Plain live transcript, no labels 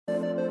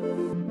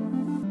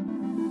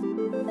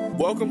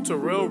Welcome to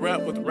Real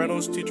Rap with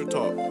Reynolds Teacher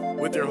Talk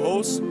with your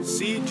host,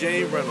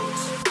 C.J.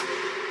 Reynolds.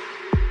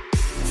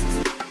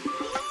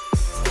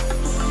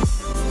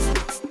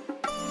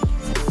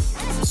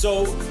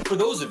 So for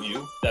those of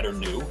you that are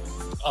new,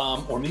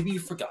 or maybe you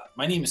forgot,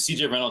 my name is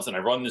C.J. Reynolds and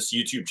I run this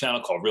YouTube channel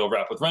called Real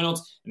Rap with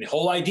Reynolds. And the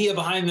whole idea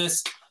behind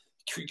this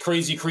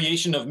crazy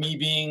creation of me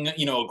being,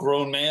 a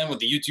grown man with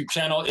the YouTube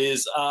channel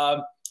is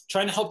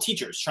trying to help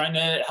teachers, trying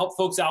to help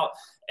folks out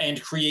and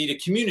create a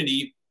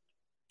community,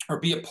 or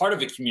be a part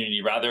of a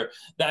community rather,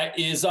 that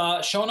is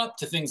showing up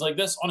to things like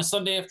this on a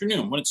Sunday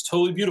afternoon when it's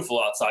totally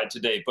beautiful outside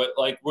today. But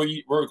like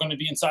we're going to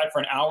be inside for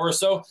an hour or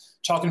so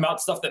talking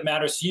about stuff that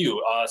matters to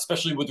you,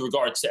 especially with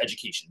regards to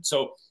education.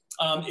 So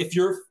if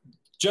you're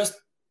just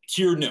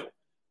here new,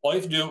 all you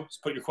have to do is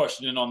put your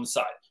question in on the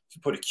side. If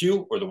you put a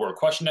Q or the word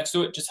question next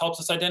to it, just helps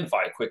us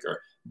identify it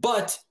quicker.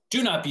 But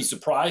do not be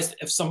surprised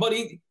if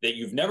somebody that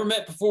you've never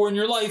met before in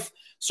your life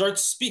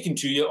starts speaking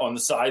to you on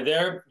the side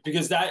there,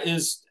 because that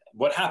is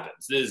what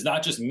happens. It is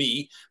not just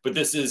me, but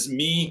this is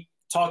me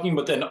talking,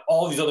 but then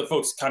all these other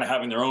folks kind of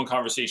having their own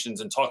conversations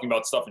and talking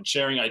about stuff and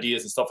sharing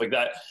ideas and stuff like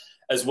that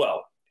as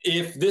well.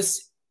 If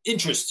this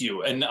interests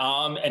you and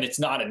it's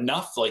not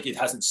enough, like it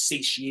hasn't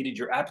satiated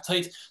your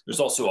appetite,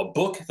 there's also a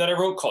book that I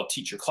wrote called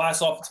Teach Your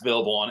Class Off. It's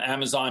available on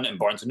Amazon and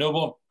Barnes &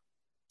 Noble.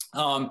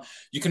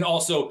 You can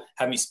also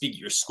have me speak at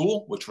your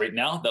school, which right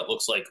now that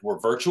looks like we're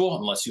virtual,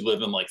 unless you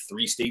live in like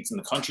 3 states in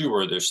the country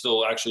where they're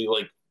still actually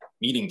like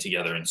meeting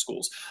together in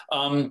schools.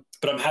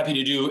 But I'm happy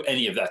to do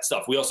any of that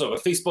stuff. We also have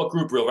a Facebook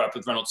group, Real Rap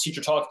with Reynolds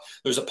Teacher Talk.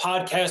 There's a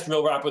podcast,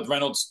 Real Rap with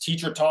Reynolds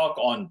Teacher Talk,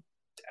 on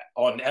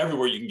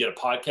everywhere you can get a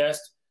podcast.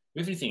 Do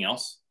we have anything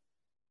else?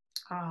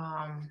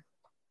 No,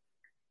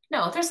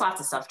 there's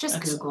lots of stuff.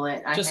 Just Google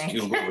it. Just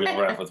Google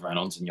Real Rap with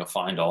Reynolds and you'll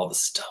find all the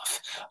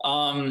stuff.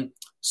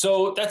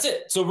 So that's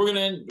it. So we're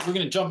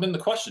gonna jump into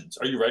questions.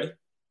 Are you ready?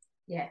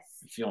 Yes.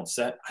 You feeling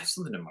set? I have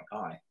something in my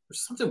eye.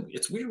 There's something.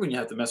 It's weird when you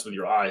have to mess with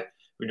your eye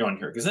when you're on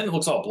here, because then it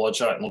looks all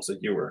bloodshot and looks like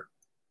you were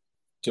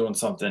doing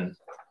something,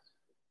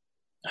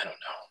 I don't know,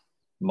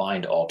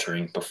 mind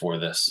altering before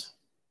this.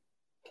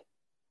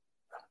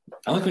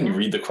 I like when you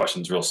read the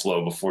questions real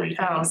slow before you.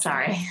 Oh,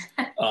 sorry.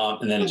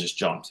 And then it just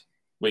jumped.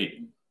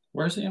 Wait,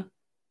 where's it?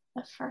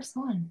 The first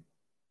one.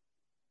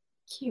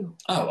 Q.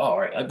 Oh, all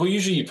right. Well,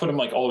 usually you put them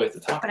like all the way at the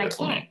top. But I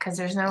can't because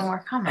there's no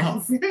more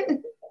comments. Oh.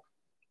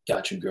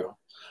 Got you, girl.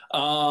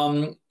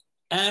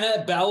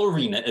 Anna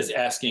Ballerina is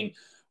asking,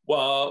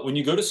 well, when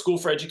you go to school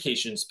for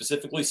education,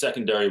 specifically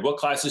secondary, what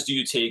classes do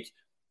you take?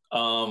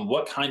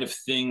 What kind of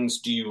things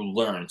do you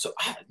learn? So,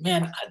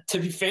 man, to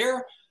be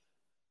fair,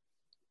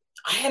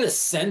 I had a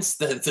sense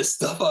that the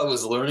stuff I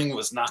was learning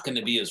was not going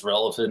to be as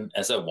relevant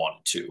as I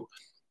wanted to.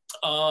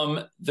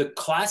 The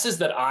classes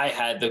that I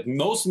had, the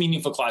most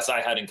meaningful class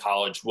I had in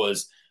college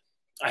was,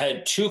 I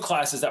had 2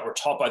 classes that were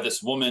taught by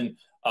this woman,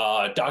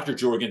 Dr.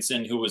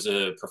 Jorgensen, who was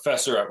a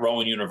professor at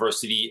Rowan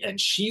University,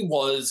 and she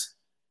was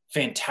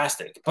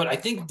fantastic. But I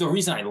think the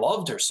reason I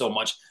loved her so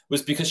much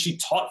was because she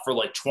taught for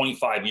like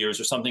 25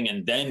 years or something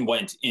and then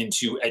went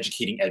into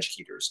educating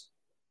educators.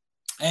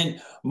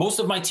 And most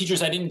of my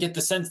teachers, I didn't get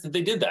the sense that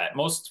they did that.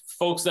 Most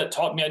folks that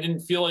taught me, I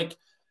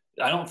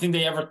don't think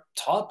they ever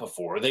taught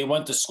before. They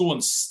went to school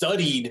and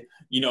studied,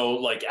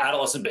 like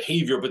adolescent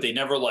behavior, but they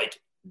never like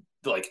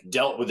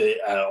dealt with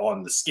it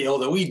on the scale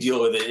that we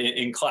deal with it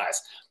in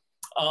class.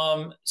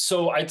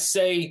 So I'd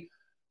say,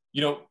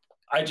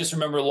 I just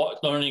remember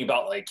learning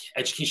about like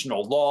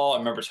educational law. I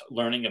remember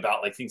learning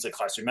about like things like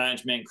classroom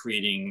management,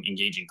 creating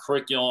engaging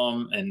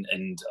curriculum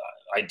and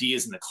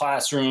ideas in the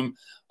classroom.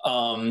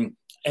 And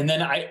then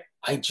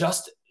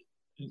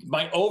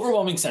my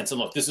overwhelming sense,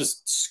 and look, this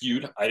is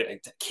skewed. I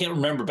can't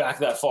remember back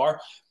that far,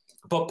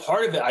 but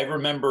part of it, I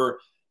remember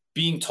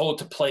being told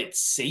to play it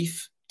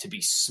safe, to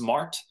be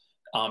smart,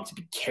 to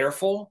be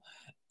careful.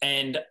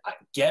 And I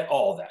get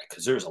all that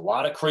because there's a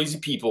lot of crazy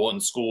people in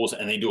schools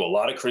and they do a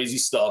lot of crazy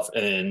stuff.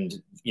 And,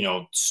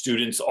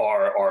 students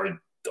are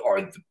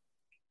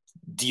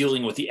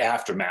dealing with the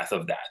aftermath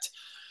of that.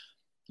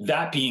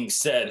 That being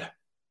said,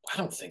 I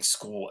don't think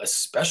school,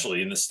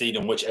 especially in the state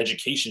in which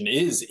education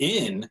is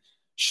in,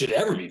 should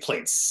ever be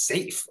played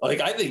safe. Like,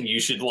 I think you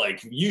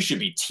should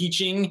be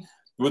teaching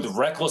with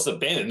reckless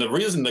abandon. The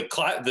reason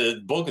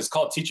the book is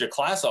called Teach Your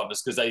Class Off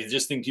is because I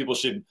just think people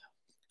should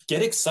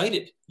get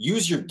excited.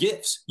 Use your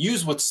gifts.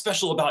 Use what's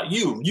special about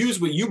you. Use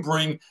what you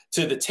bring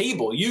to the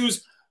table.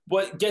 Use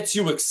what gets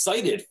you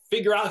excited.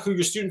 Figure out who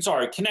your students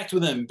are. Connect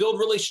with them. Build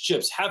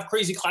relationships. Have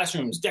crazy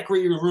classrooms.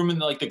 Decorate your room in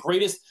like the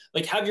greatest.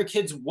 Like, have your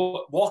kids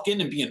walk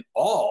in and be in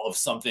awe of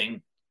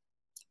something.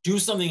 Do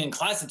something in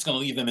class that's going to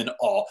leave them in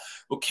awe.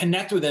 We'll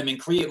connect with them and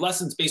create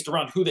lessons based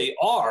around who they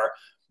are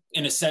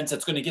in a sense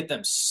that's going to get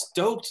them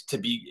stoked to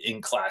be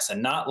in class,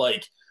 and not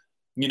like,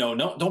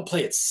 don't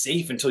play it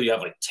safe until you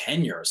have like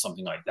tenure or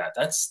something like that.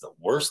 That's the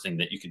worst thing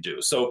that you could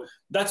do. So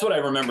that's what I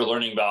remember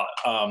learning about.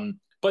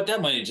 But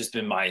that might have just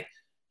been my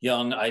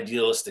young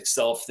idealistic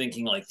self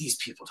thinking like, these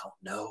people don't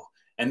know.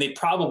 And they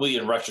probably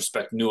in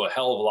retrospect knew a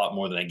hell of a lot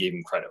more than I gave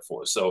them credit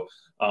for. So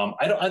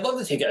I'd love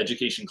to take an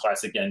education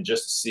class again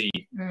just to see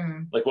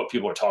like what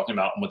people are talking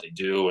about and what they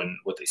do and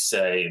what they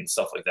say and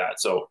stuff like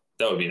that. So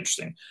that would be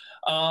interesting.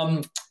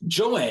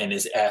 Joanne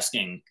is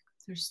asking.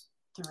 There's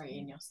 3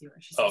 and you'll see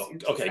what she says. Oh,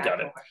 okay, got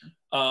it.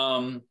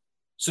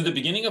 So the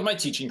beginning of my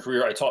teaching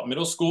career, I taught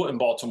middle school in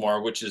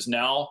Baltimore, which is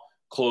now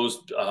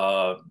closed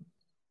due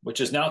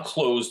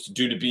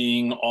to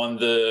being on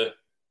the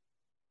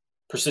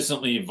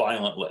persistently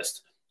violent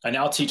list. I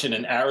now teach in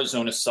an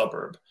Arizona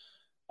suburb.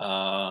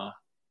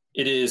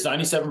 It is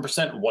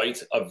 97%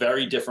 white, a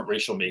very different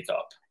racial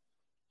makeup.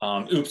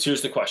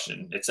 Here's the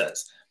question. It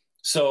says,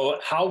 so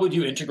how would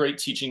you integrate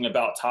teaching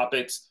about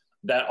topics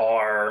that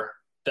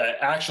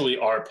actually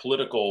are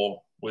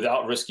political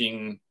without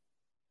risking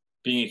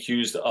being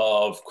accused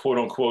of, quote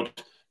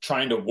unquote,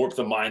 trying to warp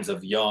the minds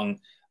of young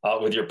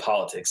with your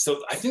politics?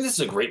 So I think this is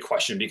a great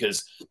question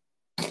because,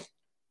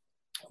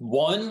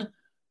 one,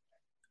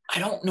 I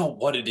don't know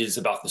what it is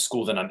about the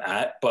school that I'm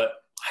at, but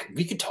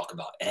we could talk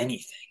about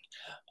anything.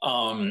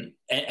 And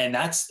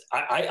that's,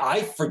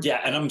 I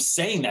forget, and I'm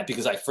saying that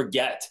because I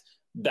forget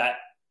that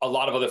a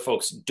lot of other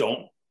folks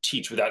don't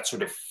teach with that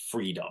sort of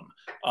freedom.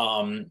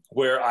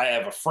 Where I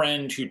have a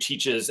friend who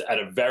teaches at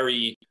a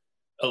very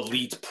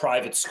elite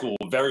private school,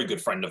 a very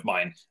good friend of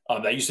mine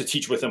that I used to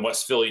teach with in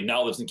West Philly,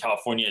 now lives in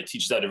California,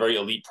 teaches at a very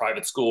elite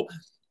private school.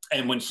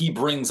 And when he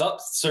brings up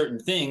certain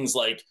things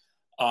like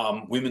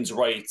women's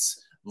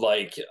rights,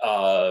 like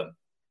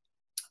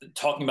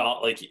talking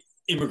about like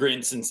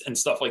immigrants and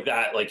stuff like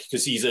that, like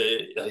because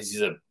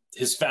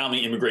his family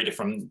immigrated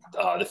from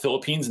the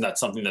Philippines, and that's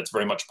something that's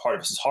very much part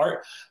of his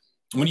heart.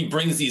 When he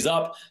brings these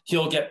up,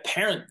 he'll get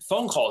parent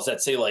phone calls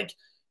that say like,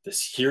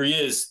 "This here he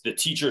is, the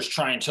teacher's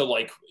trying to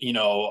like hit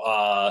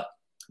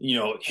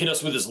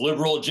us with his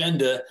liberal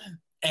agenda."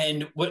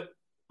 And what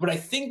I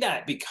think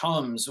that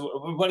becomes,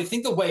 what I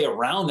think the way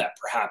around that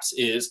perhaps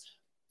is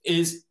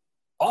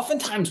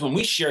oftentimes when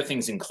we share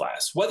things in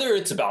class, whether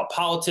it's about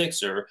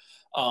politics or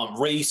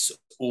race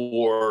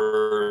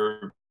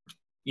or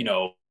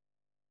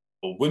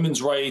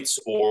women's rights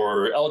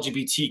or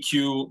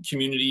LGBTQ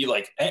community,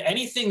 like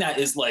anything that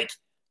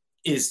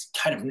is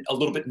kind of a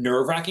little bit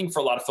nerve-wracking for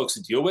a lot of folks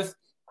to deal with,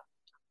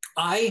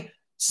 I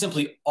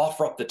simply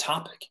offer up the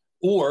topic.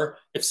 Or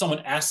if someone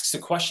asks a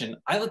question,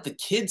 I let the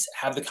kids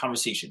have the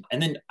conversation.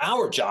 And then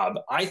our job,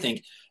 I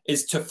think,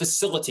 is to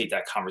facilitate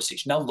that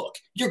conversation. Now, look,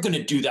 you're going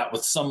to do that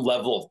with some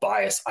level of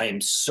bias, I am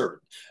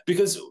certain.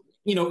 Because,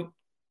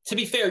 to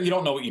be fair, you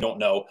don't know what you don't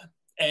know.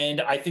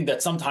 And I think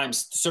that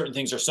sometimes certain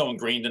things are so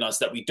ingrained in us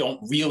that we don't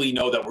really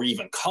know that we're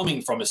even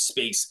coming from a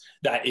space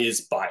that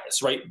is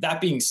biased, right?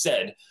 That being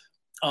said,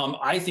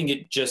 I think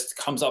it just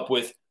comes up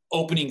with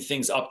opening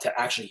things up to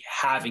actually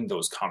having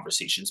those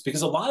conversations,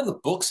 because a lot of the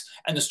books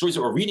and the stories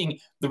that we're reading,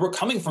 that we're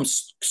coming from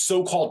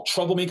so-called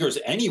troublemakers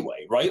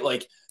anyway, right?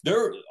 Like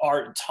there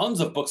are tons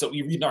of books that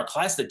we read in our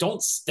class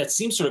that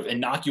seem sort of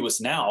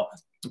innocuous now,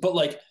 but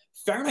like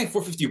Fahrenheit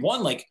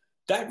 451, like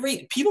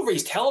people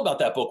raised hell about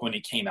that book when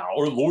it came out,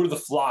 or Lord of the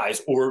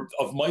Flies, or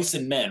Of Mice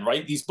and Men,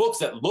 right? These books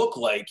that look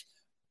like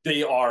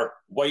they are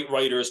white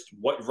writers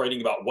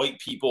writing about white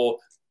people,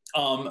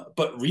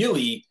 but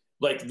really,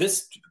 like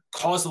this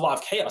caused a lot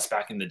of chaos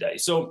back in the day.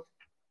 So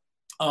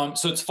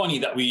it's funny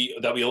that we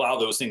allow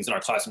those things in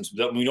our classrooms,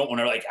 that we don't want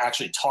to like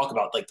actually talk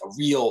about like the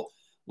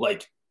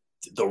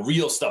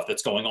real stuff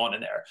that's going on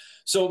in there.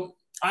 So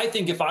I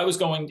think if I was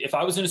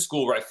in a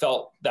school where I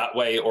felt that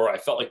way, or I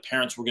felt like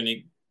parents were going to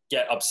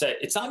get upset,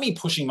 it's not me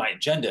pushing my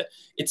agenda.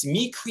 It's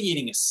me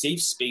creating a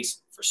safe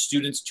space for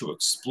students to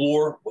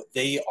explore what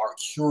they are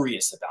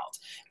curious about.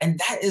 And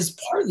that is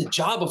part of the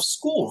job of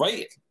school,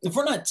 right? If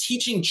we're not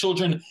teaching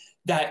children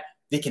that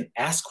they can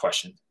ask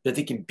questions, that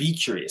they can be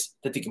curious,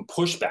 that they can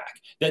push back,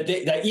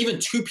 that even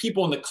two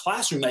people in the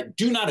classroom that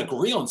do not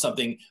agree on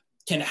something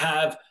can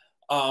have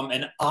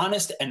an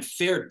honest and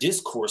fair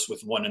discourse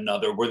with one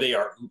another, where they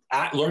are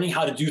learning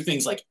how to do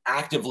things like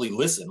actively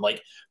listen.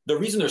 Like the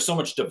reason there's so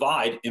much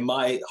divide, in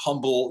my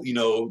humble,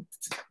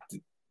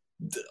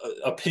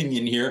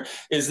 opinion here,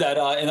 is that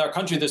in our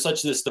country, there's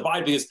such this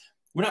divide because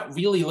we're not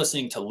really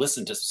listening to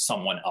listen to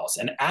someone else.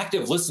 And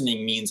active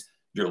listening means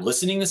you're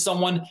listening to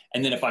someone.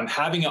 And then if I'm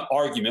having an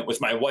argument with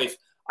my wife,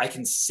 I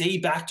can say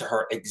back to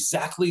her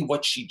exactly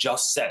what she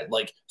just said.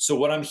 Like, so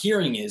what I'm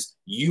hearing is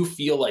you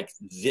feel like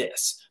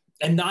this,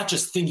 and not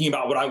just thinking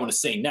about what I want to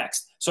say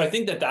next. So I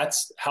think that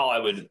that's how I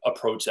would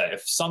approach that.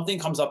 If something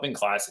comes up in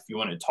class, if you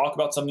want to talk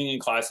about something in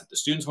class, if the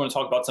students want to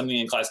talk about something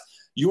in class,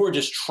 you are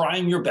just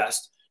trying your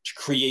best to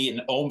create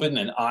an open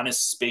and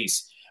honest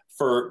space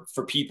for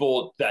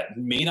people that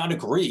may not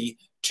agree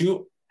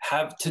to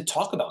have to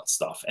talk about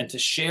stuff and to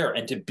share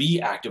and to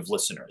be active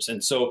listeners.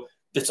 And so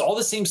it's all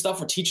the same stuff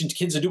we're teaching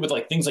kids to do with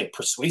like things like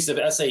persuasive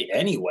essay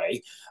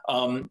anyway.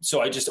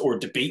 Or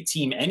debate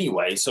team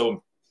anyway.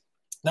 So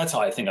that's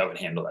how I think I would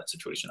handle that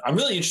situation. I'm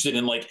really interested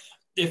in like,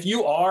 if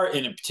you are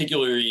in a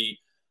particularly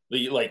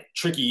like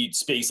tricky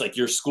space, like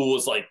your school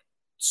is like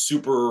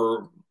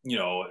super,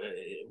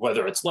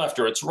 whether it's left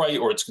or it's right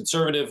or it's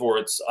conservative or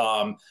it's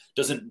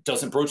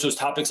doesn't broach those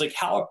topics. Like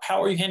how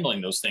are you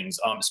handling those things,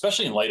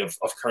 especially in light of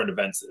current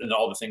events and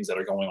all the things that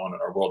are going on in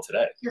our world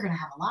today? You're going to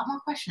have a lot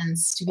more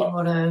questions to be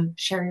able to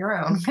share your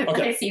own.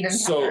 Okay. I see them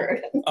So,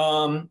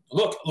 covered.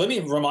 look, let me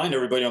remind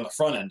everybody on the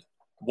front end.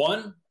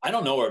 One, I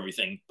don't know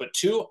everything, but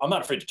two, I'm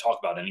not afraid to talk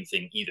about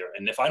anything either.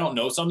 And if I don't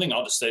know something,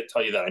 I'll just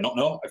tell you that I don't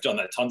know. I've done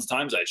that tons of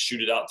times. I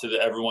shoot it out to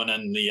everyone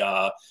in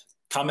the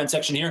comment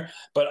section here,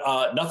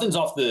 but nothing's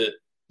off the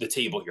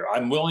table here.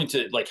 I'm willing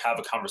to like have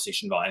a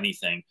conversation about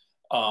anything.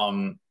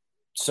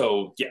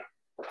 So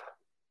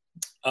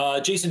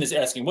yeah. Jason is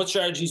asking, what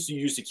strategies do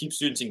you use to keep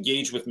students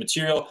engaged with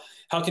material?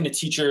 How can a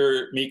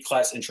teacher make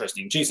class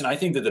interesting? Jason, I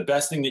think that the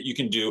best thing that you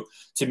can do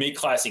to make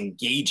class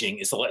engaging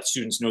is to let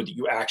students know that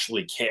you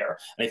actually care.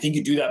 And I think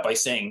you do that by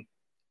saying,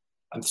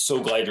 I'm so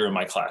glad you're in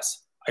my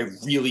class. I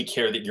really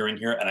care that you're in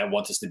here and I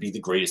want this to be the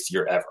greatest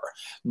year ever.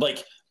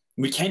 Like,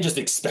 we can't just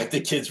expect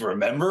the kids to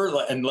remember.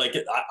 And like,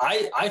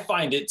 I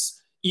find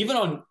it's even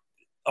on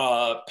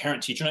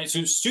parent teacher night.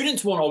 So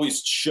students won't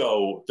always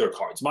show their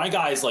cards. My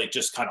guys like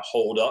just kind of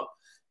hold up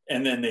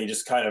and then they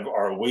just kind of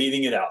are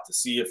waiting it out to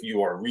see if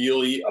you are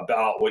really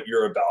about what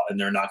you're about. And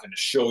they're not going to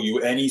show you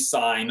any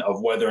sign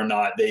of whether or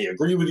not they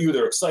agree with you.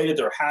 They're excited.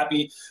 They're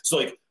happy. So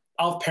like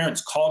I'll have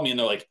parents call me and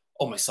they're like,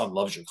 oh, my son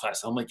loves your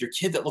class. I'm like, your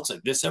kid that looks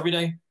like this every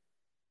day?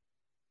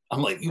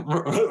 I'm like,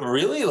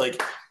 really?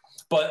 Like,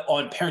 but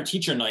on parent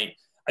teacher night,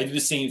 I do the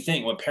same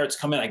thing. When parents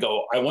come in, I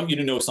go, I want you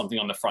to know something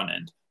on the front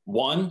end.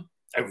 One,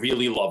 I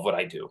really love what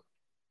I do.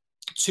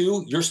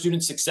 Two, your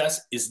student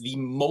success is the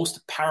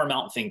most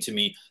paramount thing to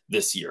me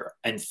this year.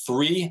 And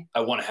three,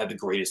 I want to have the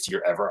greatest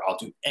year ever. I'll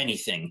do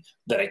anything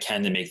that I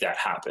can to make that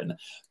happen.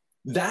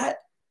 That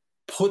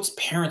puts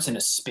parents in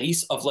a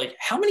space of like,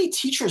 how many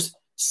teachers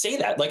say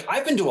that? Like,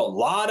 I've been to a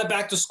lot of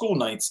back to school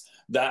nights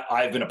that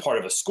I've been a part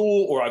of a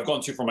school or I've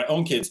gone to for my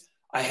own kids.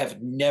 I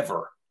have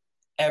never,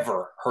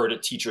 ever heard a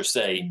teacher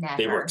say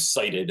they were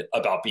excited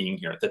about being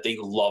here, that they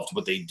loved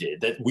what they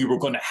did, that we were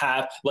going to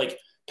have, like,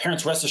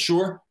 parents, rest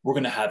assured, we're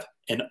going to have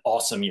an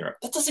awesome year.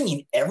 That doesn't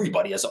mean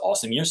everybody has an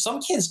awesome year.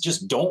 Some kids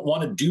just don't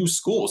want to do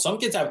school. Some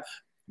kids have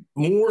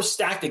more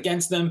stacked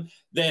against them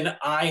than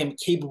I am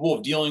capable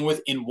of dealing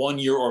with in 1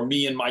 year, or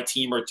me and my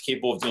team are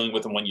capable of dealing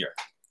with in 1 year.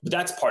 But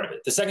that's part of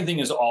it. The second thing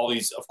is all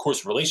these, of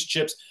course,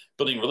 relationships,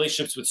 building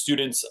relationships with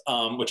students,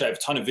 which I have a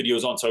ton of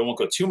videos on, so I won't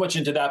go too much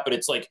into that, but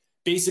it's like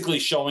basically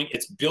showing,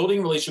 it's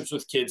building relationships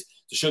with kids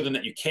to show them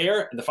that you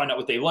care and to find out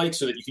what they like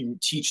so that you can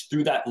teach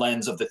through that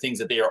lens of the things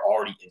that they are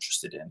already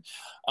interested in.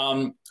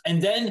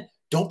 And then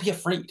don't be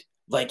afraid.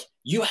 Like,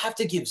 you have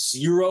to give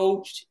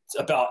zero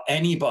about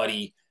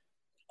anybody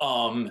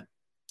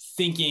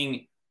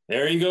thinking,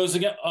 there he goes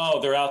again.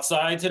 Oh, they're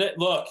outside today.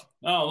 Look,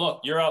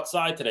 you're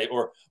outside today.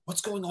 Or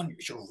what's going on?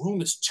 Your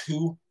room is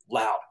too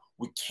loud.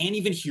 We can't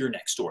even hear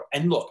next door.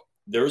 And look,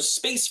 there's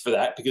space for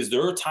that because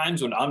there are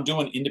times when I'm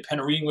doing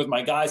independent reading with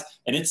my guys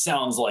and it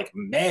sounds like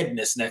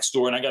madness next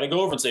door. And I got to go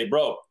over and say,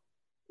 bro,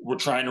 we're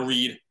trying to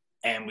read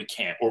and we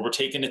can't, or we're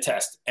taking a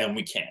test and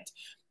we can't.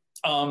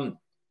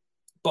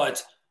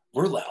 But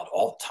we're loud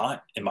all the time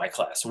in my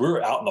class.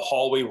 We're out in the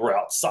hallway, we're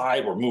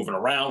outside, we're moving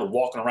around, we're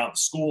walking around the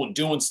school and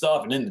doing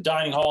stuff, and in the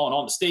dining hall and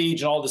on the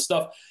stage and all this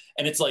stuff.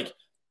 And it's like,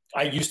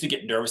 I used to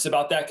get nervous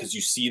about that because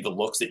you see the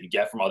looks that you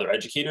get from other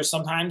educators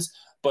sometimes,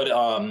 but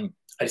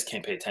I just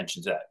can't pay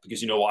attention to that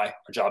because you know why?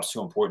 Our job's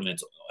too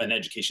important. And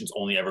education's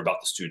only ever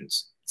about the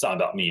students. It's not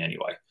about me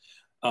anyway.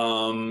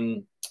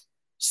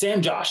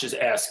 Sam Josh is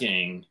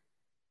asking,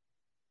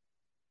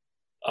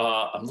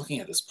 I'm looking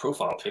at this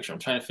profile picture. I'm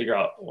trying to figure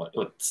out what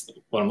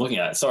I'm looking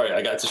at. Sorry,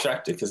 I got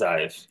distracted because I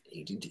have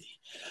ADD.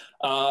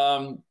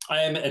 I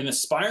am an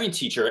aspiring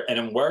teacher and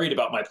I'm worried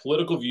about my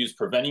political views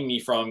preventing me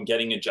from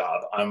getting a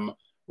job. I'm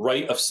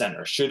right of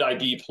center. Should I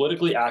be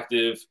politically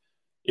active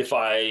if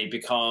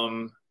it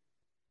comes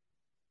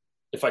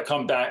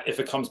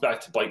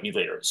back to bite me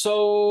later?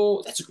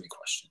 So that's a great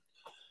question.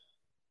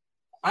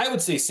 I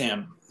would say,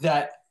 Sam,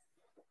 that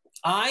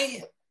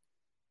I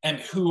am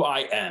who I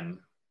am,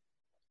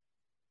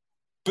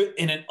 but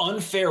in an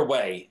unfair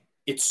way,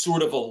 it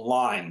sort of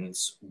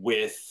aligns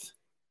with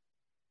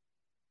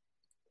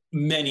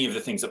many of the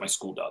things that my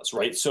school does,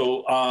 right?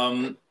 So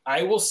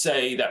I will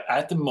say that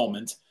at the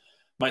moment,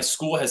 my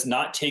school has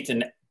not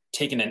taken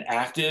an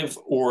active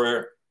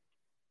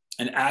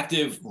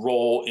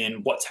role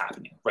in what's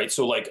happening, right?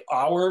 So like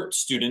our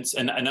students,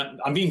 and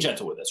I'm being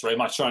gentle with this, right? I'm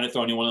not trying to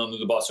throw anyone under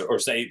the bus or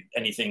say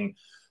anything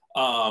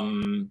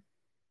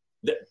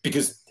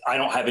because I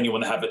don't have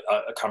anyone to have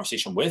a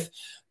conversation with,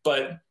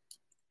 but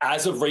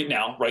as of right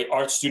now, right,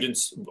 our student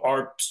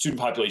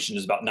population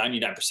is about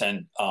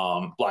 99%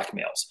 Black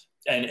males,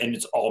 and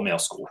it's all male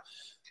school.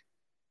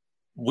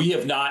 We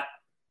have not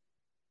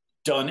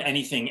done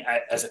anything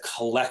as a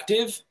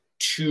collective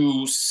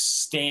to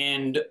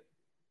stand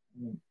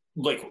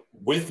like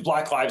with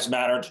Black Lives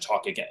Matter, to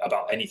talk again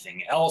about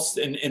anything else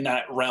in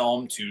that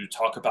realm, to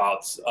talk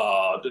about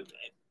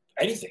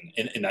anything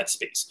in that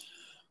space.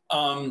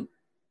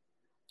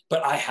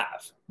 But I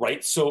have,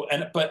 right? So, I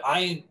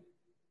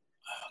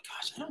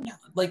don't know.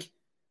 Like,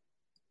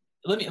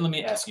 let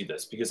me ask you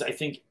this, because I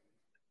think,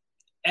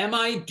 am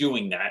I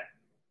doing that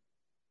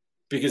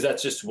because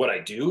that's just what I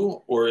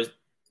do? Or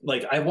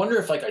like, I wonder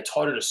if like I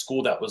taught at a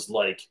school that was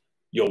like,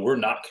 yo, we're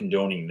not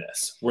condoning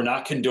this. We're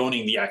not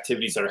condoning the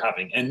activities that are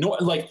happening. And no,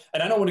 like,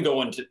 and I don't want to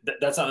go into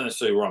that's not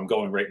necessarily where I'm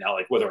going right now,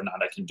 like whether or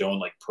not I condone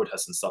like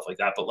protests and stuff like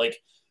that. But like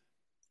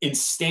in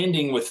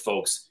standing with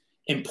folks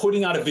and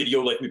putting out a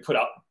video like we put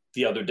out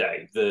the other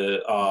day,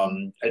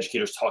 the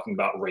educators talking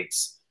about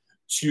race,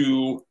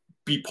 to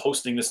be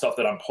posting the stuff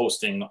that I'm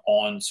posting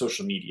on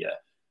social media.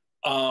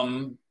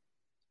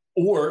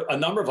 Or a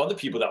number of other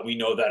people that we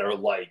know that are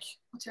like,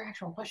 what's your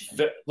actual question?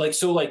 Like,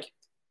 so like,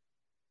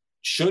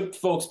 should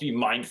folks be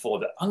mindful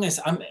of that?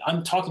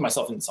 I'm talking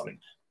myself into something.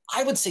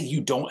 I would say you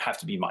don't have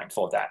to be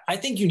mindful of that. I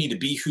think you need to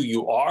be who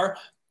you are.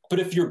 But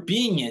if you're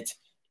being it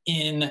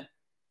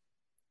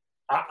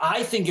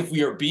I think if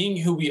we are being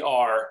who we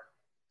are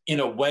in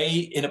a way,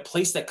 in a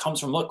place that comes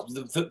from, look,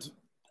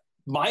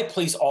 my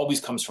place always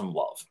comes from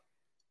love.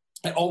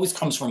 It always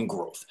comes from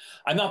growth.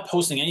 I'm not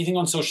posting anything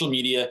on social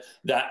media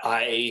that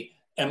I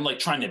am like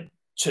trying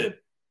to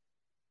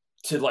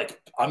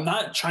like, I'm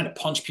not trying to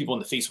punch people in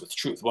the face with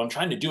truth. What I'm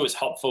trying to do is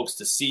help folks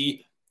to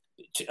see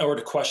or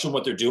to question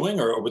what they're doing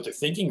or what they're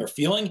thinking or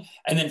feeling,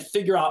 and then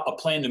figure out a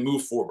plan to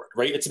move forward,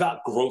 right? It's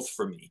about growth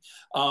for me.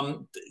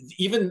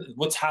 Even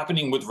what's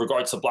happening with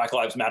regards to Black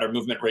Lives Matter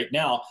movement right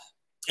now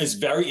is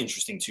very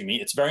interesting to me.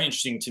 It's very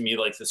interesting to me,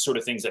 like the sort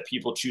of things that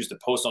people choose to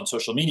post on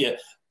social media,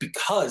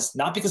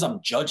 not because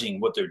I'm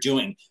judging what they're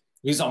doing,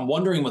 because I'm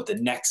wondering what the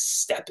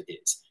next step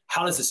is.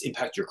 How does this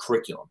impact your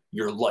curriculum,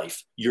 your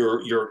life,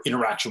 your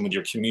interaction with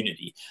your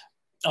community?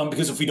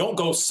 Because if we don't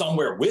go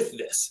somewhere with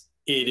this,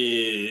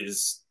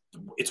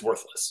 it's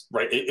worthless,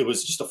 right? It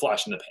was just a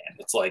flash in the pan.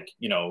 It's like,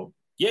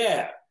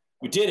 yeah,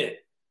 we did it.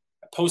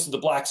 I posted the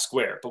black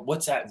square, but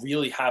what's that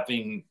really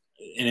having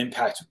an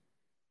impact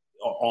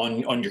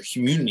on your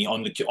community,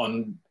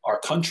 on our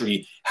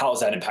country? How is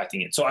that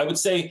impacting it? So I would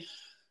say,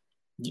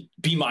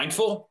 be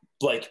mindful.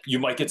 Like, you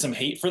might get some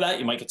hate for that.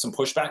 You might get some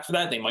pushback for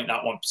that. They might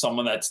not want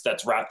someone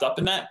that's wrapped up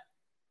in that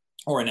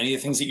or in any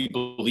of the things that you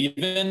believe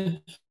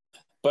in.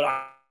 But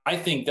I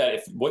think that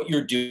if what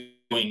you're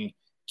doing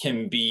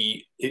can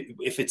be,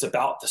 if it's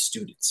about the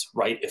students,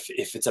 right?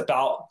 If it's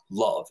about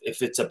love,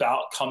 if it's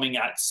about coming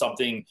at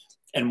something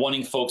and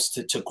wanting folks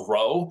to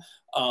grow,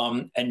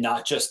 and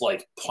not just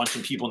like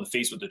punching people in the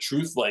face with the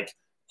truth, like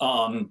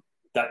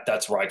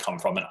that's where I come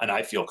from, and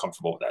I feel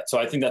comfortable with that. So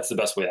I think that's the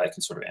best way I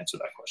can sort of answer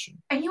that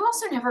question. And you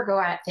also never go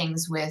at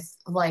things with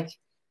like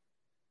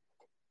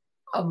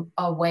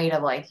a way to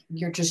like,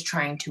 you're just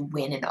trying to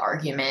win an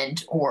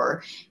argument,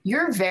 or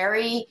you're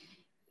very,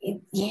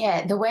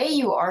 the way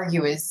you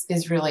argue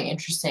is really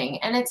interesting.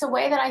 And it's a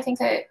way that I think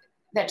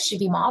that should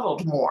be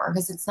modeled more,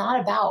 because it's not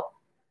about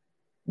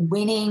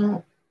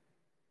winning.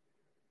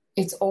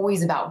 It's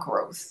always about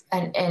growth,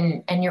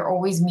 and you're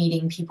always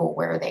meeting people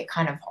where they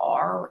kind of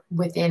are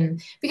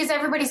within, because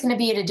everybody's going to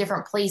be at a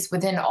different place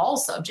within all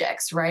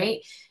subjects.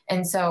 Right.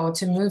 And so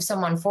to move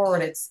someone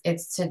forward,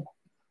 it's to,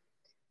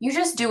 you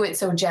just do it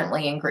so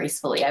gently and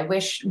gracefully. I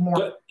wish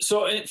more.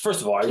 So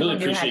first of all, I really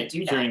appreciate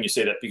hearing you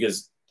say that,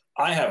 because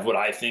I have what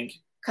I think.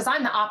 Because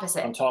I'm the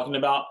opposite. I'm talking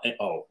about,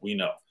 we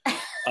know.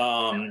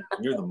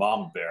 You're the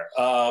mama bear.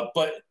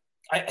 But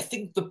I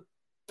think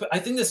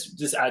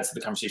this adds to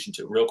the conversation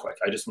too, real quick.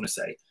 I just want to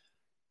say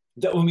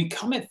that when we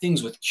come at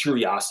things with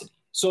curiosity,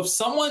 so if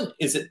someone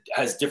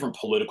has different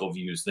political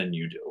views than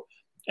you do,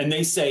 and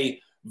they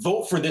say,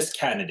 vote for this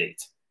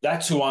candidate,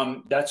 that's who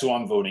I'm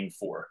voting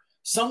for.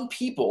 Some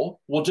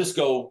people will just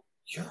go,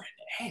 you're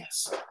an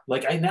ass.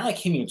 Like, now I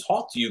can't even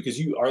talk to you because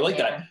you are like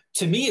that.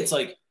 To me, it's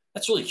like,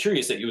 that's really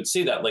curious that you would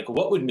say that. Like,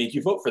 what would make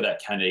you vote for that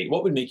candidate?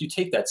 What would make you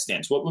take that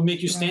stance? What would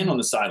make you stand on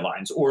the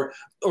sidelines or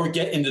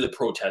get into the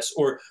protests?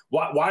 Or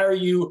why are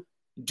you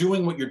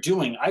doing what you're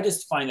doing? I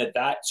just find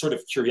that sort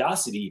of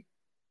curiosity,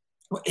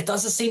 it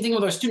does the same thing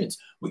with our students.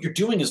 What you're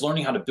doing is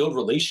learning how to build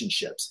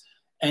relationships.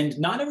 And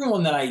not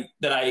everyone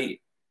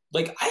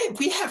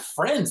we have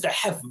friends that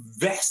have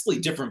vastly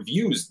different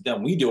views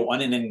than we do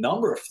on a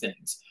number of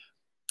things.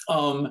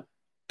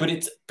 But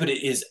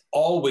it is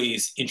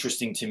always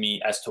interesting to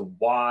me as to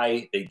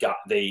why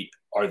they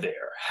are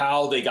there,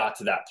 how they got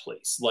to that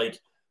place, like,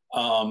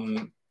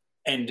 and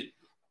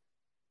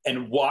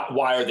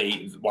why are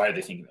they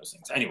thinking those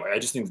things? Anyway, I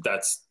just think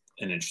that's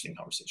an interesting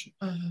conversation.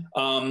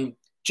 Mm-hmm.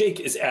 Jake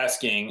is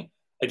asking,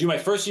 I do my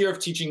first year of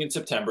teaching in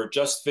September,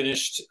 just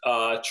finished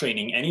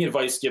training. Any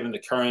advice given the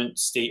current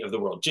state of the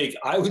world? Jake,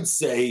 I would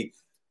say,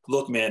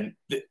 look, man,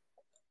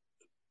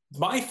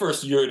 my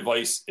first year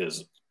advice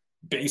is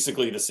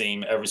basically the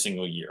same every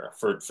single year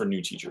for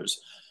new teachers.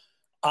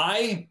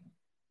 I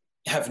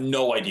have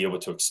no idea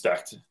what to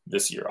expect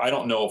this year. I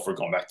don't know if we're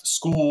going back to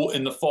school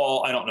in the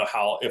fall. I don't know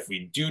if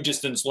we do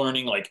distance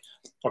learning, like,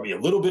 are we a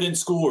little bit in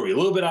school? Are we a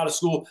little bit out of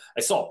school? I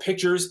saw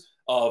pictures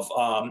of,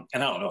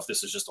 and I don't know if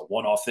this is just a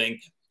one-off thing,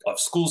 of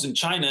schools in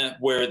China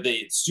where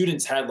the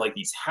students had like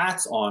these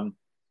hats on,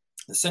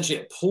 essentially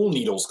had pool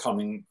noodles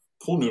coming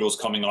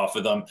off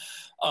of them,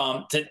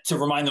 to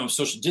remind them of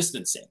social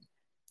distancing.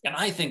 And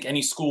I think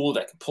any school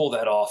that can pull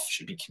that off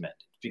should be commended,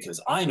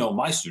 because I know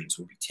my students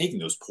would be taking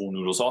those pool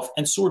noodles off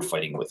and sword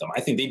fighting with them.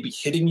 I think they'd be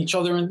hitting each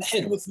other in the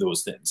head with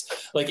those things.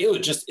 Like it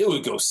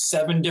would go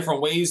 7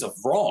 different ways of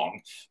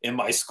wrong in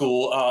my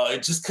school,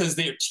 just because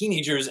they're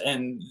teenagers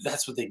and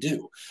that's what they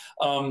do.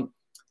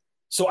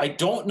 So I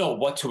don't know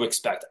what to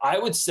expect. I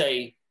would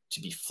say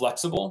to be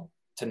flexible,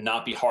 to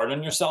not be hard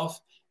on yourself,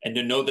 and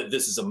to know that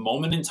this is a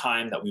moment in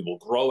time that we will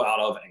grow out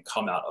of and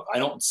come out of. I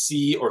don't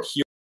see or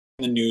hear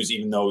the news,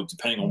 even though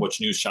depending on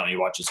which news channel you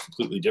watch is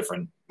completely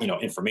different,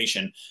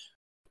 information.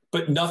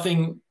 But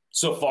nothing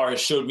so far has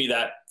showed me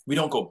that we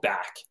don't go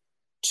back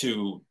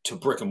to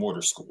brick and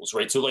mortar schools,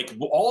 right? So like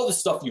all the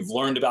stuff you've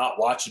learned about,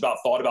 watched about,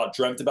 thought about,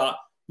 dreamt about,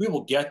 we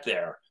will get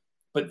there.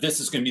 But this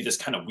is going to be this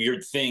kind of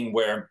weird thing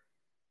where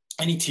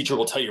any teacher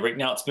will tell you right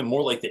now, it's been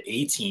more like the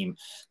A team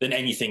than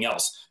anything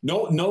else.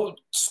 No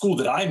school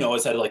that I know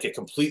has had like a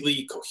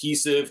completely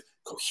cohesive,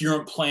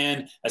 coherent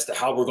plan as to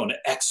how we're going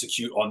to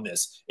execute on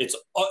this. It's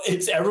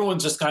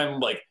everyone's just kind of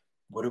like,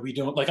 what are we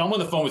doing? Like I'm on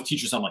the phone with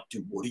teachers. I'm like,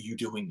 dude, what are you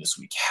doing this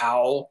week?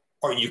 How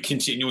are you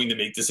continuing to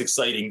make this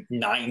exciting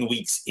 9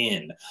 weeks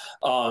in?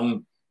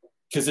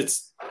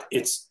 Because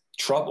it's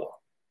trouble.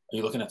 Are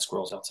you looking at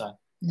squirrels outside?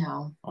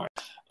 No. All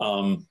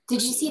right.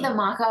 Did you see the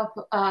mock-up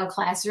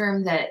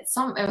classroom that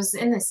it was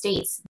in the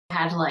States,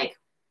 had like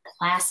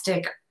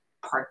plastic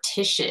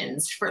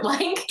partitions for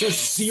like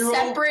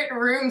separate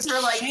rooms for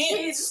like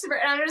kids? And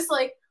I'm just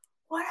like,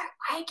 what?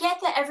 I get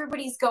that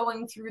everybody's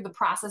going through the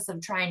process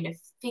of trying to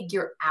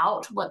figure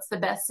out what's the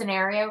best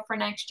scenario for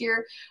next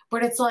year,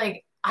 but it's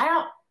like,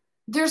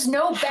 there's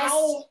no best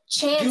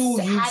chance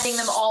having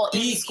them all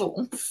in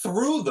school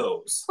through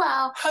those.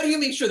 Well, how do you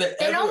make sure that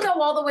they don't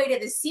go all the way to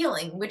the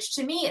ceiling? Which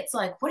to me, it's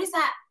like, what is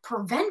that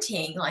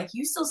preventing? Like,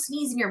 you still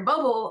sneeze in your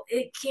bubble,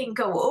 it can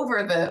go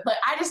over the. Like,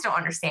 I just don't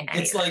understand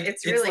any it's of like it.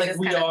 It's really like just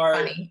we kind are. of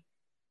funny.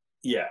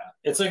 Yeah,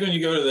 it's like when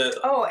you go to the.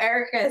 Oh,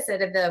 Erica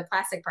said that the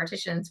plastic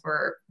partitions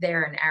were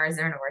there in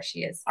Arizona where she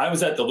is. I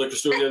was at the liquor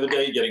store the other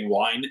day getting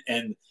wine,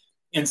 and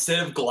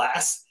instead of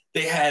glass,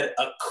 they had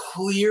a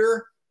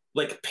clear,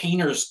 like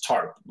painter's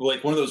tarp,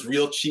 like one of those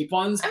real cheap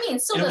ones. I mean,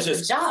 it still does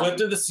the job. Clipped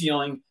to the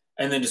ceiling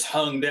and then just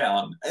hung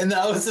down. And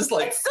I was just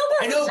like, it still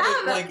does I know, the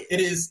job. but like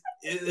it's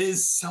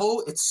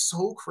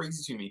so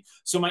crazy to me.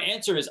 So my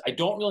answer is I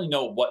don't really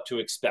know what to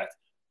expect.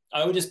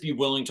 I would just be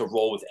willing to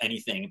roll with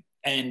anything.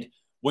 And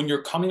when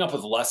you're coming up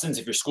with lessons,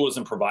 if your school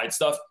doesn't provide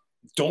stuff,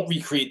 don't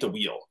recreate the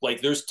wheel.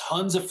 Like there's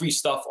tons of free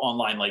stuff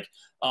online. Like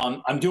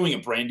I'm doing a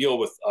brand deal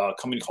with a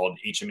company called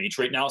HMH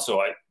right now.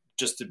 So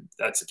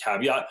that's a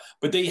caveat,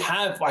 but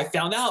I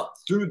found out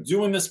through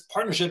doing this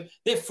partnership,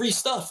 they have free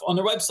stuff on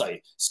their website.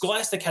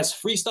 Scholastic has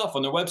free stuff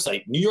on their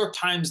website. New York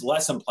Times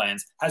lesson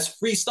plans has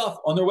free stuff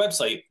on their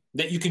website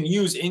that you can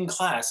use in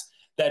class.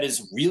 That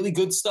is really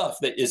good stuff.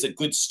 That is a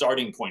good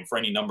starting point for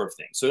any number of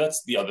things. So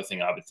that's the other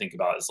thing I would think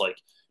about is like,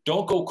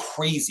 don't go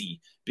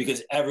crazy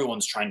because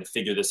everyone's trying to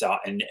figure this out.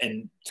 And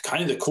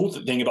kind of the cool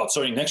thing about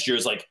starting next year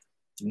is like,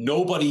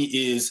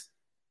 nobody is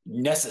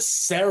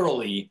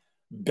necessarily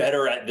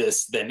better at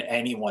this than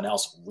anyone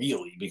else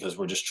really, because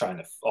we're just trying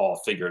to all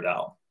figure it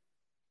out.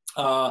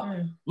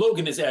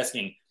 Logan is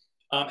asking,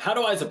 how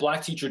do I as a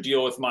Black teacher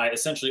deal with my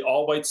essentially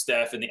all white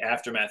staff in the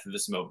aftermath of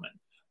this movement?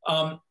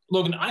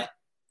 Logan,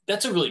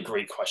 that's a really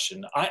great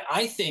question.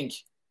 I think,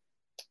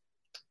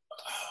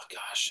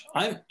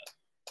 how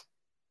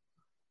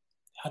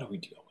do we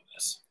deal with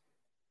this?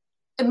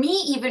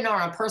 Me, even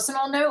on a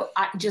personal note,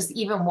 just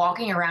even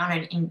walking around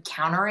and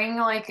encountering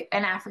like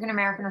an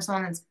African-American or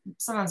someone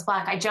that's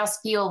Black, I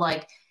just feel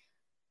like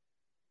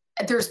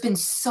there's been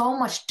so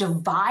much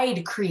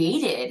divide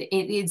created.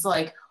 It's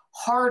like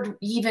hard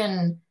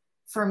even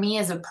for me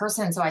as a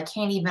person. So I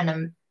can't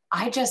even,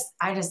 I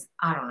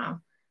don't know.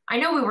 I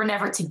know we were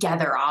never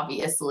together,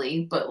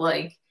 obviously, but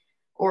like,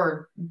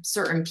 or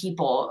certain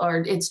people,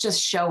 or it's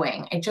just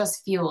showing. It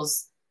just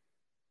feels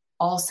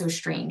all so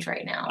strange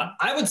right now.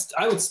 I would.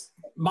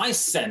 My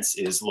sense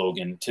is,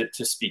 Logan,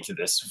 to speak to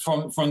this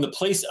from the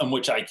place in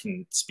which I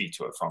can speak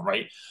to it from,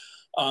 right?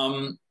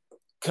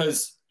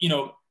 Because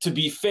to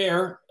be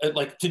fair,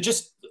 like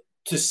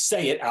to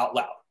say it out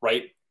loud,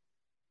 right?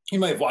 You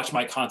might have watched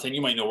my content,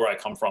 you might know where I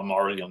come from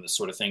already on this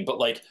sort of thing, but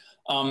like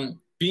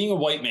being a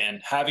white man,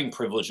 having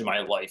privilege in my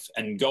life,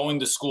 and going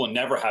to school and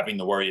never having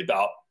to worry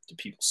about, do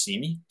people see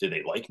me? Do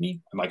they like me?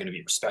 Am I going to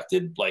be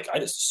respected? Like, I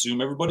just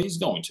assume everybody's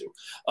going to.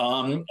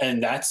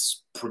 And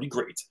that's pretty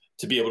great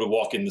to be able to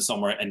walk into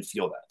somewhere and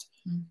feel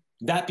that. Mm.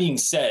 That being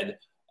said,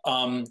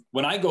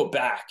 when I go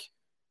back,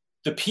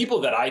 the people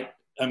that I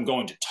am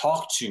going to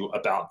talk to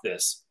about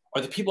this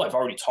are the people I've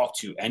already talked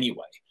to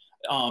anyway.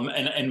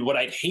 And what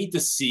I'd hate to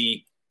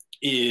see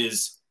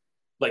is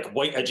like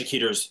white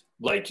educators,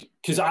 like,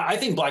 because I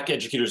think Black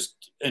educators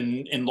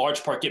in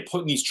large part get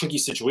put in these tricky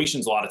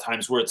situations a lot of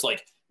times where it's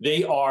like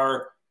they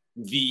are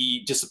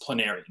the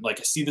disciplinarian. Like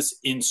I see this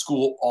in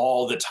school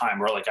all the time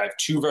where like I have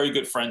two very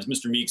good friends,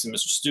 Mr. Meeks and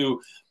Mr.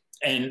 Stu,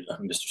 and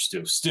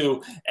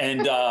Stu,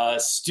 and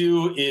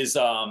Stu is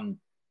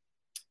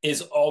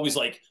always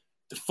like,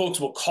 the folks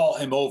will call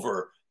him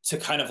over to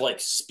kind of like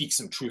speak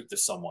some truth to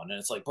someone. And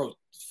it's like, bro,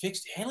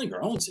 handle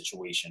your own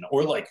situation,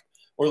 or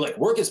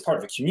work as part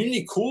of a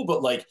community. Cool.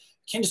 But like,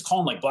 you can't just call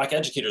them like black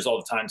educators all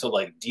the time to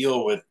like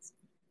deal with,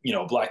 you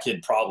know, black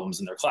kid problems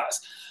in their class.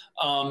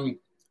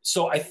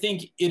 So I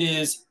think it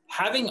is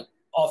having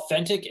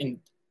authentic and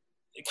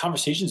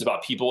conversations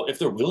about people if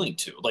they're willing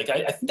to. Like,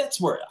 I think that's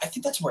where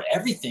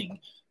everything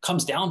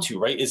comes down to,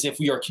 right? Is if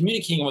we are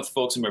communicating with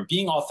folks and we're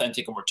being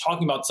authentic and we're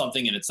talking about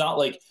something, and it's not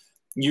like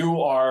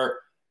you are,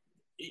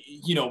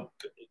 you know,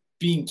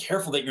 being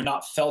careful that you're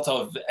not felt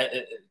of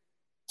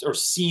or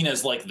seen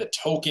as like the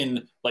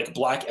token like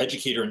black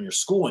educator in your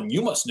school, and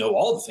you must know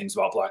all the things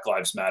about Black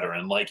Lives Matter,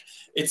 and like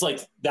it's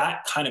like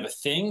that kind of a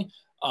thing.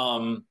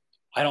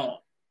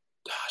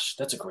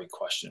 That's a great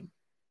question.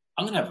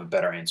 I'm gonna have a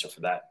better answer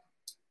for that.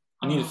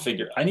 I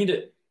need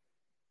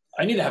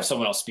to have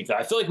someone else speak that.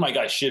 I feel like my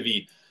guy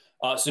Shivy.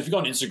 So if you go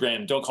on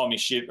Instagram, don't call me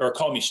Shivy, or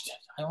call me,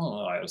 I don't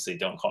know. I would say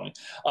don't call me.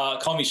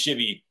 Call me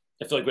Shivy.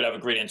 I feel like we'd have a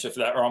great answer for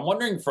that. Or I'm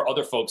wondering for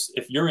other folks,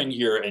 if you're in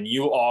here and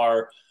you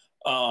are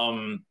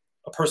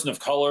a person of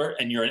color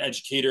and you're an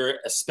educator,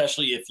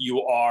 especially if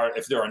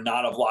there are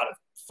not a lot of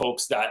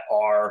folks that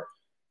are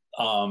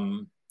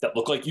that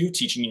look like you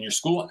teaching in your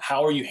school,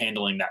 how are you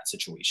handling that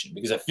situation?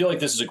 Because I feel like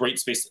this is a great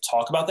space to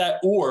talk about that.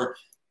 Or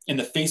in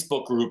the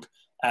Facebook group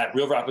at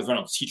Real Rap with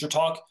Reynolds Teacher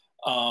Talk,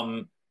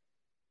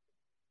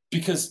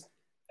 because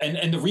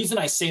the reason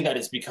I say that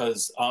is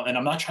because, and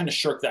I'm not trying to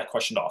shirk that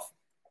question off.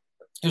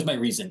 Here's my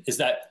reason, is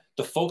that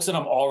the folks that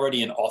I'm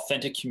already in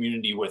authentic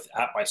community with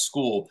at my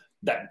school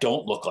that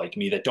don't look like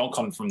me, that don't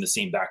come from the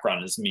same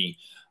background as me,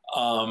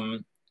 I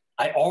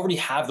already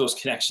have those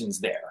connections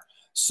there.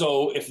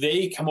 So if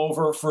they come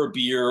over for a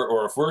beer,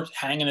 or if we're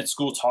hanging at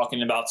school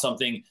talking about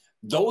something,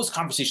 those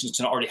conversations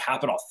can already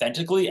happen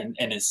authentically and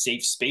in a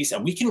safe space.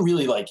 And we can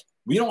really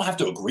we don't have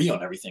to agree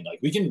on everything. Like,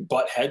 we can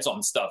butt heads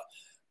on stuff,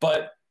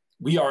 but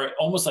we are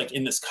almost like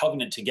in this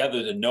covenant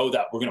together to know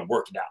that we're going to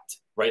work it out,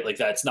 right? Like,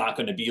 that's not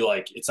going to be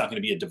it's not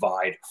going to be a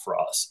divide for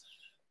us.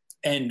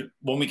 And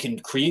when we can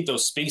create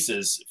those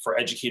spaces for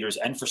educators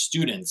and for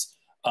students,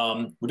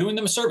 we're doing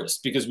them a service,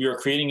 because we are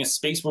creating a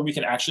space where we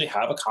can actually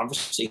have a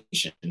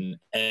conversation.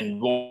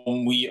 And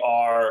when we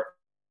are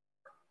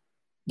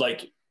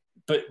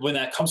but when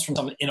that comes from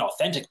some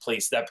inauthentic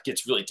place, that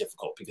gets really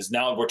difficult, because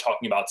now we're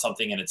talking about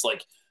something, and it's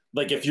like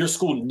if your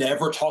school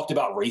never talked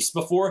about race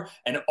before,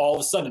 and all of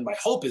a sudden, my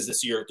hope is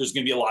this year, there's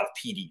going to be a lot of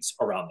PDs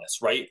around this,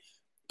 right?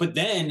 But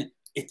then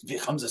it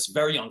becomes this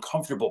very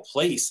uncomfortable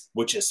place,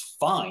 which is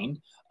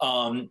fine.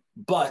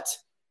 But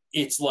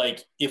it's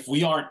like, it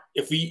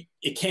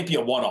can't be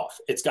a one-off.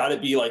 It's got to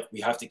be like, we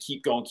have to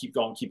keep going,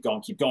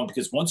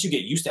 because once you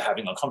get used to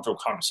having uncomfortable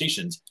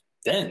conversations,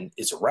 then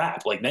it's a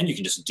wrap. Like, then you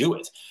can just do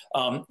it.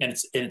 And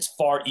it's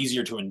far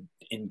easier to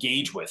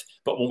engage with.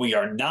 But when we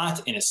are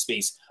not in a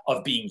space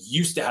of being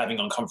used to having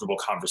uncomfortable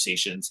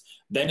conversations,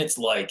 then it's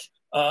like,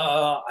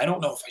 I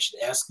don't know if I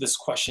should ask this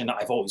question.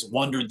 I've always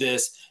wondered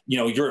this. You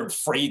know, you're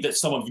afraid that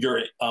some of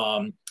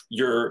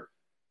your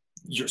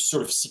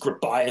sort of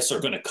secret bias are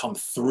going to come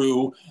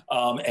through,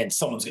 and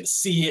someone's going to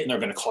see it and they're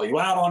going to call you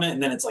out on it.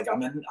 And then it's like,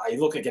 I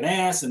look like an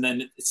ass. And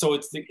then, so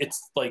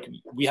it's like,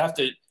 we have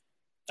to,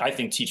 I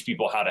think, teach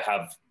people how to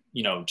have,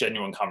 you know,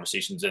 genuine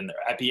conversations and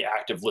be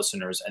active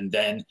listeners, and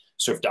then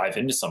sort of dive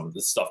into some of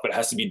this stuff. But it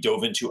has to be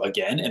dove into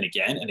again and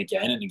again and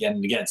again and again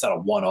and again. It's not a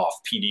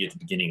one-off PD at the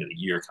beginning of the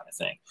year kind of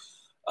thing.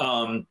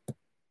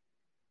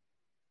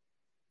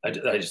 I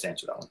just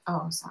answered that one.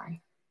 Oh,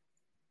 sorry.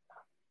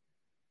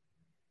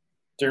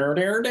 Dare.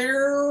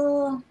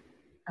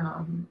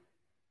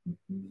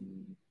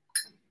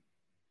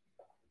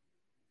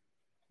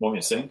 Want me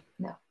to sing?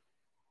 No.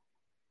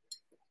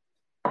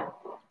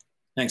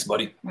 Thanks,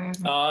 buddy.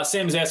 Mm-hmm.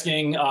 Sam is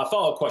asking a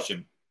follow-up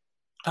question.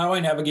 How do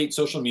I navigate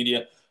social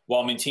media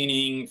while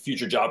maintaining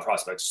future job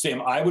prospects? Sam,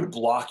 I would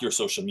block your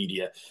social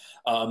media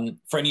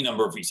for any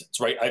number of reasons,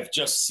 right? I've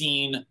just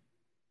seen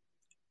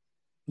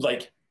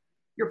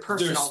your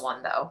personal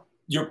one, though.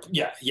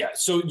 Yeah.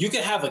 So you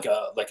could have like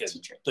a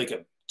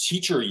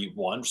teacher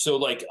one.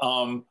 So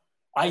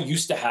I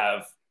used to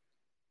have,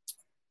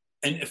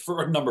 and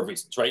for a number of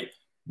reasons, right?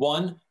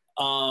 One,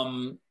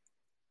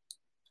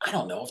 I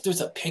don't know if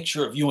there's a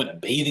picture of you in a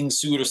bathing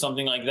suit or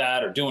something like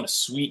that, or doing a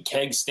sweet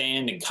keg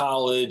stand in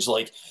college.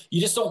 Like, you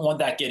just don't want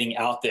that getting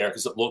out there,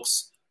 because it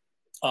looks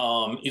you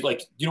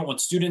don't want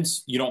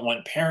students, you don't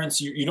want parents,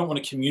 you don't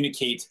want to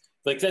communicate.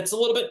 Like, that's a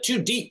little bit too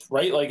deep,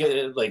 right?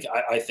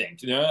 I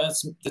think, you know,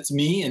 that's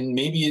me, and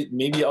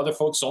maybe other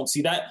folks don't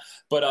see that,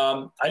 but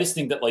I just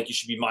think that you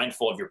should be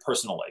mindful of your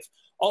personal life.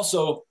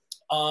 Also,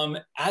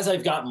 as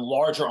I've gotten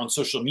larger on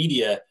social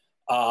media,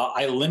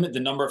 I limit the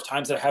number of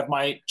times that I have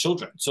my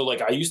children. So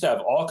I used to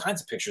have all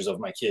kinds of pictures of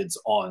my kids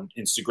on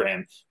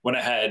Instagram when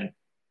I have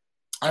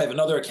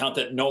another account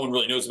that no one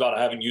really knows about.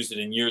 I haven't used it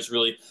in years,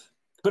 really.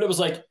 But it was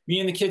like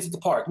me and the kids at the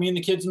park, me and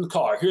the kids in the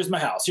car. Here's my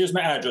house. Here's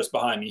my address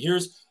behind me.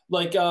 Here's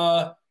what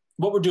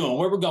we're doing,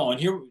 where we're going,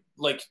 here,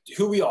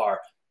 who we are.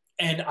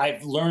 And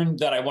I've learned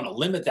that I want to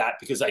limit that,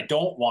 because I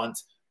don't want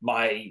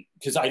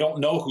because I don't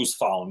know who's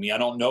following me. I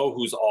don't know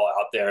who's all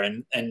out there.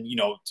 And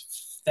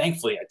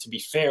thankfully, to be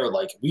fair,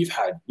 like we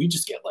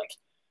just get like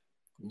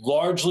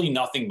largely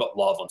nothing but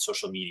love on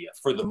social media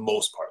for the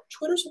most part.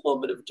 Twitter's a little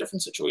bit of a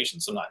different situation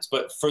sometimes,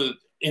 but for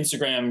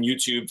Instagram,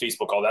 YouTube,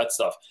 Facebook, all that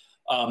stuff,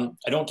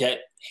 I don't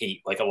get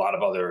hate like a lot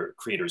of other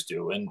creators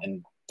do.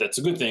 And that's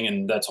a good thing.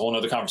 And that's a whole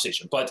nother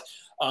conversation. But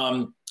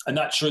I'm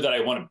not sure that I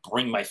want to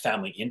bring my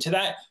family into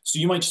that. So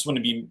you might just want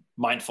to be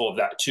mindful of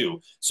that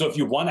too. So if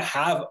you want to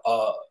have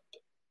a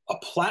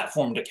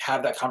platform to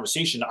have that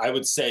conversation, I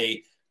would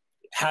say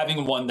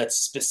having one that's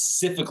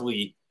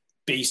specifically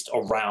based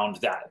around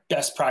that.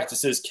 Best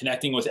practices,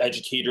 connecting with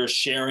educators,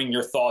 sharing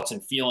your thoughts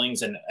and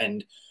feelings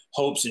and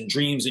hopes and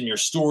dreams in your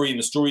story and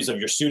the stories of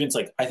your students.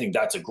 Like, I think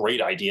that's a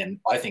great idea. And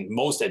I think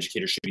most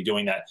educators should be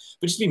doing that.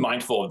 But just be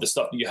mindful of the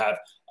stuff that you have.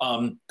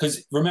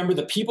 Because remember,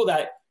 the people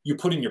that you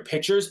put in your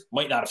pictures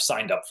might not have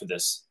signed up for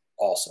this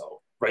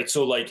also, right?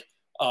 So like,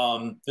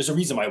 there's a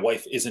reason my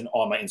wife isn't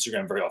on my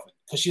Instagram very often,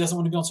 because she doesn't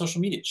want to be on social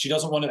media. She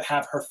doesn't want to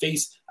have her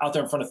face out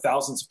there in front of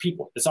thousands of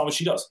people. That's not what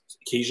she does.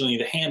 Occasionally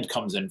the hand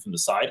comes in from the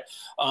side.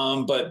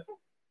 But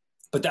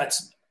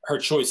that's her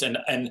choice.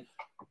 And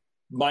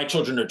my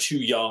children are too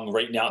young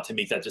right now to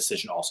make that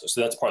decision also.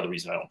 So that's part of the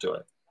reason I don't do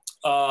it.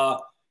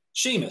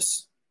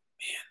 Seamus,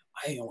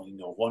 man, I only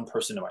know one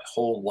person in my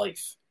whole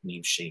life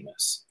named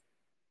Seamus.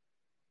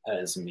 That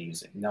is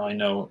amazing. Now I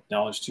know,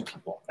 now there's two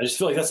people. I just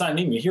feel like that's not a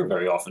name you hear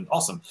very often.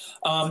 Awesome.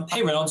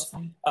 Hey, Reynolds,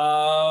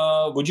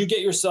 would you get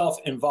yourself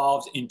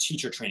involved in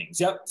teacher trainings?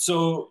 Yep.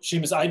 So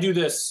Seamus, I do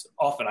this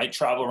often. I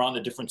travel around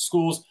to different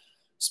schools,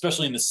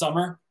 especially in the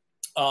summer.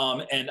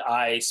 And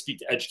I speak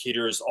to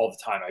educators all the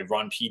time. I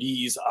run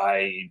PDs.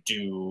 I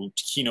do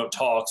keynote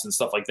talks and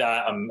stuff like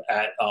that. I'm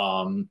at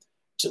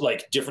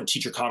like different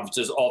teacher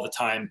conferences all the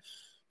time,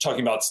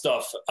 talking about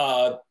stuff.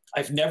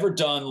 I've never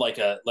done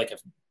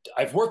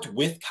I've worked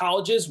with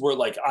colleges where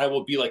like I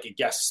will be like a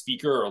guest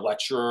speaker or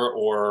lecturer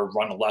or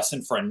run a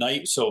lesson for a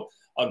night. So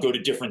I'll go to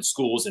different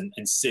schools and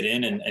sit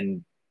in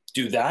and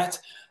do that.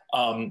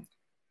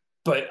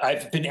 But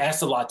I've been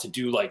asked a lot to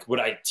do like, would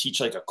I teach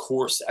like a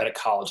course at a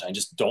college? I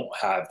just don't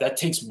have, that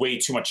takes way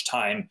too much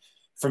time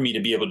for me to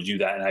be able to do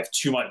that. And I have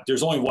too much,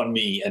 there's only one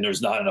me and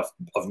there's not enough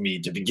of me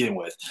to begin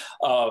with.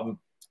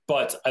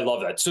 But I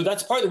love that. So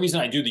that's part of the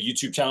reason I do the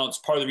YouTube channel. It's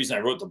part of the reason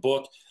I wrote the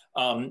book.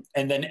 And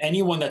then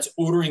anyone that's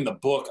ordering the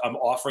book, I'm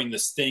offering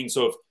this thing.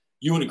 So if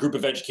you and a group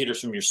of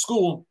educators from your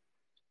school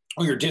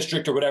or your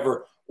district or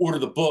whatever order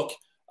the book,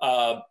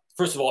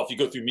 first of all, if you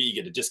go through me, you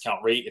get a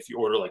discount rate if you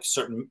order like a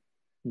certain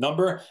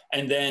number.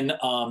 And then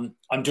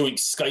I'm doing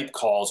Skype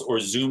calls or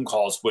Zoom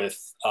calls with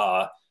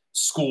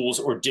schools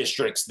or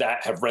districts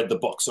that have read the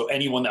book. So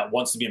anyone that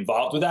wants to be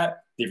involved with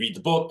that, they read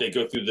the book, they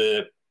go through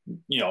the,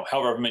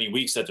 however many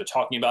weeks that they're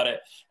talking about it.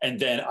 And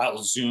then I'll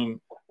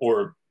Zoom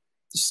or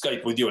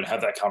Skype with you and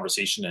have that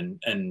conversation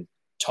and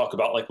talk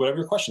about like whatever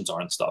your questions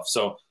are and stuff.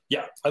 So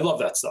yeah, I love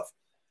that stuff.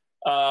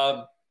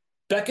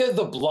 Becca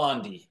the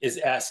Blondie is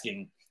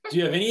asking, do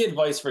you have any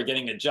advice for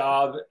getting a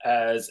job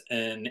as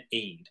an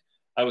aide?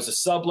 I was a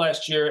sub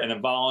last year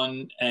and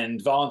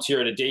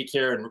volunteer at a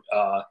daycare and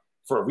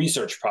for a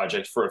research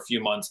project for a few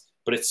months,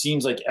 but it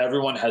seems like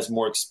everyone has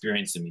more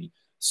experience than me.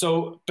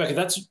 So Becca,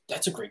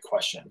 that's a great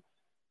question.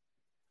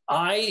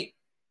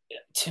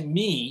 To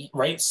me,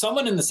 right,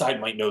 someone in the side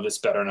might know this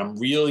better, and I'm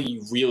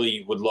really,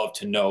 really would love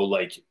to know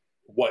like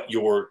what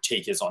your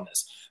take is on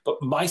this.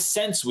 But my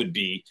sense would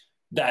be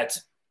that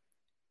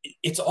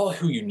it's all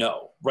who you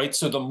know, right?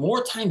 So the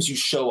more times you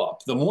show up,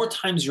 the more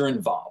times you're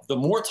involved, the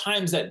more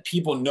times that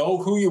people know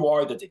who you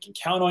are, that they can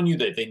count on you,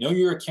 that they know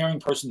you're a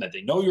caring person, that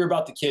they know you're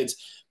about the kids,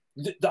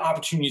 the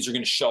opportunities are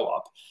going to show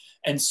up.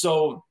 And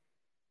so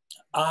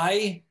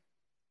I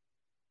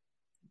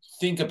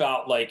think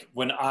about like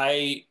when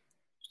I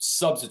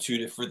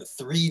substituted for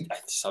 3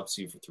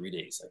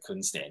 days. I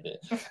couldn't stand it.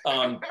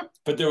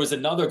 But there was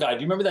another guy. Do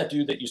you remember that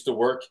dude that used to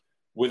work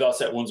with us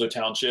at Winslow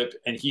Township?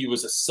 And he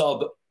was a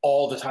sub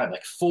all the time,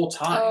 like full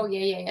time. Oh,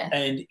 yeah.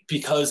 And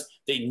because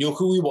they knew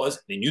who he was,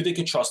 they knew they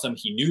could trust him.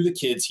 He knew the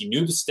kids, he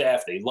knew the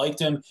staff, they liked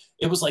him.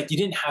 It was like, you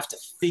didn't have to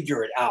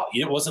figure it out.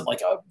 It wasn't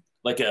like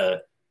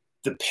the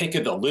pick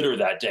of the litter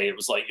that day. It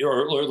was like,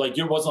 or like,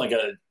 it wasn't like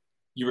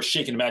you were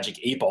shaking a magic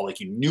 8-ball.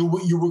 Like you knew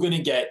what you were going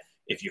to get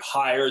if you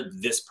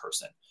hired this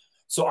person.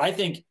 So I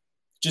think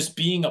just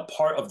being a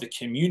part of the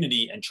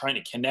community and trying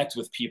to connect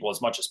with people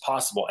as much as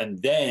possible. And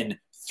then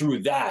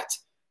through that,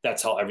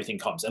 that's how everything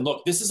comes. And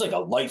look, this is like a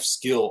life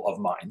skill of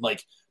mine.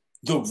 Like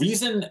the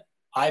reason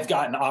I've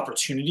gotten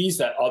opportunities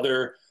that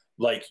other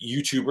like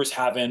YouTubers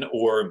haven't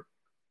or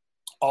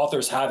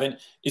authors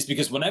haven't is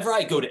because whenever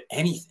I go to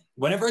anything,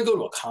 whenever I go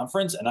to a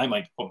conference, and I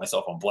might put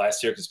myself on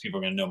blast here because people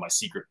are going to know my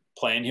secret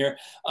plan here,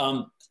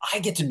 I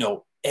get to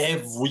know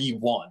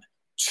everyone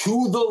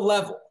to the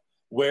level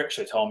where,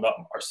 should I tell them about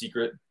our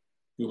secret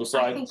Google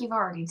slide? I think you've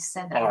already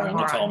said that. All right, I'm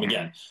going to tell them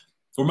again.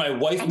 Where my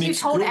wife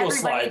makes Google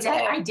slides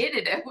that I did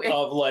it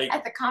of like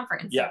at the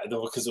conference. Yeah,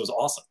 because it was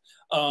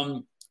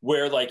awesome.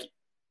 Where like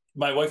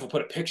my wife will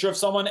put a picture of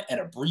someone and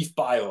a brief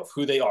bio of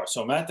who they are.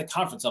 So I'm at the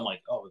conference. I'm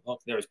like, oh, look,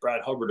 there's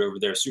Brad Hubbard over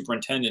there,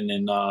 superintendent,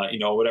 and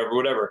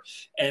whatever.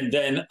 And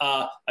then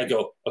I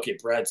go, okay,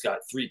 Brad's got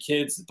 3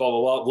 kids, blah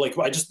blah blah. Like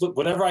I just look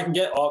whatever I can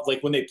get off.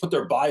 Like when they put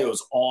their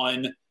bios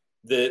on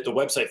the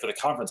website for the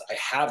conference, I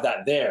have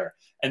that there,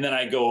 and then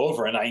I go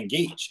over and I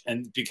engage.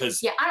 And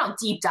because I don't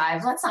deep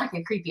dive. Let's not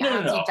get creepy. I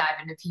don't deep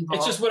dive into people.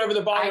 It's just whatever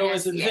the bio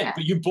is in the thing.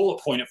 But you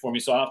bullet point it for me,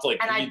 so I don't have to like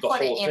and read the whole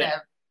thing. And I put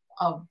it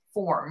in a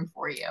form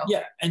for you.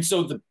 Yeah. And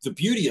so the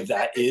beauty of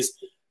that is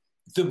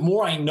the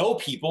more I know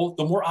people,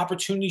 the more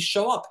opportunities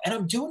show up. And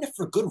I'm doing it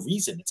for good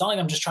reason. It's not like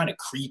I'm just trying to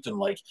creep and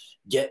like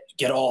get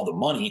all the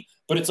money,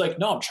 but it's like,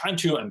 no, I'm trying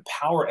to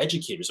empower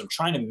educators. I'm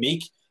trying to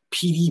make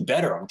PD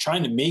better. I'm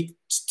trying to make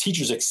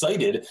teachers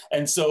excited.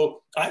 And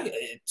so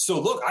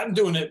look, I'm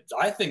doing it.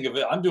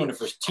 I'm doing it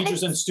for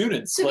teachers and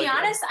students. To be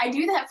honest, I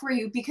do that for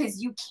you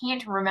because you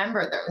can't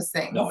remember those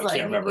things. No, I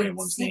can't remember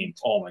anyone's name.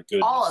 Oh my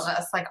goodness. All of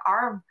us, like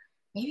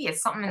maybe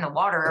it's something in the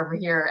water over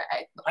here.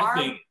 I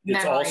think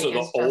it's also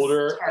the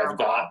older I've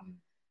gotten.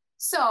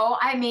 So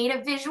I made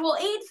a visual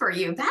aid for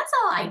you. That's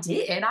all I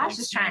did. I was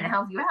just trying to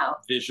help you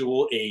out.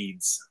 Visual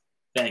aids.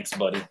 Thanks,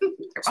 buddy.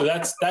 So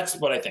that's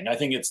what I think. I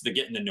think it's the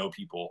getting to know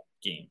people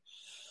game.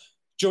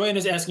 Joanne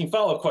is asking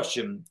follow-up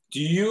question. Do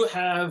you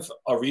have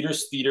a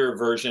Reader's Theater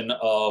version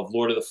of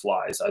Lord of the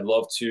Flies? I'd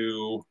love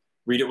to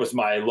read it with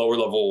my lower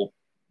level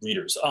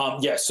readers.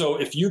 So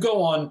if you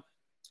go on,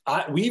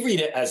 we read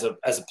it as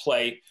a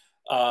play.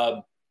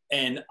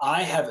 And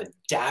I have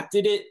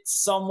adapted it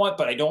somewhat,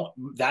 but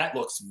that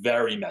looks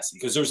very messy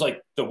because there's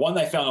like the one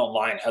I found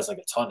online has like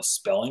a ton of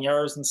spelling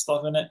errors and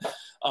stuff in it.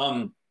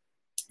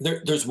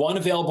 There's one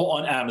available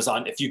on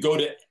Amazon. If you go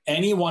to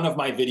any one of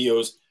my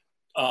videos,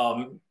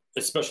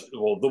 especially,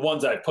 the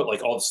ones that I put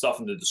like all the stuff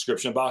in the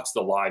description box,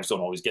 the lives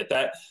don't always get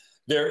that.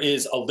 There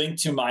is a link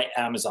to my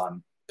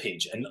Amazon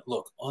page. And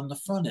look, on the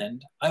front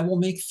end, I will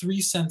make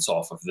 3 cents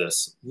off of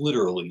this,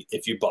 literally,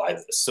 if you buy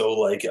this. So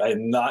like,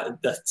 I'm not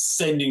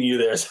sending you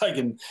there so I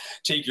can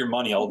take your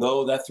money,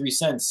 although that 3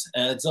 cents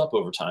adds up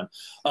over time.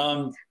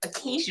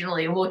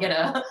 Occasionally we'll get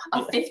a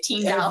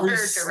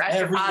 $15 direct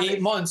every deposit.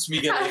 8 months,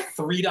 we get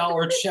a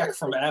 $3 check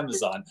from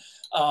Amazon.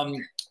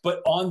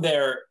 But on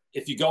there,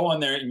 if you go on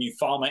there and you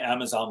follow my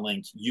Amazon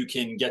link, you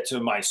can get to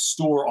my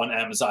store on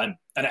Amazon,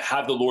 and I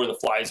have the Lord of the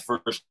Flies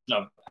version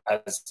of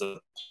as a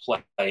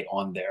play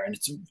on there, and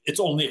it's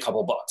only a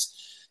couple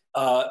bucks.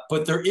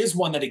 But there is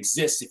one that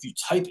exists. If you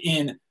type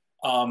in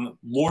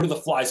Lord of the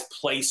Flies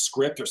play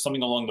script or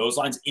something along those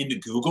lines into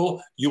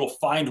Google, you will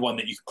find one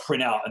that you can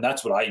print out, and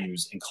that's what I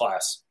use in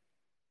class.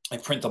 I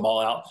print them all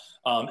out,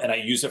 and I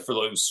use it for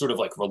those sort of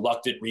like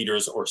reluctant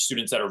readers or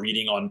students that are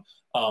reading on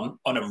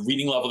a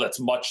reading level that's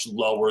much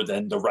lower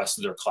than the rest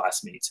of their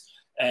classmates.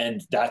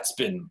 And that's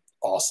been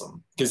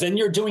awesome because then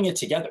you're doing it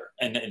together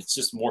and it's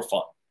just more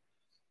fun.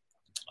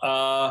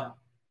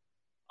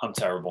 I'm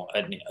terrible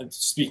at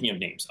speaking of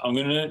names. I'm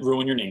going to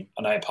ruin your name,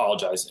 and I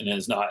apologize. And it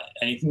has not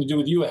anything to do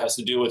with you. It has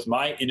to do with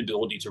my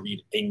inability to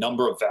read a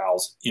number of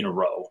vowels in a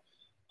row,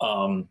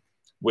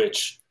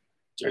 which...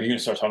 Are you going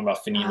to start talking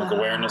about phonemic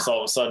awareness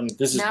all of a sudden?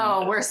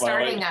 We're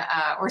starting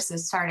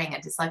a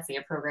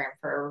dyslexia program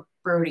for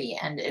Brody,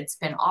 and it's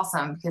been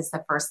awesome because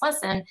the first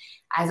lesson,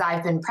 as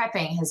I've been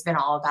prepping, has been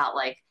all about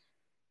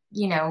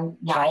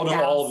how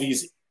do all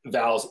these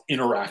vowels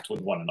interact with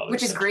one another?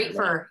 Which is great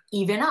for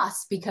even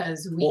us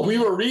because we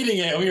were reading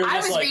it. And I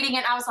was reading it.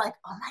 And I was like,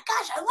 oh my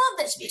gosh, I love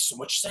this. It makes so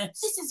much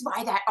sense. This is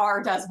why that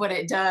R does what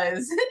it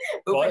does.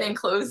 Open and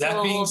close.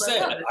 That being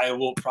said, I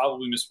will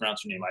probably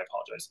mispronounce your name. I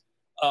apologize.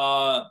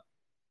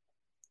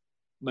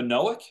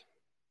 Minoic?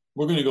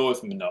 We're going to go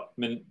with Minoic.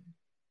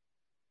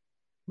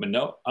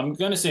 I'm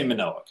going to say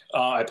Minoic.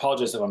 I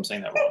apologize if I'm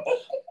saying that wrong.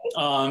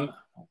 Don't laugh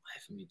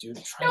at me,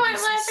 dude. I'm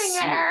laughing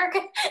at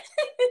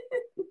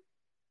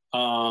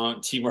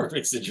Eric. Teamwork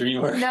makes the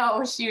dream work.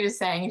 No, she was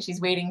saying she's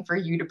waiting for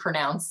you to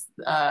pronounce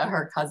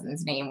her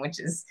cousin's name, which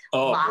is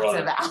lots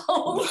of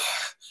vowels.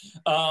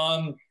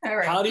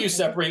 Right. How do you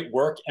separate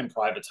work and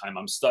private time?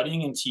 I'm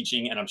studying and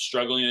teaching, and I'm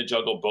struggling to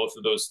juggle both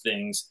of those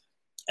things.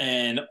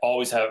 And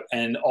also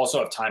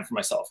have time for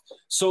myself.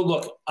 So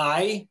look,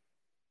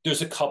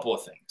 there's a couple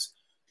of things.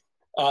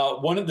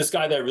 One of this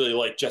guy that I really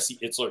like, Jesse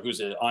Itzler, who's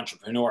an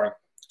entrepreneur,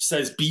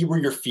 says, be where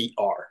your feet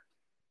are.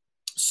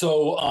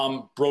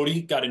 So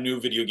Brody got a new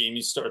video game.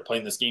 He started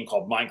playing this game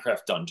called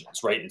Minecraft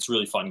Dungeons, right? It's a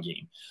really fun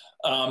game.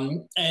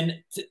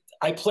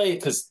 I play it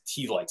because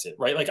he likes it,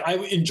 right? Like I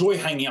enjoy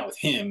hanging out with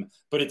him,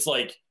 but it's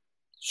like,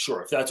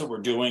 sure, if that's what we're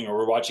doing or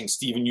we're watching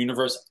Steven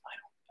Universe,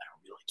 I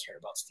don't really care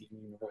about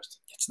Steven Universe.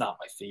 It's not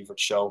my favorite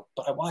show,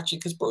 but I watch it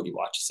because Brody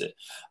watches it.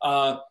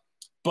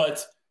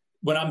 But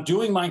when I'm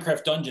doing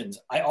Minecraft Dungeons,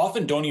 I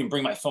often don't even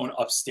bring my phone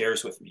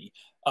upstairs with me.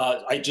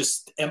 I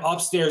just am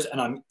upstairs and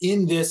I'm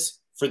in this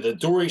for the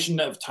duration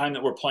of time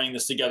that we're playing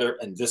this together,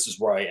 and this is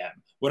where I am.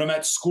 When I'm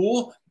at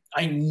school,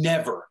 I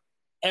never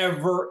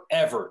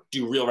ever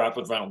do real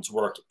Rapid Reynolds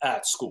work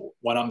at school.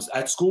 When I'm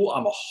at school,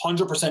 I'm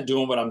 100%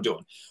 doing what I'm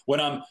doing. When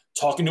I'm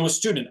talking to a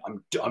student,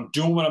 I'm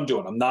doing what I'm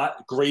doing. I'm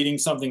not grading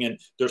something and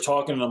they're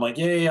talking and I'm like,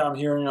 yeah, I'm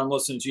hearing, I'm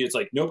listening to you. It's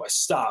like, nope, I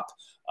stop.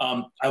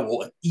 I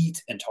will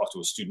eat and talk to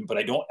a student, but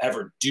I don't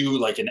ever do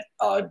like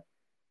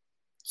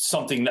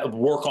something that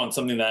work on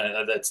something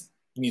that's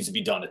needs to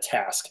be done, a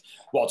task,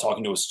 while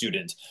talking to a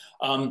student.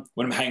 When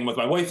I'm hanging with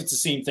my wife, it's the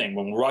same thing.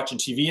 When we're watching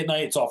TV at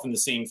night, it's often the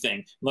same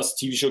thing. Unless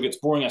the TV show gets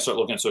boring, I start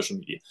looking at social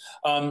media.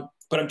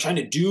 But I'm trying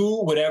to do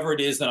whatever it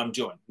is that I'm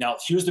doing. Now,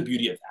 here's the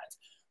beauty of that.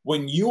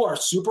 When you are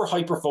super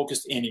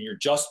hyper-focused in and you're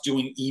just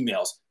doing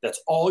emails, that's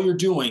all you're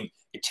doing,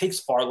 it takes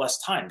far less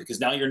time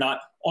because now you're not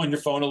on your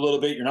phone a little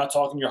bit. You're not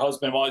talking to your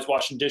husband while he's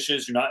washing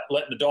dishes. You're not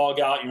letting the dog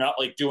out. You're not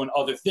like doing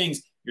other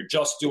things. You're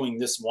just doing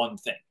this one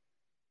thing.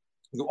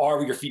 You are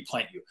where your feet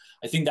plant you.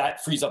 I think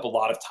that frees up a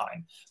lot of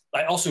time.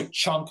 I also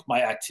chunk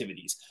my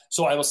activities.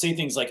 So I will say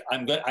things like,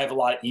 I have a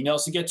lot of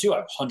emails to get to. I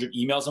have 100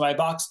 emails in my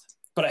box,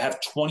 but I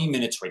have 20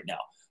 minutes right now.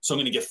 So I'm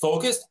going to get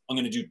focused. I'm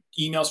going to do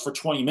emails for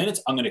 20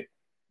 minutes. I'm going to,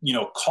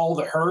 call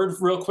the herd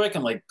real quick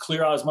and like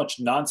clear out as much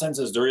nonsense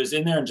as there is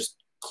in there and just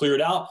clear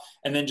it out.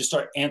 And then just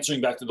start answering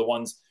back to the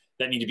ones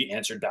that need to be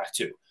answered back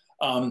to.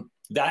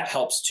 That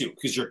helps too,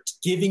 because you're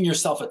giving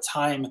yourself a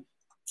time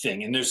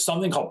thing. And there's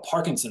something called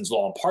Parkinson's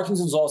law. And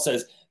Parkinson's law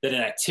says that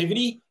an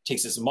activity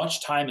takes as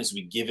much time as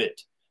we give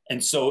it.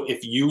 And so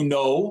if you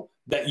know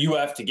that you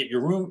have to get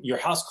your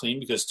house clean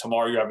because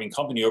tomorrow you're having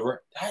company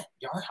over,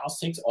 your house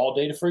takes all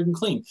day to freaking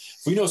clean.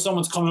 If we know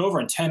someone's coming over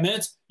in 10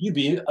 minutes, you'd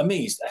be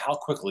amazed at how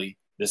quickly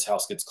this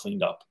house gets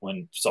cleaned up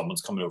when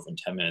someone's coming over in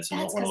 10 minutes.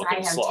 And that's because I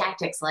have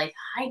tactics like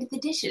hide the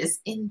dishes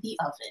in the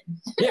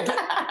oven.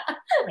 Yeah,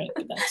 right,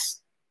 but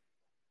that's...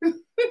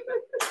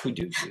 We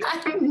do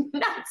that. I'm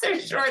not so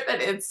sure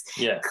that it's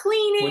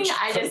cleaning. Which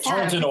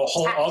turns into a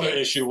whole other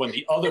issue when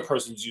the other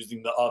person's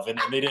using the oven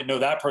and they didn't know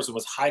that person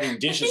was hiding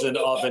dishes in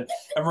the oven.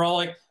 And we're all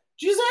like,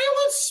 does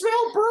anyone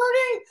smell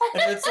burning?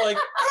 And it's like,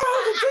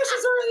 oh, the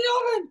dishes are in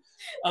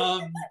the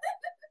oven.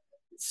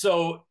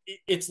 So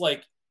it's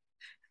like,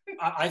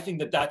 I think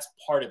that that's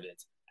part of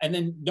it. And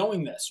then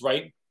knowing this,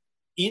 right?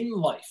 In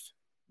life,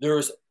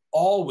 there's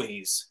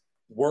always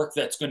work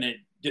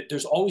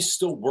there's always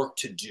still work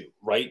to do,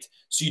 right?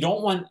 So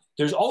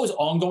there's always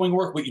ongoing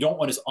work, what you don't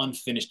want is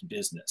unfinished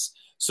business.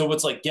 So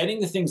it's like getting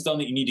the things done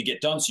that you need to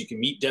get done so you can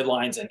meet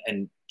deadlines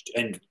and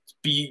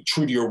be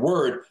true to your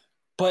word.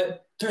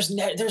 But there's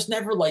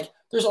never like,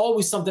 there's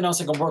always something else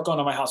I can work on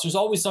my house. There's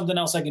always something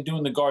else I can do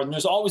in the garden.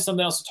 There's always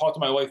something else to talk to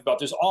my wife about.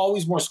 There's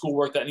always more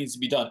schoolwork that needs to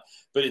be done.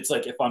 But it's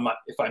like, if I'm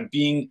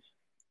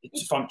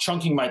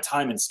chunking my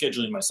time and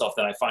scheduling myself,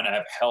 then I find I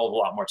have a hell of a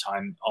lot more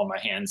time on my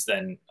hands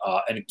and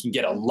it can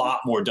get a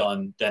lot more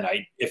done than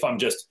if I'm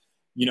just,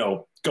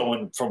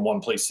 going from one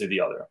place to the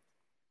other.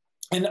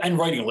 And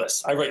writing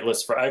lists. I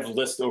have a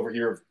list over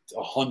here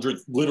of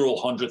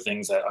 100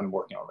 things that I'm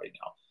working on right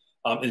now.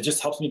 It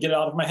just helps me get it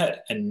out of my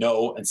head and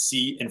know and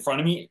see in front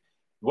of me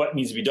what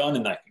needs to be done,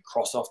 and I can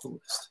cross off the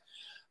list.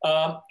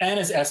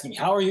 Anna's asking,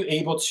 how are you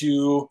able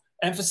to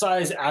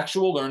emphasize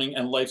actual learning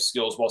and life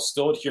skills while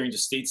still adhering to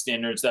state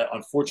standards that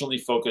unfortunately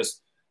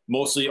focus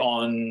mostly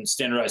on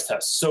standardized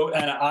tests? So,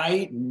 and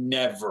I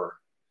never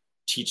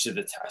teach to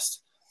the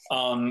test,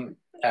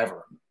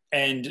 ever.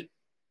 And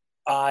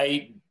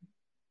I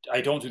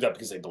don't do that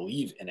because I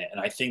believe in it. And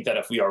I think that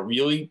if we are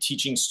really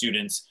teaching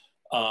students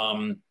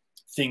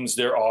things,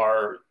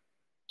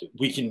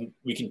 we can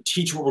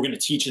teach what we're going to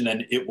teach, and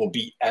then it will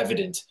be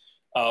evident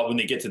when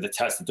they get to the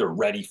test that they're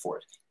ready for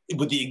it.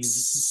 With the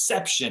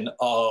exception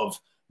of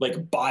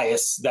like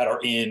bias that are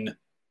in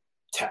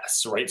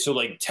tests, right? So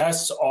like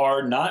tests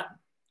are not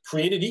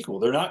created equal.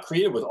 They're not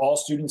created with all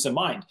students in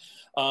mind.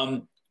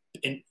 An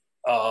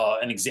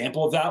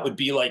example of that would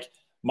be like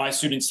my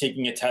students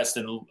taking a test,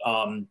 and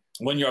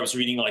one year I was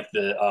reading like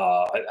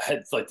I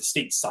had like the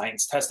state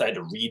science test I had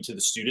to read to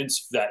the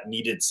students that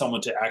needed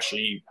someone to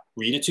actually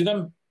read it to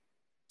them.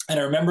 And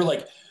I remember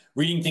like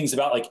reading things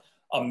about like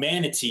a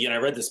manatee, and I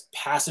read this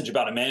passage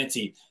about a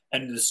manatee,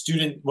 and the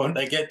student, when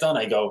they get done,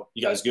 I go,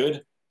 you guys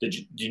good? Do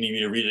you need me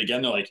to read it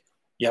again? They're like,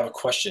 you have a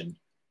question.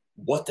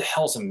 What the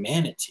hell's a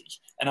manatee?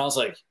 And I was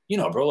like,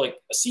 bro, like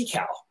a sea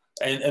cow.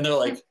 And they're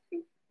like,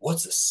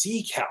 what's a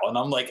sea cow? And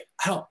I'm like,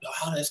 I don't know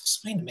how to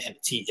explain a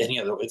manatee any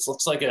other way. It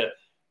looks like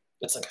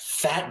it's like a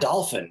fat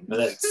dolphin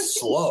that's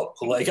slow.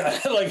 Like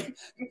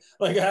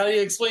how do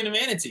you explain a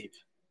manatee?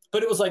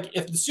 But it was like,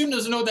 if the student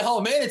doesn't know what the hell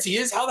a manatee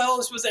is, how the hell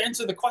is supposed to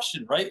answer the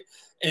question, right?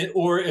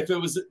 Or if there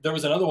was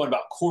another one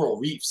about coral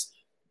reefs,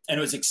 and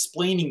it was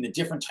explaining the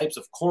different types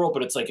of coral,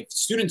 but it's like, if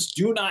students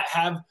do not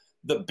have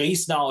the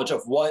base knowledge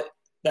of what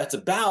that's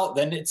about,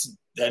 then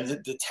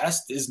the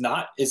test is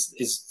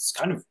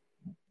kind of,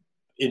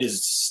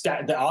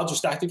 the odds are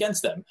stacked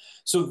against them.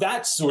 So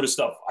that sort of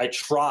stuff I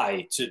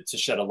try to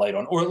shed a light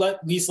on, or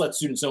at least let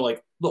students know,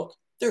 like, look,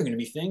 there are going to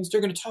be things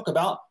they're going to talk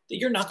about that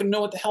you're not going to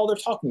know what the hell they're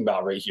talking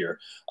about right here.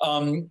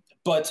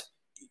 But,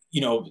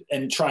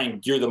 and try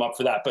and gear them up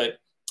for that. But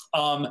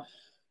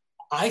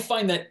I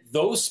find that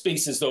those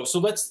spaces though, so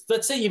let's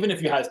say even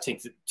if you had to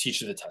teach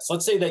the test,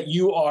 let's say that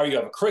you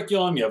have a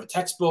curriculum, you have a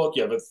textbook,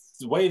 you have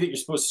the way that you're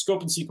supposed to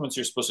scope and sequence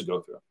you're supposed to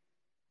go through.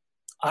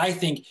 I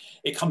think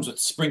it comes with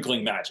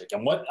sprinkling magic.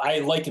 And what I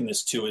liken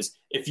this to is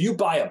if you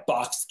buy a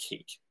boxed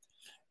cake,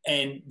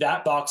 and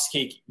that box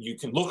cake, you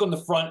can look on the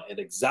front at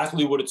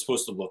exactly what it's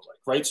supposed to look like,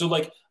 right? So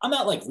like, I'm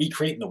not like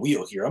recreating the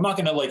wheel here. I'm not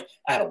going to like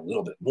add a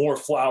little bit more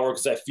flour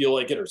because I feel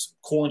like it, or some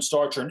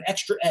cornstarch or an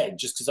extra egg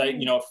just because I,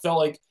 felt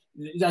like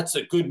that's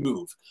a good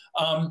move.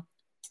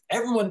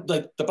 Everyone,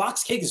 like the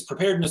box cake is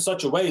prepared in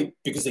such a way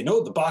because they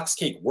know the box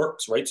cake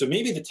works, right? So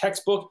maybe the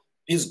textbook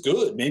is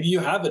good. Maybe you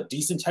have a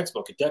decent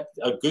textbook,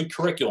 a good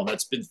curriculum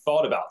that's been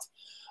thought about.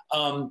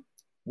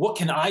 What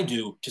can I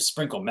do to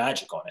sprinkle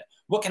magic on it?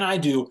 What can I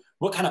do?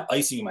 What kind of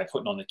icing am I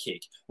putting on the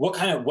cake? What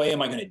kind of way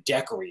am I going to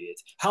decorate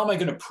it? How am I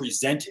going to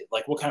present it?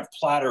 Like what kind of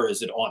platter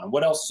is it on? And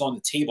what else is on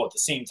the table at the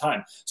same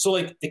time? So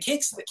like the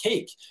cake's the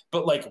cake,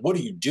 but like what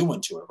are you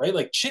doing to it, right?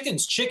 Like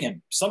chicken's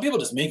chicken. Some people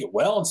just make it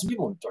well and some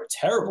people are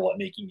terrible at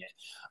making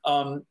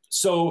it.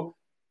 So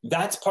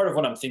that's part of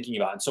what I'm thinking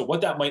about. And so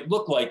what that might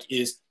look like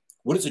is,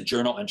 what is a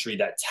journal entry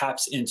that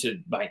taps into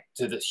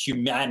the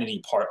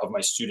humanity part of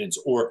my students,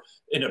 or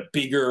in a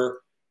bigger,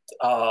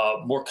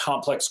 more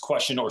complex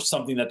question or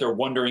something that they're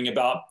wondering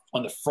about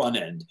on the front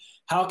end?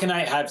 How can I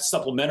have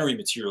supplementary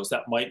materials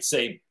that might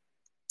say,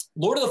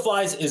 Lord of the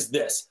Flies is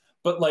this,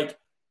 but like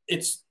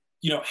it's,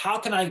 how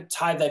can I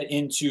tie that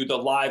into the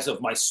lives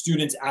of my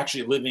students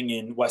actually living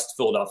in West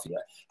Philadelphia?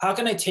 How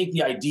can I take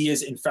the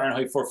ideas in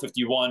Fahrenheit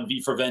 451,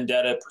 V for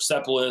Vendetta,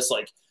 Persepolis?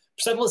 Like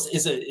Persepolis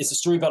is a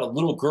story about a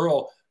little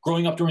girl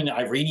growing up during the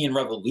Iranian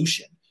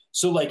Revolution.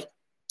 So like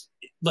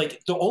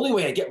the only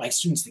way I get my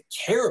students to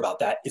care about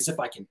that is if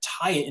I can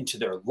tie it into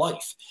their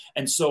life.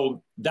 And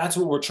so that's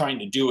what we're trying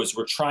to do, is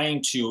we're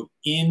trying to,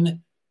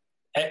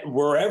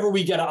 wherever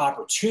we get an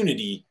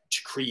opportunity,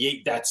 to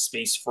create that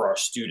space for our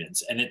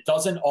students. And it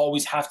doesn't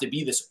always have to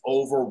be this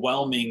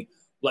overwhelming,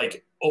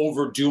 like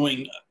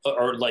overdoing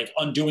or like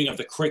undoing of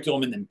the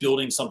curriculum and then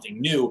building something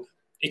new.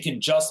 It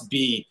can just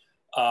be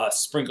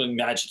sprinkling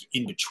magic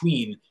in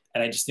between.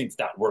 And I just think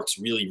that works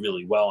really,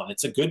 really well. And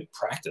it's a good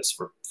practice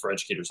for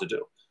educators to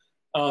do.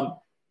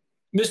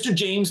 Mr.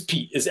 James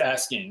Pete is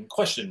asking,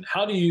 question,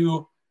 what do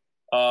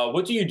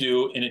you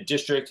do in a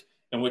district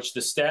in which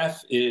the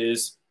staff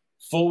is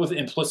full with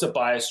implicit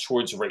bias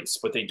towards race,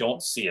 but they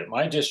don't see it?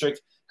 My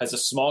district has a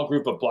small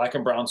group of Black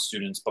and brown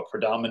students, but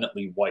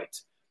predominantly white.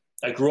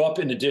 I grew up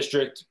in a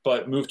district,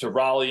 but moved to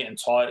Raleigh and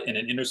taught in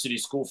an inner city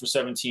school for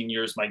 17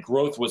 years. My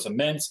growth was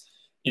immense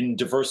in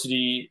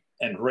diversity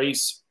and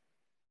race.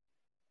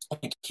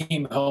 I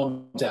came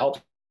home to help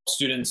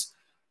students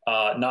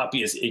not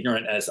be as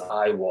ignorant as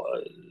I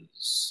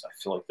was. I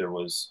feel like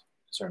is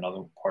there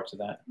another part to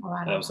that? Well,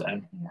 that was the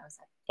end. That was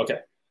it. Okay.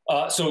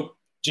 So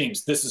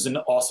James, this is an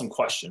awesome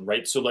question,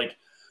 right? So like,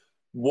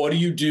 what do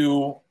you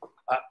do?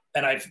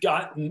 And I've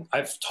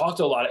talked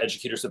to a lot of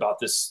educators about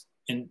this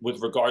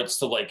with regards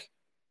to like,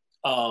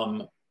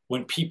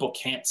 when people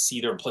can't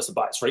see their implicit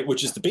bias, right?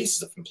 Which is the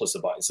basis of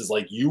implicit bias, is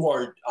like you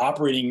are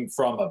operating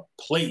from a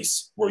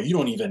place where you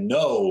don't even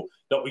know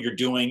that what you're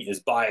doing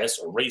is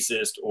biased or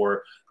racist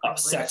or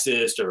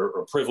sexist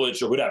or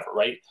privileged or whatever,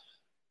 right?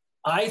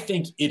 I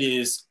think it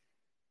is,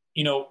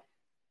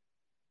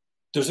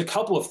 there's a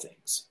couple of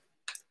things.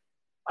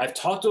 I've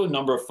talked to a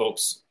number of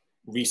folks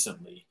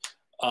recently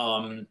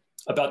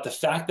about the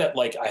fact that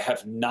like I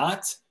have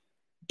not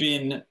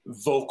been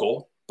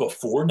vocal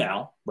before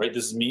now, right?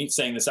 This is me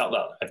saying this out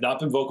loud. I've not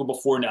been vocal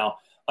before now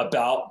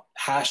about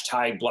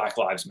hashtag Black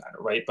Lives Matter,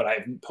 right? But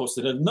I've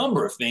posted a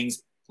number of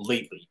things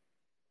lately.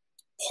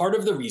 Part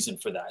of the reason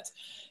for that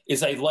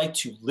is I like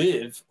to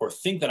live or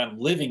think that I'm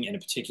living in a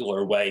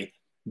particular way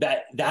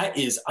that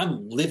is,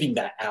 I'm living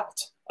that out.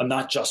 I'm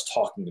not just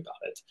talking about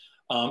it.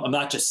 I'm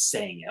not just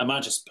saying it. I'm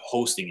not just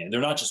posting it.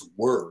 They're not just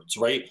words,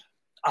 right?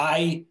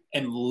 I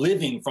am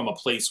living from a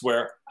place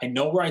where I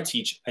know where I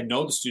teach. I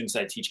know the students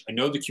that I teach. I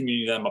know the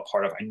community that I'm a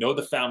part of. I know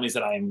the families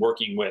that I am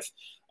working with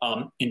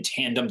in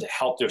tandem to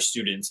help their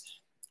students.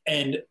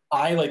 And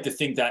I like to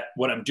think that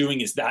what I'm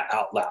doing is that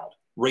out loud.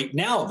 Right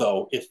now,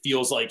 though, it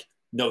feels like,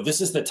 no,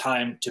 this is the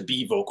time to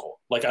be vocal.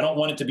 Like, I don't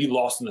want it to be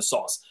lost in the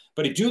sauce.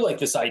 But I do like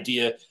this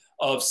idea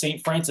of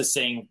St. Francis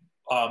saying,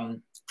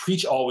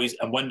 preach always,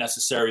 and when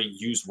necessary,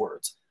 use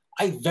words.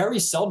 I very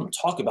seldom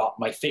talk about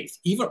my faith,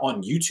 even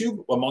on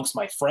YouTube amongst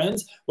my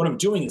friends. What I'm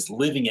doing is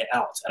living it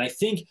out. And I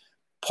think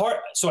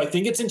I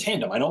think it's in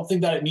tandem. I don't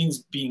think that it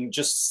means being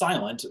just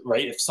silent,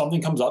 right? If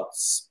something comes up,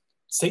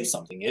 say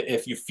something.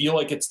 If you feel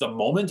like it's the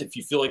moment, if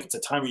you feel like it's a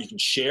time where you can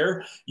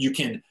share, you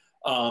can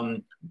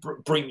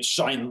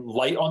shine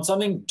light on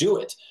something, do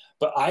it.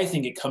 But I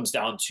think it comes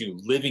down to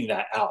living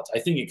that out. I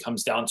think it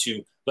comes down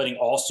to letting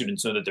all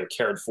students know that they're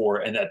cared for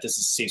and that this is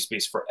a safe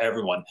space for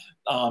everyone.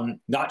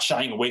 Not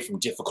shying away from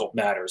difficult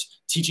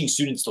matters, teaching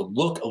students to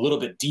look a little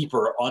bit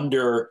deeper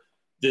under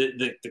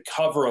the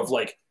cover of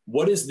like,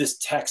 what is this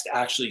text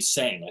actually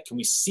saying? Like, can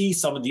we see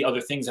some of the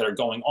other things that are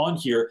going on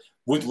here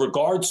with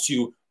regards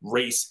to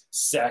race,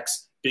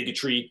 sex,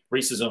 bigotry,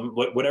 racism,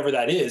 whatever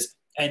that is?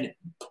 and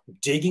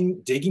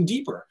digging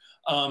deeper.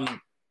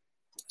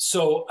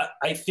 So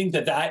I think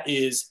that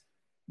is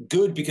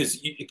good, because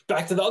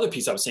back to the other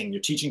piece I was saying,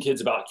 you're teaching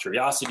kids about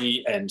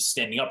curiosity and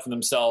standing up for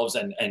themselves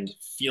and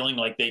feeling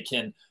like they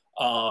can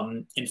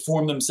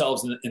inform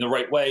themselves in the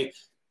right way.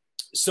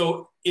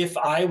 So if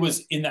I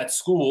was in that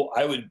school,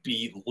 I would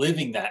be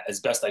living that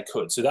as best I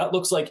could. So that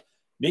looks like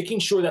making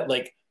sure that,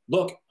 like,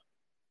 look,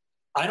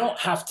 I don't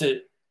have to,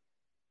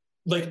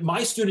 like,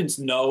 my students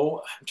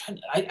know.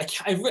 I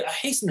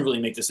hasten to really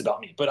make this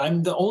about me, but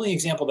I'm the only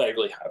example that I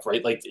really have,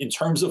 right? Like, in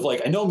terms of,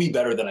 like, I know me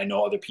better than I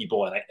know other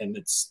people, and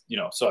it's,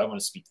 so I want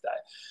to speak to that.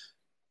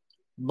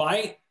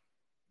 My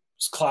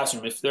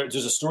classroom, if there's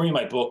a story in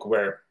my book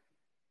where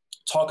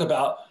talk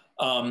about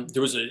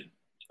there was a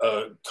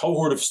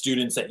cohort of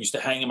students that used to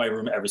hang in my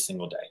room every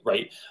single day,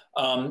 right?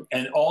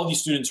 And all of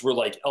these students were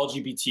like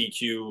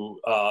LGBTQ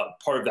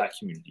part of that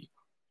community.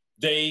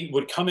 They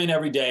would come in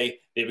every day.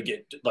 They would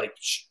get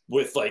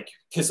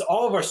because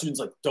all of our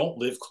students don't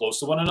live close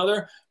to one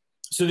another.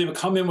 So they would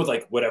come in with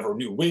whatever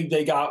new wig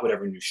they got,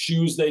 whatever new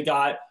shoes they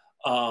got.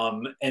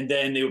 And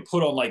then they would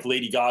put on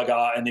Lady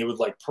Gaga, and they would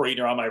parade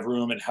around my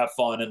room and have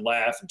fun and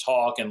laugh and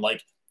talk and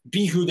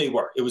be who they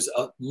were. It was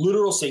a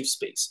literal safe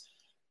space.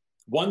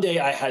 One day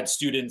I had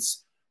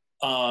students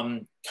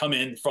come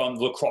in from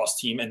the lacrosse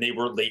team, and they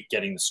were late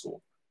getting to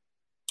school.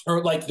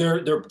 Or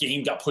their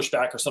game got pushed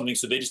back or something,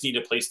 so they just need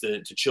a place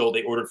to chill.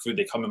 They ordered food.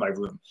 They come in my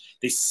room.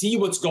 They see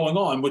what's going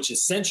on, which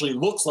essentially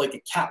looks like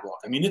a catwalk.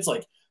 I mean, it's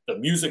like the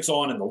music's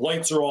on and the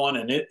lights are on,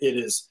 and it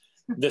is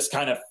this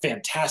kind of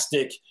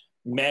fantastic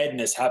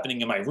madness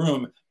happening in my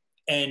room.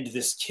 And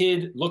this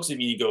kid looks at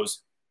me and he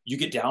goes, "You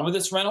get down with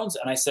this, Reynolds?"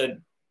 And I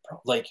said,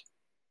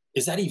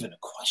 "Is that even a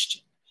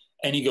question?"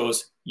 And he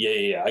goes,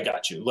 yeah, I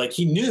got you.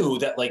 He knew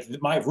that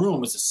my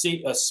room was a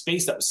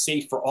space that was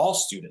safe for all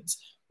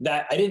students,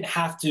 that I didn't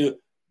have to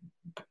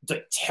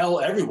tell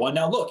everyone.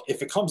 Now, look,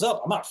 if it comes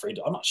up, I'm not afraid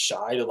I'm not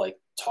shy to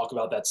talk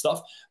about that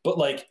stuff, but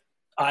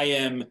I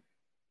am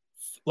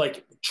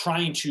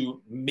trying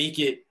to make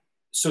it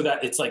so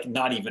that it's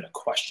not even a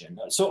question.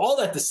 So all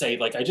that to say,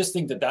 I just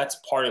think that that's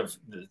part of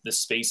the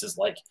space is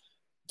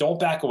don't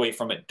back away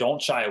from it.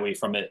 Don't shy away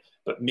from it,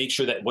 but make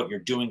sure that what you're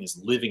doing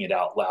is living it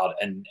out loud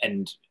and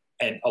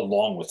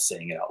along with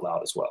saying it out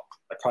loud as well.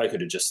 I probably could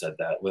have just said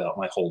that without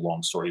my whole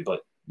long story, but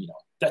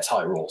that's how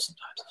I roll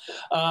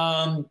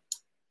sometimes.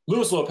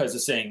 Luis Lopez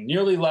is saying,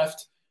 nearly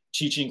left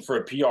teaching for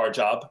a PR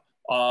job.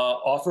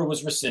 Offer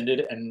was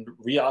rescinded and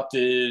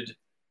re-opted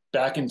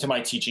back into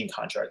my teaching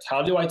contract.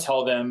 How do I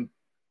tell them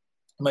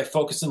my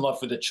focus and love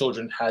for the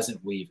children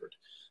hasn't wavered?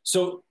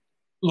 So,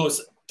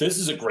 Luis, this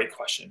is a great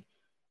question.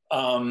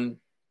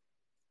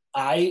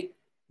 I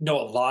know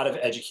a lot of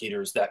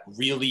educators that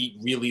really,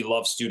 really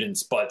love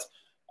students, but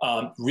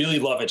really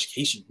love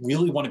education,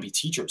 really want to be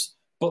teachers.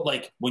 But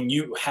when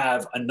you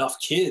have enough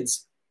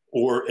kids,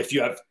 or if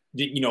you have,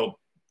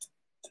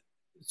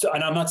 so,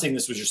 and I'm not saying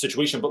this was your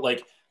situation, but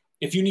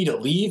if you need to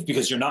leave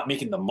because you're not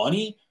making the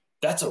money,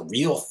 that's a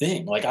real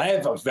thing. I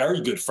have a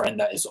very good friend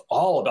that is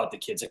all about the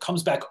kids. It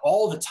comes back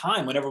all the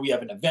time whenever we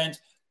have an event,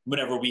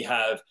 whenever we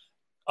have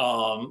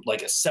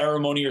a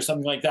ceremony or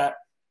something like that.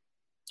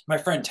 My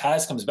friend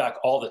Taz comes back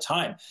all the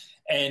time.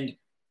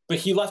 But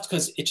he left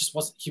because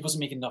he wasn't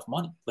making enough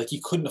money. He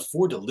couldn't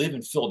afford to live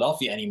in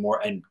Philadelphia anymore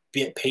and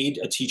get paid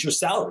a teacher's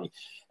salary.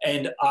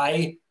 And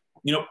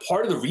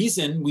part of the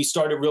reason we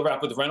started Real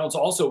Rap with Reynolds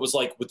also was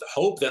with the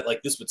hope that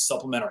this would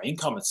supplement our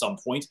income at some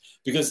point.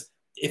 Because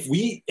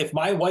if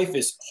my wife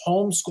is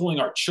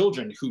homeschooling our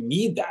children who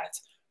need that,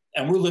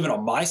 and we're living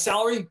on my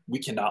salary, we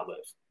cannot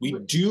live. We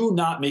do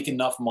not make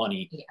enough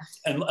money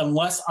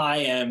unless I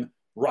am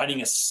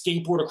riding a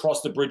skateboard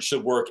across the bridge to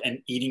work and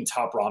eating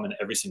top ramen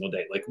every single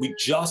day.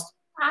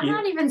 I'm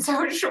not even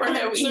so sure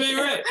that we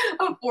can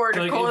afford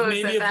clothes.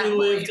 Maybe if we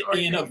lived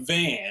in a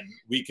van,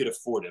 we could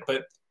afford it,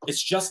 but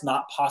it's just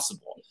not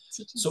possible.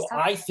 So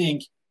I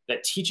think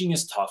that teaching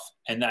is tough,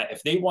 and that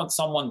if they want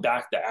someone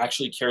back that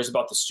actually cares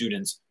about the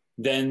students,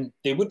 then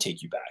they would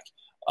take you back.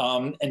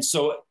 And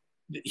so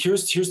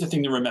here's the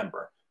thing to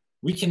remember.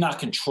 We cannot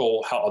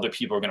control how other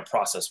people are going to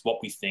process what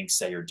we think,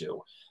 say, or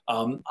do.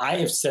 I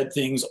have said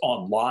things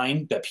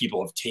online that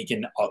people have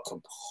taken a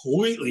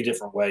completely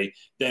different way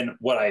than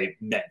what I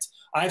meant.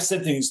 I've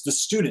said things to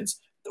students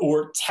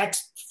or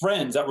text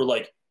friends that were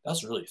that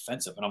was really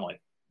offensive. And I'm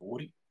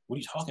what are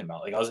you talking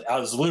about? I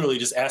was literally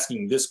just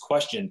asking this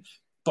question,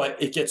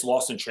 but it gets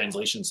lost in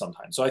translation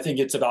sometimes. So I think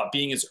it's about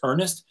being as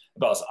earnest,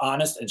 about as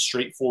honest and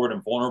straightforward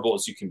and vulnerable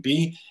as you can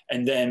be.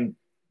 And then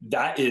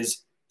that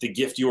is the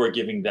gift you are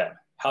giving them.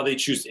 How they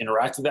choose to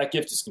interact with that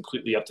gift is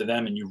completely up to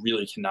them, and you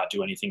really cannot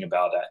do anything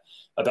about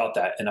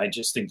that. And I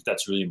just think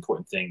that's a really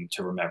important thing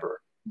to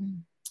remember.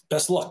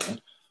 Best of luck, man.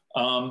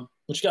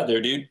 What you got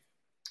there, dude?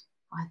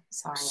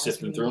 Sorry,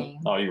 sifting through.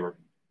 Oh, you were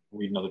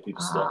reading other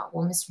people's stuff.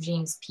 Well, Mr.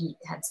 James Pete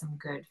had some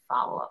good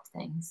follow-up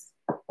things.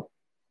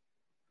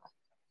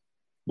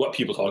 What,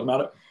 people talking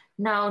about it?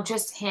 No,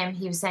 just him.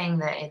 He was saying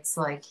that it's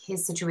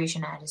his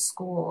situation at his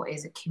school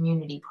is a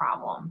community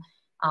problem,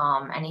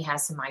 and he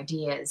has some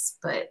ideas,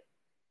 but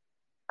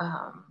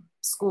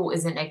school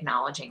isn't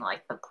acknowledging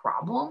like the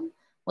problem.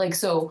 Like,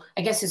 so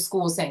I guess his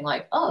school is saying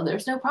like, oh,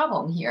 there's no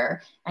problem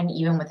here. And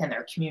even within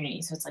their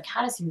community. So it's like,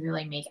 how does he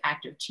really make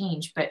active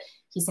change? But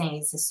he's saying he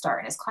needs to start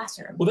in his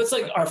classroom. Well, that's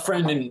like our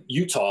friend in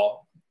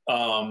Utah.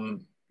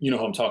 You know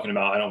who I'm talking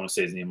about. I don't want to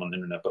say his name on the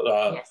internet, but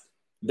Yes.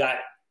 that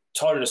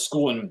taught at a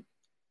school. And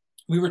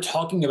we were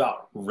talking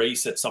about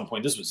race at some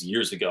point. This was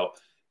years ago.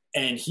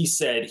 And he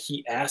said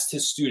he asked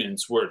his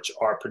students, which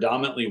are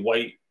predominantly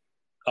white,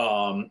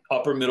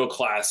 upper middle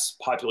class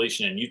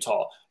population in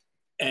Utah,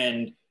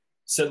 and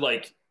said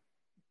like,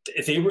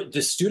 if they were,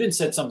 the student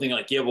said something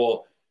like, yeah,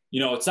 well,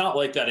 you know, it's not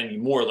like that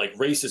anymore. Like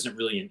race isn't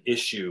really an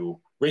issue.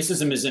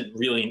 Racism isn't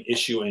really an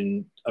issue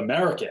in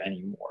America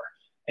anymore.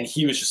 And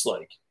he was just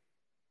like,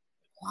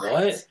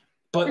 what?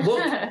 But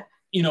look,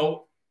 you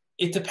know,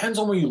 it depends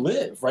on where you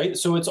live, right?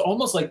 So it's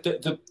almost like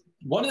the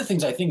one of the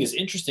things I think is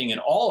interesting in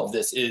all of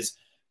this is,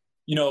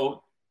 you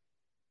know,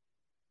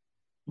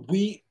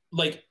 we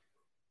like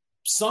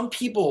some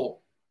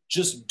people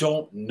just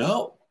don't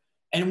know.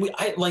 And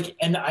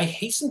I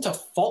hasten to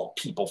fault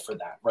people for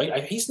that, right? I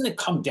hasten to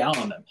come down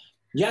on them.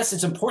 Yes,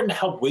 it's important to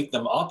help wake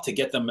them up, to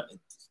get them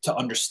to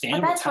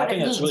understand what's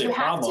happening. That's really a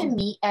problem. You have to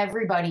meet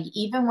everybody,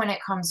 even when it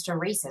comes to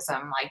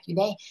racism. Like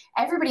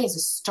everybody has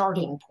a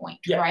starting point,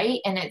 right?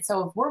 And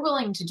so if we're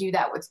willing to do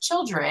that with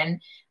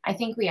children, I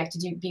think we have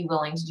to be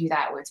willing to do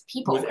that with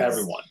people. With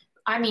everyone.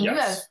 I mean,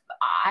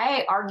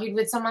 I argued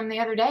with someone the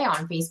other day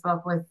on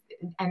Facebook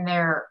and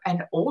they're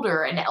an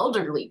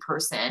elderly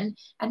person,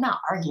 and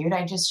not argued.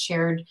 I just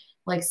shared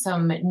like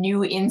some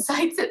new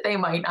insights that they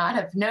might not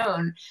have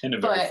known. In a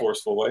very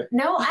forceful way.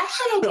 No,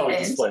 actually I didn't.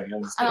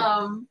 I'm just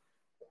kidding.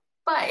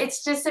 But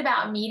it's just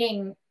about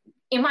meeting.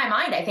 In my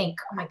mind, I think,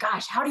 oh my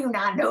gosh, how do you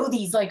not know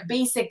these like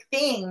basic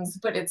things?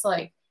 But it's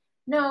like,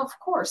 no, of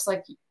course,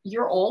 like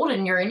you're old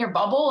and you're in your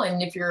bubble.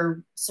 And if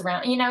you're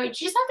surrounded, you know, you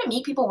just have to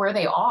meet people where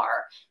they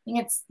are. I think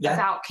it's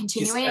about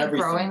continuing and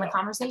growing the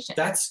conversation.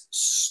 That's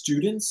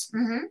students.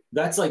 Mm-hmm.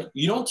 That's like,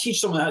 you don't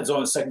teach someone that's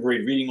on a second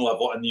grade reading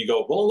level and you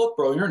go, well, look,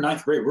 bro, you're in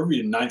ninth grade. We're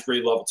reading ninth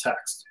grade level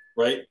text,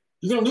 right?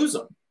 You're going to lose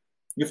them.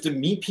 You have to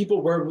meet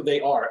people where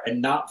they are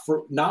and not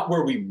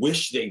where we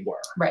wish they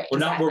were, right? Or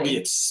not where we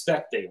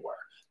expect they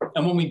were.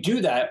 And when we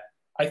do that,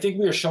 I think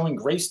we are showing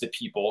grace to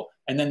people,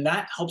 and then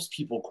that helps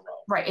people grow.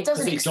 Right. It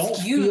doesn't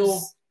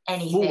excuse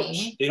anything.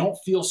 Foolish. They don't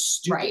feel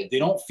stupid. Right. They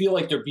don't feel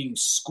like they're being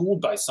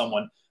schooled by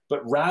someone,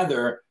 but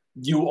rather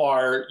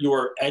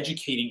you're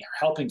educating,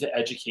 helping to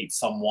educate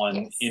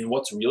someone in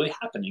what's really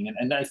happening.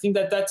 And I think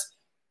that's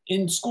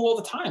in school all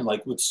the time,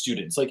 like with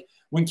students, like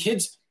when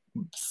kids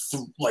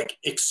like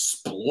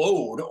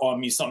explode on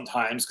me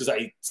sometimes because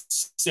I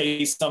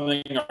say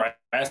something or I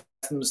ask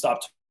them to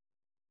stop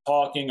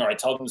talking or I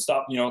tell them to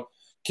stop, you know,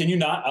 can you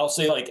not? I'll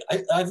say like,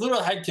 I've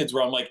literally had kids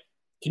where I'm like,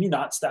 can you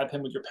not stab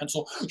him with your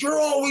pencil? You're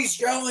always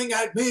yelling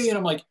at me. And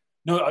I'm like,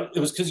 no, it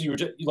was because you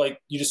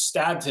just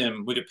stabbed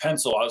him with your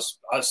pencil. I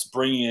was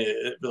bringing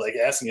it, like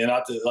asking you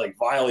not to like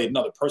violate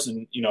another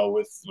person, you know,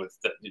 with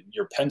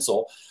your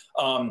pencil.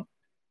 And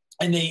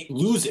they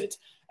lose it.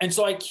 And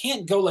so I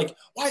can't go like,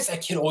 why does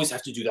that kid always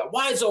have to do that?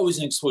 Why is it always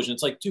an explosion?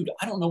 It's like, dude,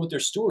 I don't know what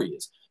their story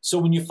is. So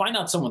when you find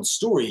out someone's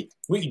story,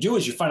 what you do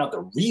is you find out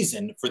the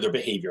reason for their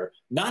behavior,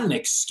 not an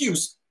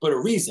excuse, but a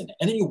reason.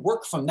 And then you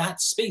work from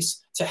that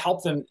space to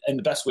help them in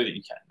the best way that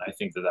you can. And I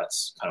think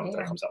that's kind of what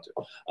that comes down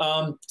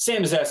to.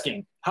 Sam is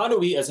asking, how do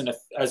we as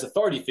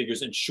authority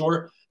figures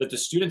ensure that the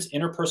students'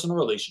 interpersonal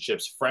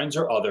relationships, friends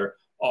or other,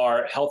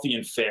 are healthy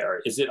and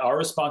fair? Is it our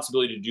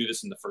responsibility to do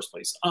this in the first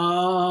place?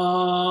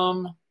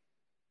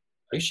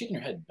 Are you shaking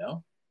your head?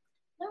 No?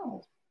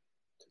 No.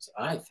 Because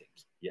I think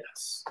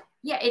yes.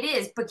 Yeah, it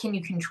is. But can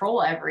you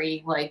control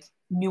every like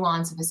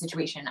nuance of a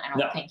situation? I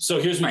don't think. So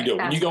here's what you do.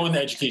 When you go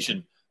into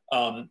education,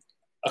 a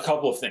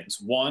couple of things.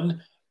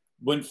 One,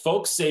 when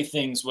folks say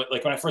things,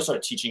 like when I first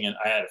started teaching, and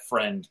I had a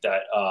friend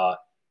that I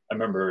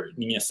remember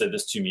Nina said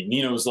this to me.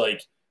 Nina was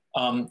like,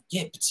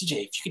 yeah, but CJ,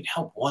 if you can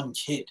help one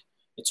kid,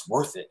 it's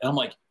worth it. And I'm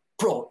like,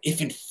 bro, if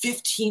in a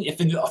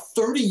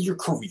 30-year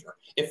career,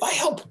 if I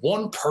help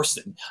one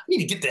person, I need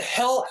to get the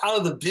hell out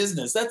of the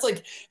business. That's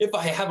like if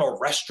I have a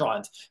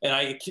restaurant and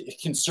I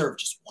can serve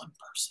just one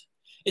person.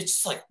 It's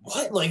just like,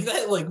 what? Like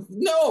that? Like,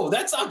 no,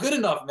 that's not good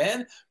enough,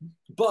 man.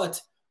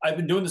 But I've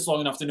been doing this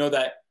long enough to know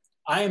that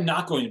I am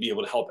not going to be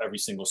able to help every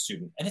single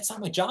student. And it's not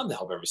my job to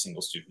help every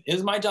single student. It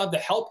is my job to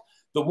help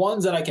the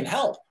ones that I can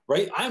help,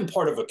 right? I'm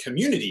part of a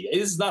community. It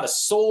is not a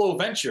solo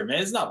venture,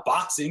 man. It's not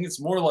boxing. It's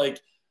more like,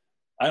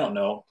 I don't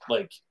know,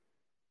 like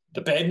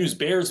the Bad News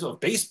Bears of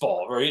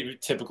baseball, right?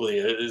 Typically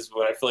is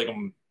what I feel like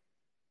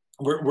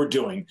we're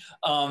doing.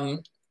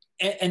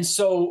 And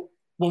so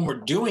when we're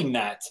doing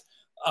that,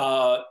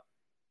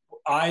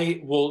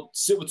 I will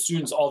sit with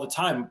students all the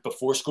time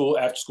before school,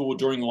 after school,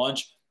 during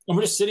lunch, and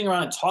we're just sitting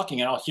around and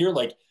talking, and I'll hear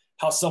like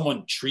how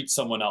someone treats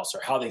someone else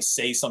or how they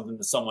say something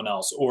to someone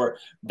else, or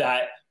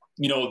that,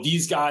 you know,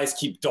 these guys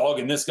keep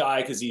dogging this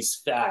guy because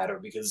he's fat or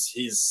because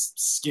his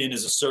skin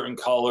is a certain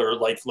color,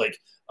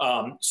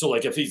 so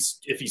like if he's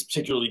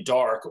particularly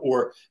dark,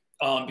 or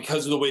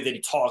because of the way that he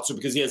talks, or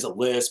because he has a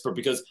lisp, or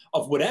because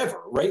of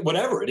whatever, right?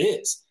 Whatever it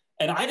is.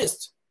 And I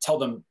just tell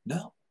them,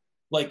 no,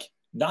 like,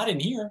 not in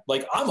here.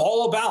 Like, I'm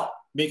all about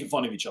making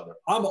fun of each other.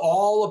 I'm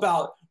all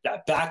about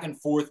that back and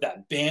forth,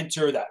 that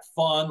banter, that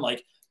fun.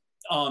 Like,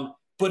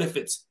 but if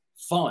it's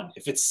fun,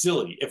 if it's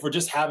silly, if we're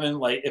just having,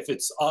 like, if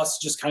it's us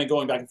just kind of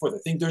going back and forth, I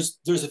think there's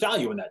a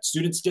value in that.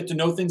 Students get to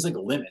know things like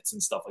limits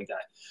and stuff like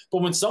that.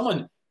 But when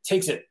someone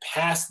takes it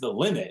past the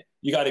limit,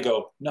 you got to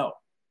go, no,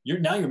 you're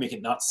making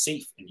it not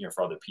safe in here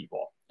for other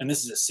people. And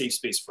this is a safe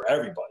space for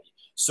everybody.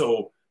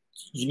 So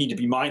you need to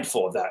be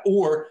mindful of that,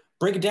 or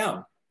break it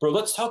down. Bro,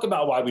 let's talk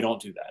about why we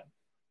don't do that.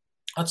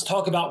 Let's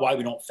talk about why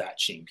we don't fat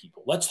shame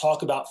people. Let's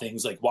talk about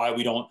things like why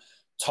we don't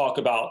talk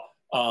about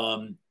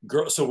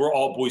girls. So we're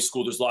all boys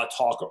school. There's a lot of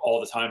talk all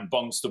the time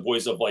amongst the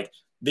boys of, like,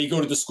 they go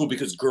to the school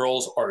because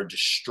girls are a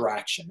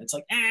distraction. It's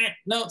like,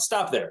 no,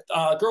 stop there.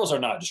 Girls are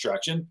not a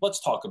distraction. Let's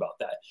talk about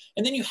that.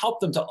 And then you help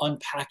them to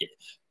unpack it.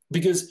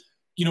 Because,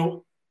 you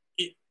know,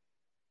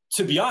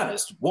 to be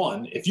honest,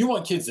 one, if you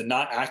want kids to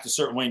not act a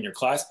certain way in your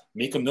class,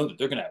 make them know that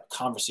they're going to have a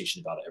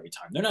conversation about it every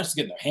time. They're not just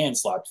getting their hand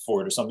slapped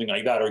for it or something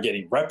like that, or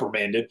getting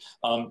reprimanded.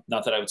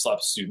 Not that I would slap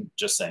a student,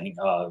 just saying. It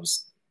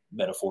was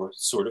metaphor,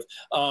 sort of.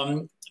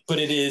 But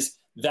it is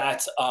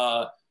that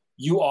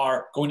you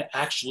are going to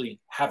actually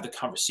have the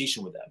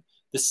conversation with them.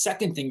 The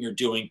second thing you're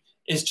doing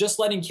is just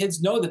letting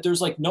kids know that there's,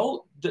 like,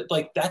 no,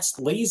 like, that's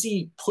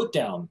lazy put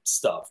down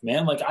stuff,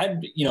 man. Like,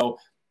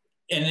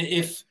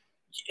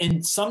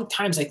 and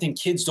sometimes I think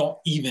kids don't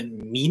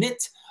even mean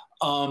it.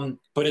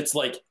 But it's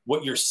like,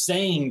 what you're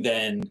saying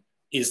then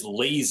is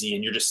lazy,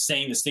 and you're just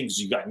saying this thing because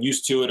you've gotten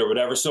used to it or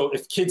whatever. So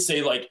if kids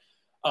say, like,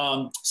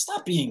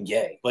 stop being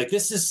gay, like,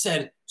 this is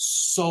said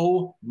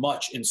so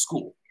much in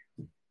school.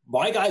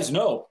 My guys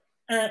know,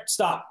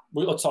 stop.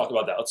 Let's talk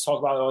about that. Let's talk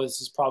about how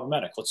this is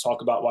problematic. Let's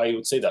talk about why you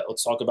would say that.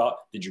 Let's talk about,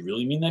 did you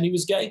really mean that he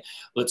was gay?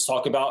 Let's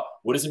talk about,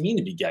 what does it mean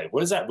to be gay?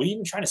 What is that? What are you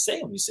even trying to say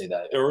when you say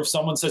that? Or if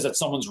someone says that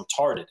someone's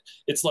retarded,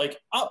 it's like,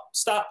 oh,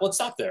 stop. Let's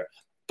stop there.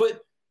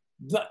 But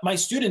my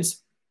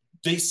students,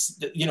 they,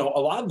 you know, a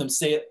lot of them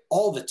say it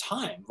all the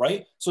time,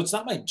 right? So it's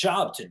not my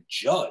job to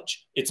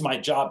judge. It's my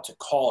job to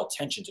call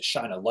attention, to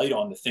shine a light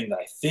on the thing that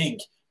I think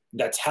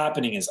that's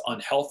happening is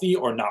unhealthy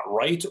or not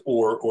right,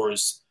 or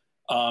is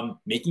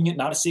making it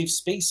not a safe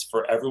space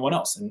for everyone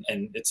else.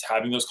 And it's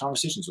having those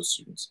conversations with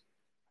students.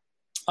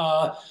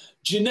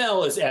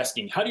 Janelle is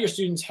asking, how do your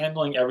students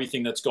handling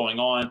everything that's going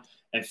on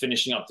and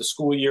finishing up the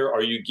school year?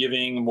 Are you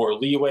giving more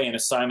leeway in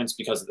assignments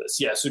because of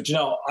this? Yeah, so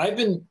Janelle, I've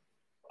been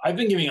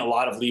giving a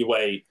lot of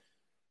leeway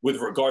with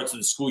regards to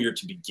the school year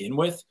to begin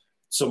with.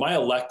 So my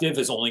elective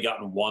has only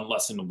gotten one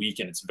lesson a week,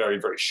 and it's very,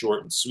 very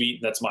short and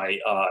sweet. That's my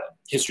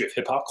history of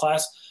hip hop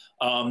class.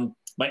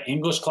 My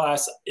English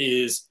class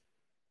is,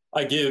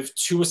 I give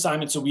 2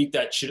 assignments a week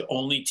that should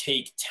only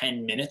take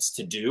 10 minutes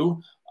to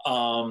do,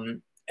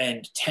 and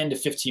 10 to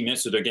 15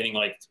 minutes. So they're getting,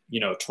 like,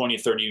 20,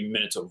 30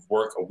 minutes of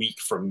work a week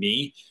from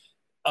me,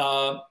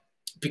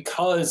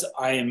 because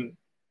I am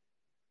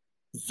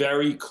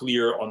very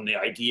clear on the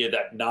idea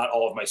that not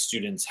all of my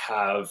students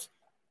have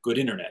good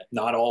internet.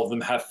 Not all of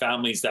them have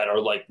families that are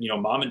like,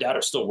 mom and dad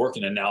are still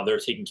working and now they're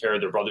taking care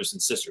of their brothers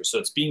and sisters. So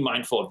it's being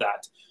mindful of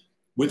that.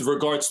 With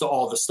regards to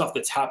all the stuff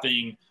that's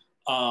happening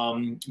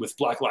with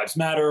Black Lives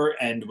Matter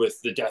and with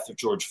the death of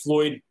George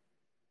Floyd,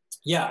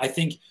 yeah, I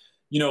think,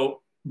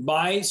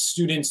 my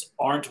students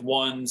aren't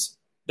ones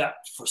that,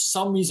 for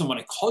some reason, when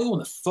I call you on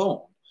the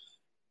phone,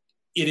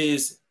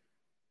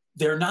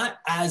 they're not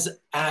as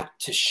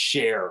apt to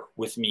share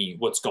with me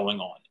what's going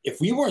on. If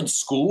we were in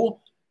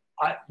school,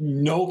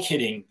 no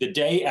kidding, the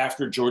day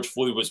after George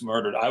Floyd was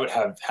murdered, I would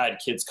have had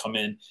kids come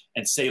in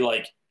and say,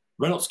 like,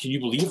 Reynolds, can you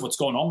believe what's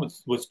going on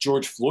with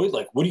George Floyd?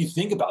 Like, what do you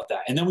think about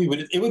that? And then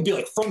it would be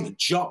like from the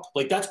jump,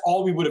 like that's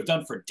all we would have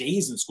done for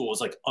days in school,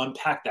 is like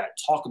unpack that,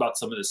 talk about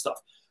some of this stuff,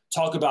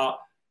 talk about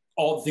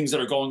all the things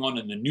that are going on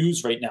in the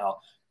news right now.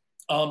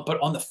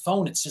 But on the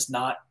phone, it's just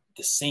not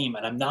the same.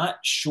 And I'm not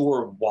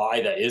sure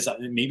why that is. I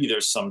mean, maybe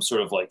there's some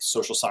sort of like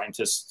social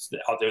scientists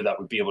out there that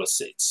would be able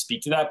to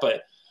speak to that.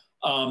 But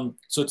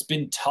so it's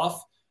been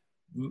tough.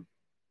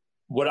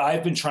 What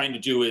I've been trying to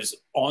do is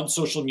on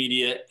social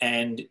media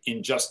and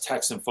in just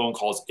text and phone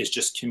calls is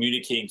just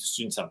communicating to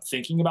students I'm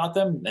thinking about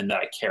them and that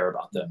I care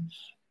about them.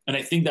 And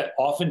I think that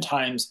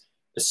oftentimes,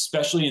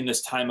 especially in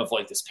this time of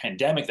like this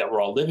pandemic that we're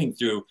all living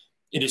through,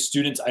 it is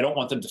students, I don't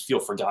want them to feel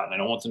forgotten. I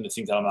don't want them to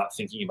think that I'm not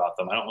thinking about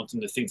them. I don't want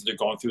them to think that they're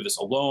going through this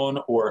alone,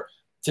 or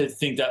to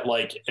think that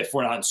like, if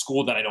we're not in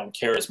school, then I don't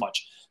care as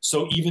much.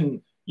 So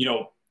even,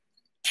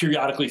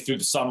 periodically through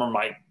the summer,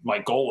 my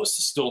goal is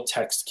to still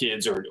text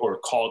kids or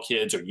call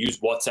kids or use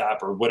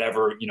WhatsApp or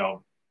whatever,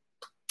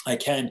 I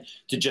can,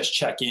 to just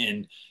check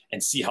in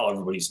and see how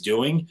everybody's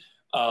doing,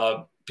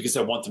 because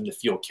I want them to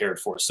feel cared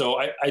for.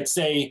 So I'd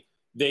say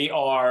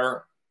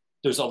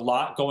there's a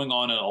lot going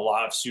on in a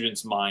lot of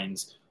students'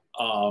 minds.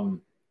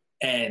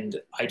 And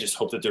I just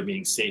hope that they're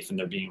being safe and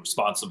they're being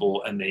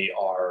responsible and they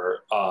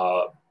are,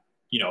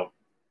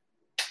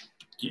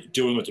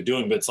 doing what they're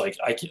doing. But it's like,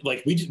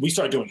 we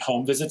started doing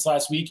home visits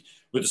last week,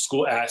 where the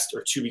school asked,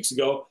 or 2 weeks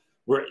ago,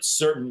 where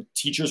certain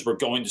teachers were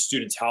going to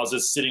students'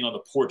 houses, sitting on the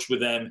porch with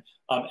them,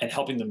 and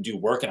helping them do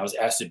work. And I was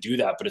asked to do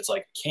that, but it's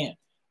like, I can't.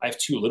 I have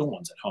 2 little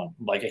ones at home.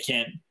 Like, I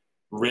can't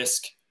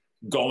risk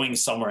going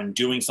somewhere and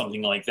doing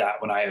something like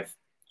that when I have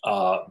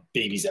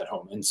babies at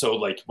home. And so,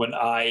 like,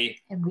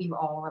 and we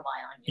all rely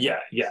on you.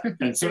 Yeah.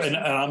 And so, and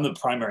I'm the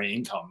primary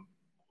income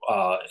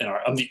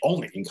I'm the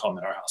only income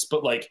in our house.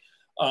 But like,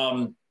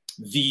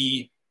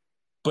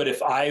 but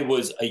if I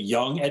was a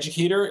young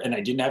educator and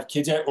I didn't have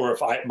kids yet, or if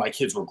my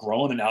kids were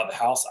grown and out of the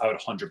house, I would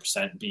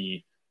 100%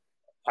 be.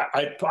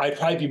 I'd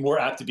probably be more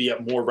apt to be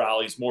at more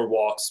rallies, more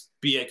walks,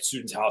 be at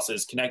students'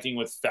 houses, connecting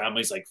with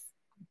families like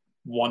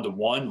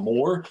one-to-one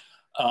more,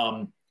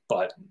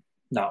 but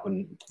not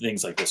when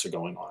things like this are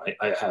going on.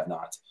 I have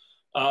not.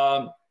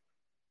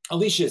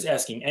 Alicia is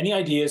asking, any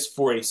ideas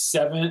for a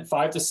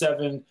 5 to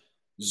 7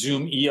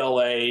 Zoom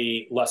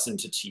ELA lesson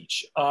to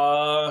teach?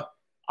 I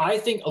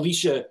think,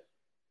 Alicia,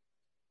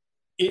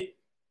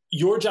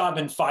 your job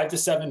in 5 to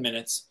 7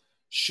 minutes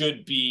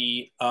should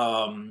be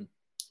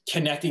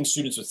connecting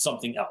students with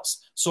something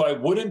else. So I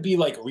wouldn't be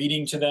like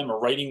reading to them or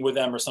writing with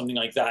them or something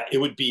like that. It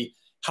would be,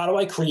 how do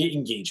I create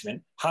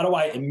engagement? How do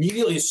I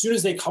immediately, as soon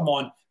as they come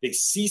on, they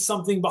see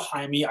something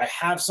behind me, I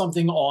have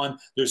something on,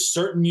 there's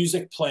certain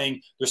music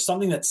playing, there's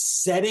something that's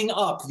setting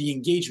up the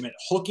engagement,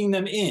 hooking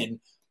them in.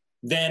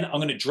 Then I'm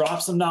going to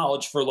drop some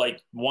knowledge for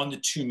like 1 to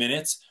 2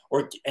 minutes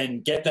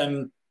and get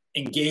them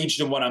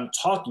engaged in what I'm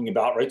talking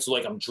about, right? So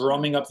like I'm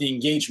drumming up the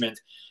engagement,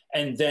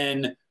 and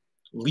then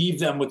leave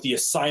them with the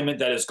assignment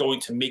that is going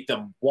to make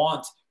them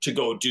want to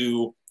go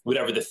do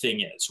whatever the thing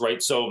is,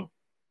 right? So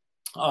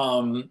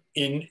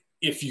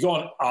if you go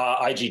on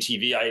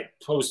IGTV, I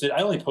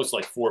only posted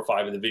like 4 or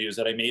 5 of the videos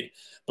that I made,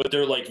 but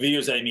they're like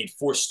videos that I made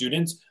for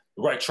students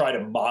where I try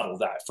to model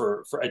that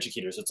for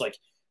educators. It's like,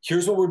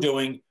 here's what we're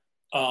doing.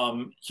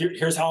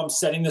 Here's how I'm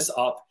setting this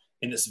up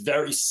in this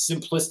very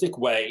simplistic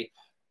way.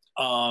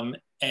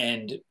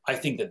 And I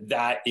think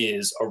that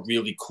is a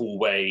really cool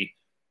way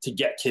to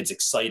get kids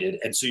excited.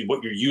 And so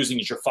what you're using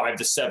is your 5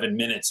 to 7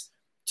 minutes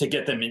to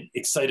get them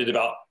excited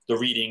about the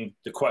reading,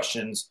 the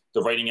questions,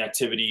 the writing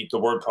activity, the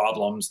word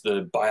problems,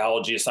 the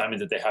biology assignment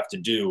that they have to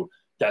do.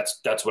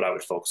 That's what I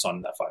would focus on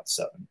in that 5 to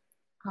 7.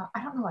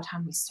 I don't know what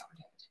time we started.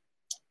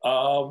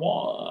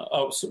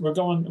 So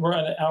we're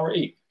at hour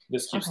 8.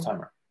 This keeps the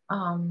timer.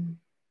 I'm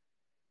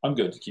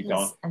good to keep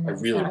going. I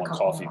really want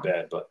coffee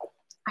bad, but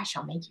I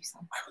shall make you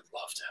some. I would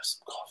love to have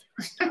some coffee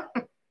right now.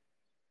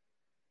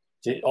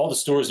 All the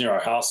stores near our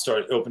house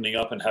started opening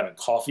up and having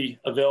coffee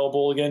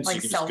available again. So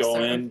like you can just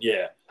go in.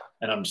 Yeah.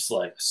 And I'm just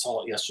like, I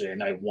saw it yesterday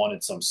and I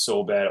wanted some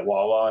so bad at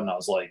Wawa. And I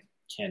was like,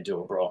 can't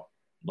do it, bro.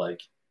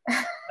 Like,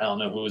 I don't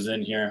know who was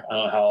in here. I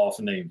don't know how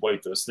often they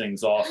wipe those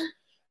things off.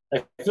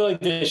 I feel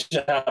like they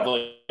should have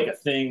like a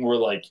thing where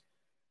like,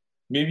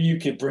 maybe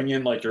you could bring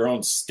in like your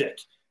own stick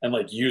and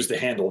like use the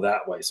handle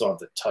that way. So I don't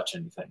have to touch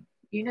anything.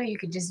 You know, you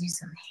could just use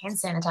some hand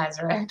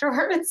sanitizer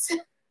afterwards.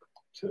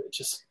 It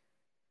just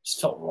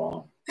felt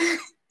wrong.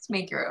 Let's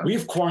make your own.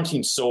 We've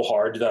quarantined so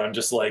hard that I'm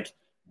just like,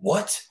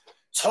 what?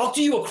 Talk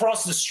to you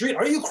across the street?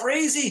 Are you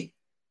crazy?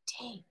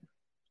 Dang.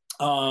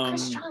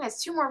 Chris Chung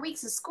has 2 more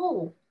weeks of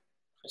school.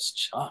 Chris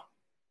Chung.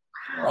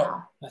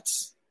 Wow.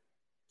 That's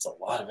a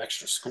lot of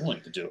extra schooling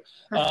to do.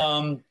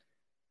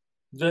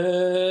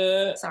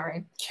 The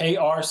Sorry.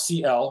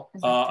 KRCL.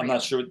 I'm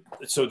not sure.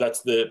 So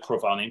that's the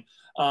profile name.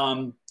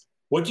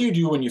 What do you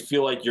do when you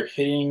feel like you're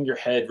hitting your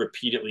head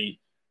repeatedly,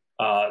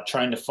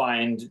 trying to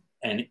find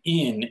an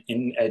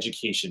in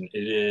education?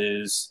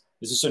 Is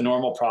this a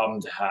normal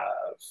problem to have?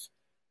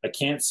 I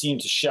can't seem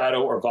to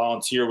shadow or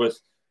volunteer with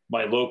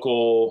my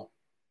local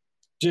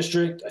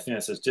district. I think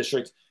that says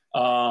district.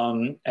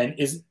 And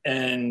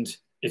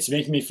it's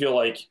making me feel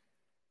like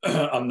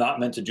I'm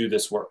not meant to do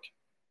this work.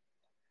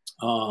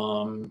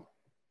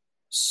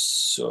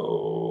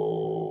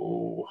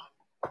 So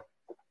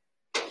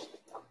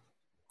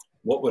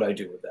what would I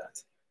do with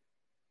that?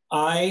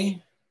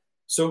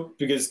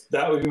 Because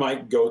that would be my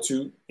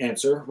go-to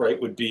answer,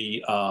 right? Would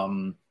be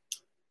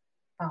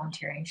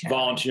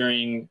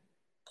volunteering,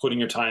 putting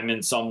your time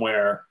in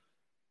somewhere.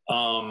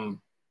 I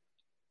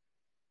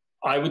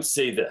would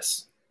say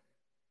this.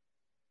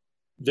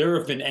 There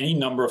have been any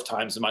number of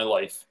times in my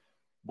life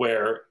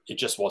where it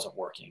just wasn't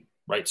working,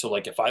 right? So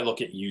like if I look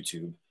at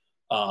YouTube,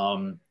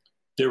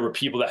 there were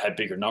people that had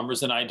bigger numbers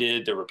than I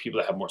did. There were people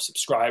that had more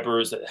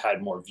subscribers, that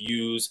had more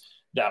views,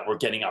 that were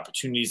getting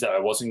opportunities that I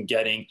wasn't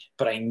getting.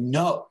 But I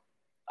know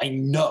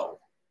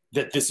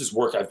that this is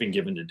work I've been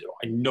given to do.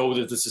 I know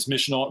that this is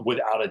missional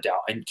without a doubt.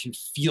 I can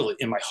feel it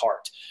in my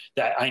heart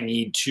that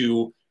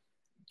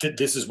that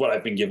this is what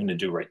I've been given to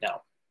do right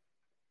now.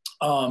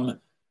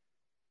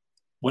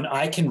 When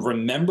I can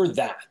remember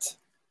that,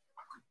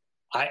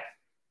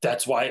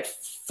 that's why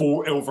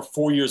over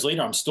 4 years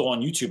later, I'm still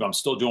on YouTube. I'm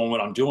still doing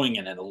what I'm doing.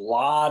 And a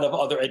lot of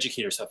other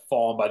educators have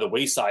fallen by the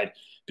wayside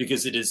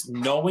because it is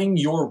knowing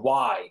your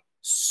why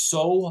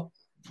so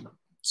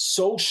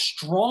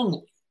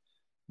strongly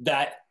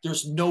that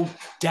there's no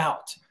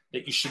doubt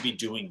that you should be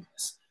doing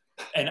this.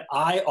 And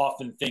I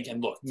often think,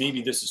 and look,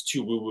 maybe this is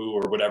too woo-woo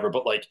or whatever,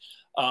 but like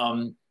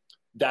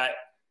that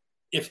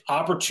if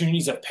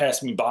opportunities have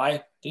passed me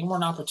by, they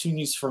weren't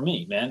opportunities for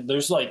me, man.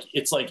 There's like,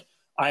 it's like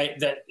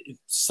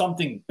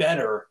something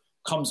better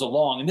comes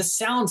along. And this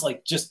sounds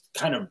like just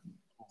kind of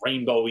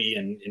rainbowy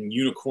and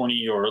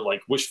unicorny or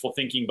like wishful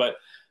thinking, but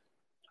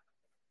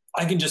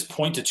I can just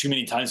point to too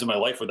many times in my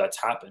life where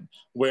that's happened,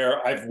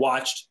 where I've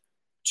watched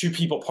two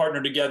people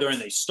partner together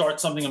and they start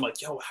something. I'm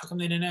like, yo, how come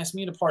they didn't ask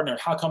me to partner?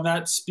 How come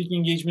that speaking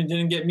engagement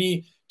didn't get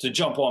me to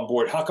jump on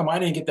board? How come I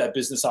didn't get that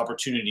business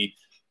opportunity?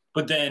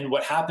 But then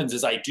what happens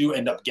is I do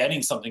end up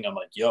getting something. I'm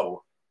like,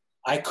 yo,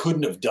 I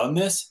couldn't have done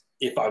this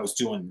if I was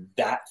doing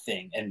that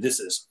thing. And this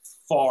is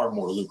far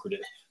more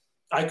lucrative.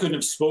 I couldn't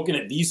have spoken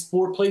at these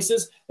 4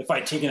 places if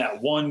I'd taken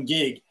that one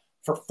gig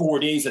for 4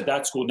 days at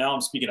that school. Now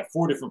I'm speaking at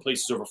 4 different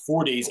places over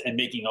 4 days and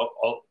making a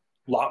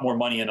lot more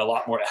money and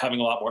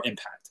having a lot more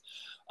impact.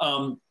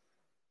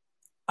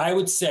 I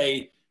would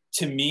say,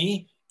 to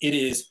me, it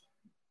is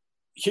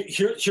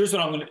here's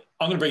what I'm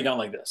going to break it down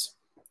like this.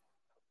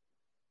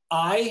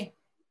 I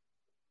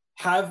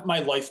have my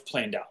life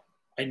planned out.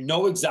 I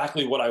know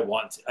exactly what I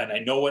want, and I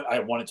know what I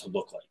want it to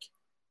look like.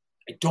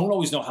 I don't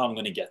always know how I'm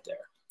going to get there.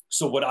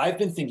 So what I've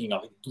been thinking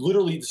of,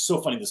 literally, it's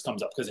so funny this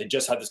comes up because I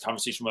just had this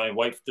conversation with my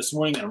wife this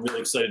morning, and I'm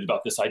really excited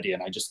about this idea.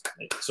 And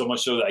so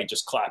much so that I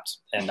just clapped,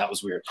 and that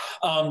was weird.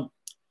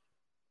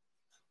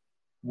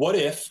 What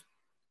if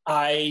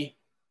I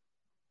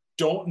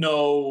don't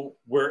know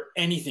where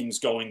anything's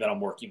going that I'm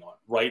working on,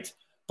 right?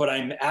 But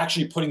I'm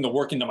actually putting the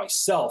work into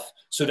myself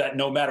so that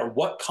no matter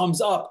what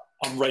comes up,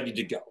 I'm ready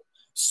to go.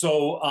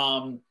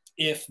 So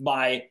if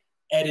my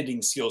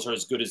editing skills are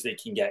as good as they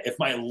can get, if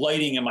my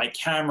lighting and my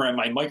camera and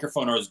my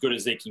microphone are as good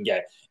as they can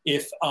get,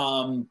 if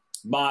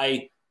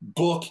my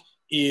book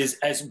is,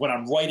 as when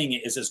I'm writing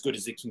it, is as good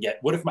as it can get,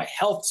 what if my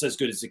health's as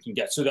good as it can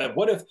get? So that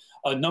what if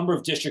a number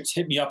of districts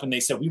hit me up and they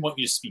said, we want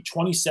you to speak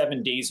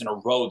 27 days in a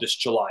row this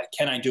July.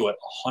 Can I do it?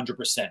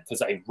 100%.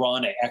 Because I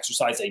run, I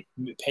exercise, I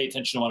pay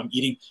attention to what I'm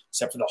eating,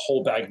 except for the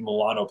whole bag of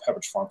Milano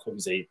Pepperidge Farm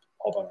cookies I ate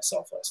all by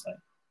myself last night.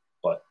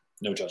 But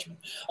no judgment.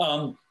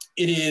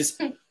 It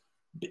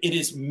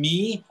is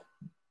me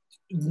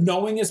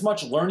knowing as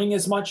much, learning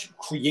as much,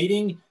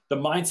 creating the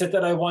mindset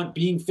that I want,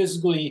 being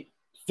physically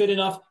fit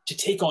enough to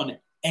take on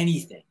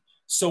anything.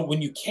 So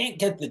when you can't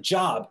get the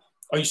job,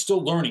 are you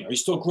still learning? Are you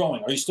still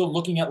growing? Are you still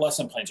looking at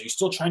lesson plans? Are you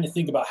still trying to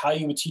think about how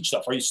you would teach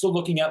stuff? Are you still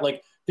looking at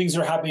like things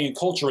that are happening in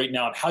culture right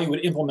now and how you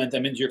would implement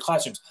them into your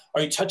classrooms?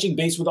 Are you touching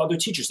base with other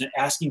teachers and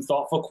asking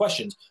thoughtful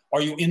questions?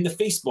 Are you in the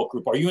Facebook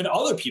group? Are you in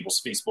other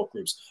people's Facebook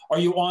groups? Are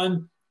you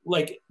on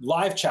like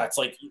live chats,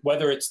 like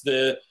whether it's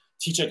the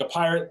Teach Like a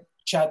Pirate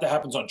chat that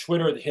happens on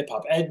Twitter, or the Hip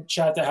Hop Ed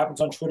chat that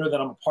happens on Twitter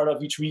that I'm a part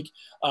of each week?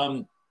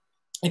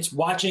 It's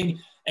watching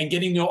and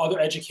getting to know other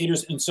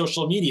educators in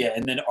social media.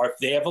 And then if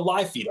they have a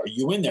live feed, are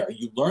you in there? Are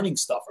you learning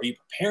stuff? Are you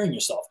preparing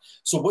yourself?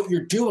 So what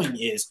you're doing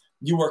is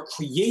you are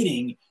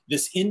creating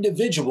this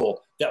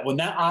individual that when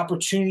that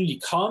opportunity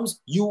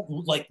comes, you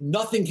like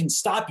nothing can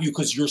stop you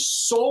because you're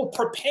so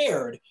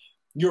prepared,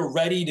 you're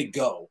ready to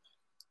go.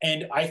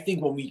 And I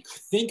think when we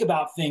think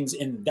about things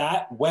in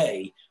that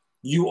way,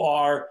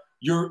 you're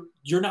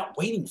not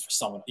waiting for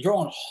someone. You're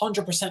on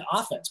 100%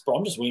 offense, bro.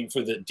 I'm just waiting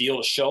for the deal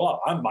to show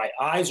up. My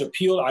eyes are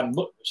peeled.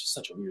 Which is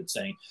such a weird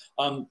saying.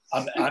 I'm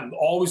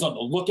always on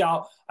the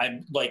lookout.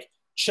 I'm like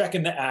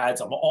checking the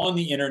ads. I'm on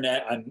the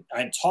internet. I'm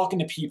talking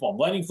to people. I'm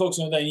letting folks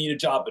know that I need a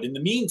job. But in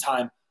the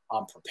meantime,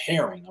 I'm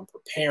preparing.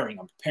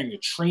 You're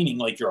training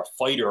like you're a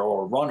fighter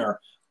or a runner,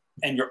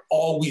 and you're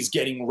always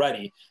getting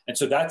ready. And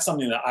so that's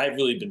something that I've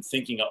really been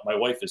thinking of. My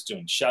wife is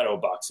doing shadow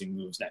boxing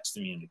moves next to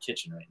me in the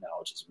kitchen right now,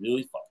 which is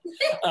really fun.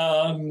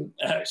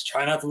 I just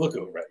try not to look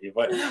over at you,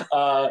 but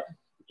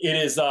it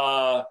is,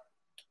 that's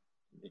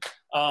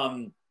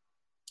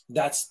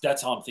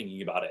how I'm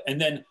thinking about it. And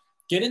then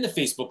get in the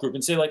Facebook group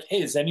and say like,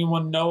 hey, does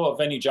anyone know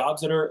of any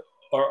jobs that are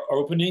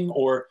opening?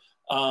 Or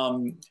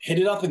hit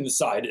it up in the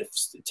side.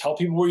 Tell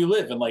people where you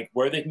live and like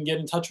where they can get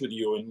in touch with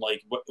you and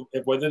like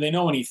whether they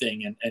know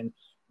anything. And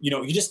you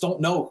know, you just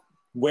don't know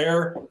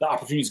where the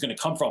opportunity is going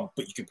to come from,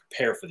 but you can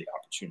prepare for the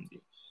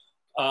opportunity.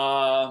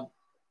 The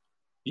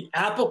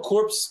Apple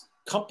Corp's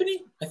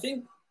company, I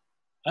think.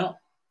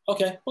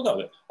 Okay, we'll go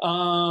with it.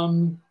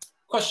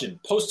 Question: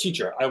 Post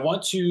teacher, I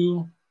want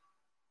to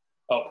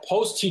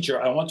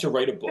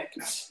write a book.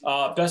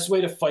 Best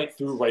way to fight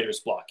through writer's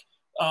block.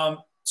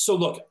 So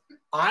look,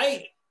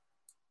 I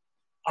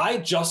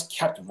just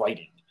kept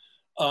writing.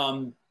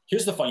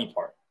 Here's the funny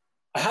part.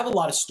 I have a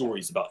lot of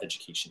stories about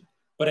education,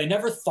 but I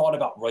never thought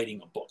about writing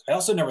a book. I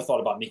also never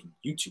thought about making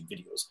YouTube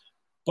videos.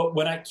 But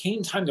when it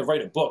came time to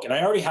write a book, and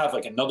I already have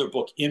like another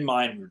book in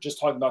mind, we were just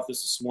talking about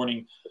this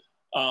morning.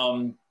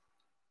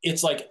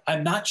 It's like,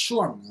 I'm not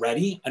sure I'm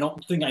ready. I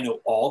don't think I know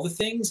all the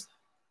things,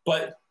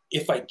 but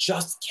if I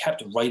just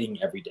kept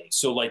writing every day.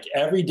 So like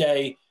every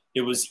day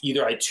it was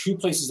either I had 2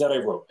 places that I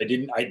wrote.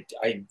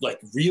 I like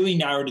really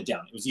narrowed it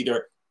down. It was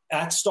either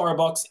at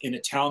Starbucks in a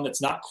town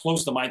that's not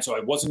close to mine, so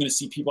I wasn't going to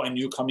see people I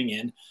knew coming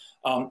in.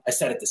 I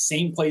sat at the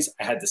same place.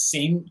 I had the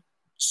same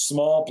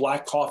small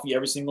black coffee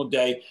every single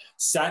day,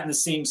 sat in the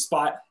same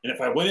spot. And if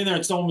I went in there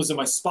and someone was in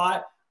my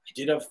spot, I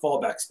did have a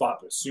fallback spot,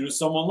 but as soon as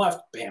someone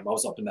left, bam, I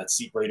was up in that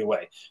seat right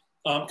away.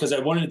 Because I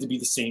wanted it to be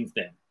the same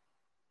thing.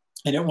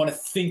 I didn't want to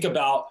think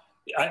about,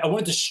 I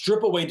wanted to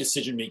strip away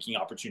decision-making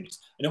opportunities.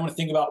 I didn't want to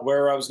think about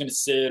where I was going to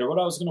sit or what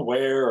I was going to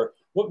wear or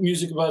what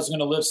music I was going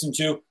to listen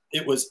to.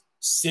 It was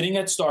sitting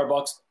at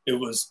Starbucks. It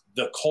was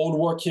the Cold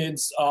War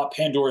Kids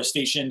Pandora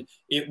station.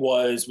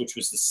 Which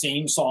was the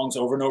same songs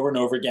over and over and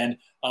over again.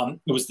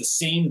 It was the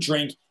same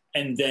drink,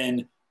 and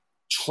then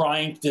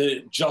trying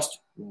to just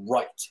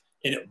write.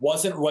 And it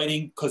wasn't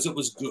writing because it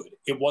was good.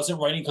 It wasn't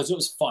writing because it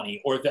was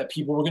funny or that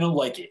people were going to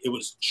like it. It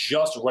was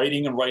just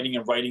writing and writing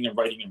and writing and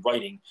writing and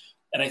writing.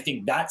 And I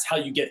think that's how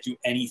you get through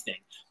anything.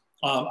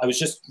 I was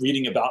just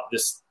reading about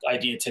this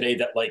idea today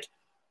that like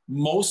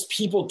most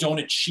people don't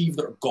achieve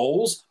their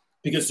goals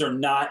because they're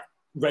not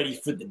ready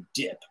for the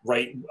dip,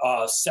 right?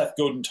 Seth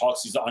Godin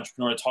he's the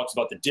entrepreneur, talks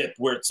about the dip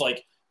where it's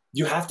like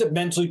you have to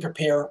mentally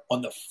prepare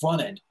on the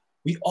front end.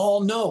 We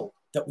all know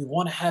that we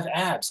want to have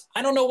abs.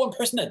 I don't know one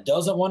person that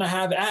doesn't want to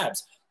have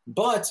abs.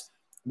 But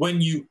when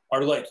you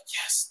are like,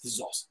 yes, this is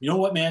awesome. You know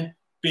what, man?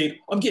 Babe,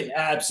 I'm getting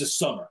abs this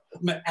summer.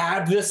 I'm going to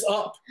ab this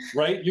up,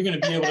 right? You're going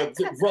to be able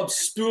to rub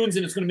spoons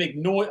and it's going to make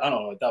noise. I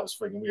don't know. That was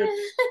freaking weird.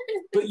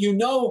 But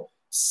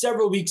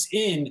several weeks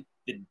in,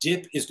 the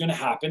dip is going to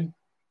happen.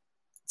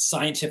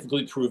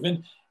 Scientifically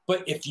proven.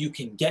 But if you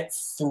can get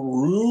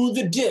through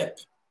the dip,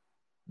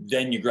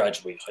 then you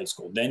graduate high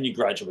school, then you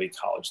graduate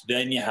college,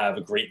 then you have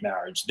a great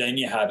marriage, then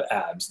you have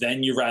abs,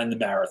 then you ran the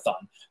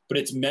marathon. But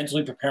it's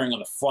mentally preparing on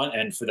the front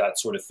end for that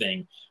sort of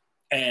thing.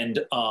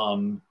 And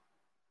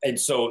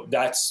so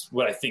that's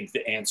what I think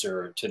the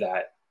answer to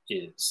that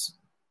is.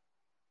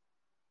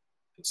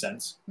 Make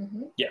sense?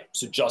 Mm-hmm. Yeah.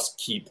 So just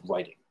keep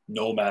writing,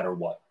 no matter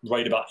what.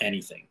 Write about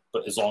anything,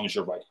 but as long as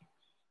you're writing.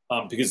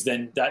 Because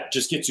then that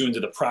just gets you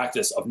into the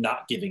practice of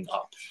not giving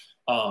up.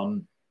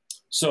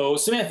 So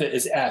Samantha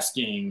is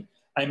asking,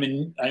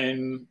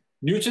 I'm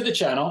new to the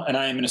channel and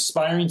I am an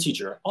aspiring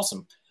teacher.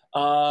 Awesome.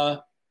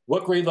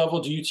 What grade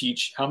level do you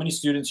teach? How many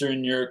students are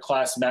in your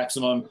class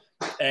maximum?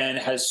 And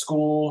has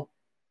your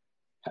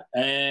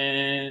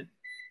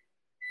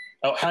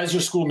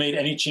school made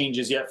any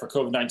changes yet for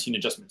COVID-19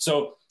 adjustment?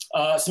 So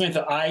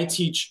Samantha, I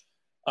teach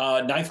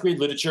ninth grade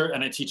literature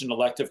and I teach an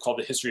elective called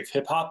the History of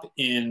Hip Hop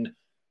in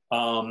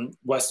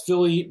West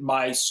Philly.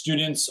 My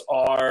students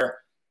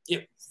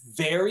it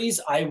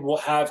varies. I will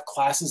have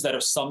classes that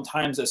are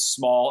sometimes as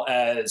small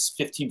as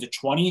 15 to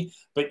 20,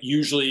 but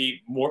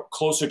usually more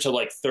closer to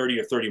like 30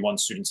 or 31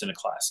 students in a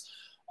class.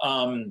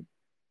 And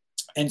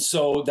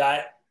so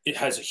that it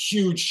has a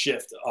huge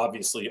shift,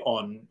 obviously,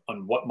 on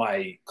what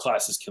my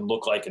classes can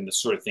look like and the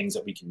sort of things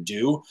that we can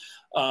do.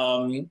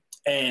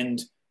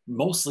 And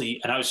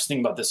mostly, and I was just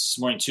thinking about this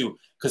morning too,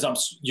 because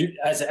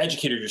as an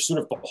educator, you're sort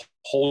of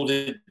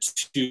beholden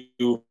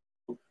to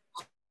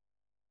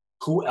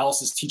who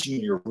else is teaching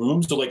in your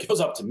room. So like, if it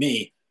was up to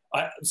me,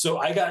 I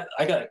got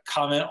a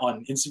comment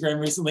on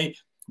Instagram recently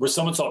where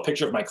someone saw a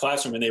picture of my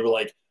classroom and they were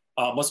like,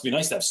 must be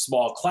nice to have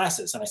small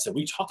classes. And I said, what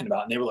are you talking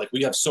about? And they were like,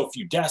 we have so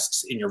few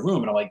desks in your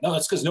room. And I'm like, no,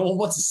 that's because no one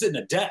wants to sit in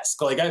a desk.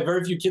 Like I have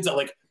very few kids that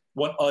like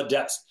want a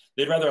desk.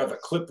 They'd rather have a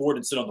clipboard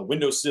and sit on the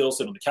windowsill,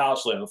 sit on the couch,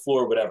 lay on the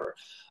floor, whatever.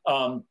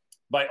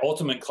 My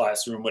ultimate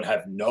classroom would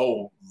have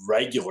no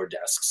regular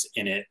desks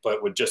in it,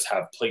 but would just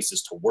have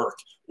places to work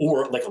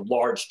or like a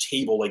large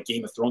table, like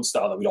Game of Thrones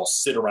style, that we'd all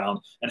sit around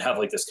and have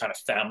like this kind of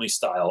family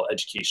style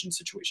education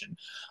situation.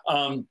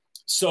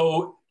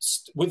 So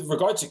with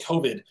regard to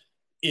COVID,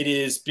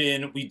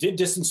 we did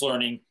distance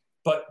learning,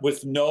 but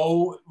with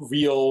no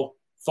real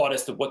thought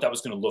as to what that was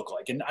going to look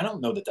like. And I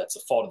don't know that that's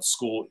the fault of the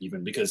school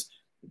even because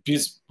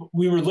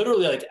we were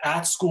literally like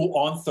at school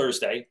on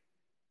Thursday.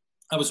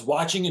 I was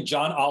watching a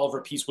John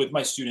Oliver piece with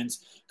my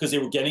students because they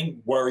were getting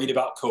worried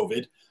about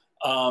COVID.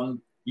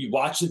 We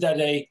watched it that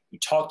day. We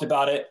talked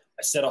about it.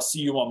 I said, I'll see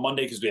you on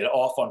Monday because we had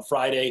off on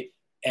Friday.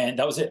 And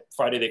that was it.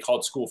 Friday, they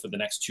called school for the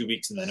next 2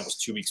 weeks. And then it was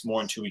 2 weeks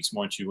more and 2 weeks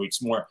more and 2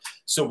 weeks more.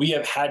 So we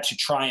have had to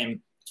try and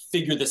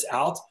figure this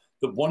out.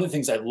 But one of the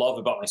things I love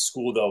about my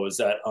school, though, is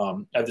that I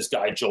have this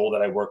guy, Joel,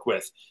 that I work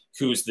with,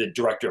 who's the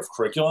director of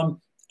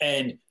curriculum.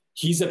 And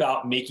he's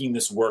about making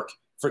this work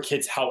for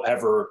kids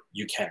however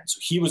you can. So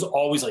he was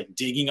always like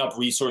digging up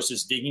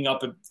resources, digging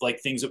up like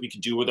things that we could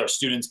do with our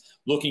students,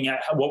 looking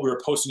at what we were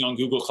posting on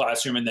Google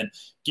Classroom and then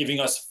giving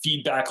us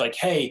feedback like,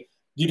 hey,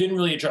 you didn't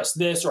really address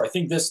this, or I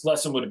think this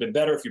lesson would have been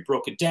better if you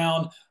broke it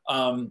down.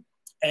 And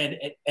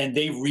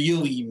they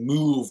really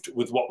moved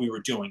with what we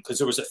were doing because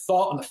there was a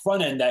thought on the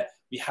front end that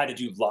we had to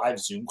do live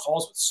Zoom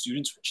calls with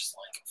students, which is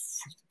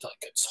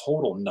like a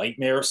total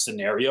nightmare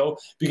scenario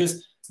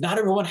because not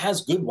everyone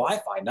has good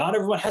Wi-Fi. Not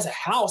everyone has a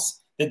house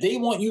that they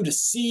want you to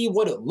see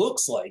what it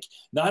looks like.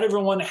 Not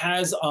everyone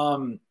has,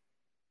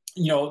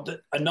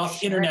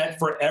 enough internet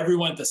for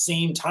everyone at the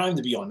same time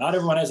to be on. Not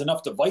everyone has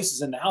enough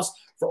devices in the house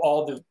for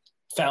all the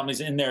families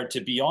in there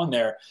to be on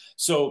there.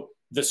 So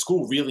the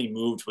school really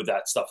moved with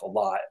that stuff a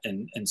lot.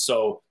 And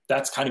so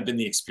that's kind of been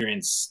the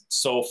experience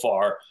so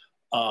far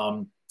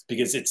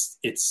because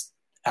it's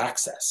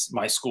access.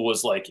 My school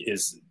is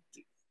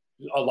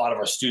a lot of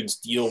our students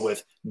deal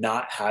with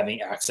not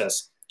having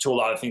access to a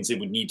lot of things they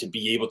would need to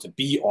be able to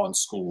be on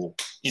school,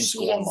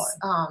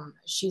 online.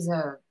 She's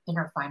in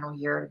her final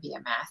year to be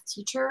a math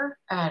teacher,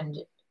 and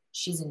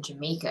she's in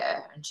Jamaica.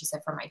 And she said,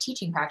 for my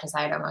teaching practice,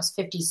 I had almost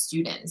 50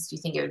 students. Do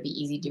you think it would be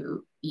easy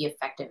to be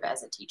effective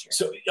as a teacher?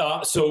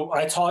 So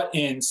I taught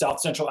in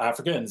South Central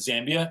Africa and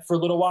Zambia for a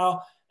little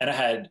while, and I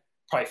had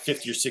probably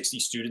 50 or 60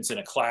 students in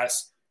a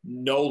class,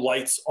 no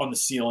lights on the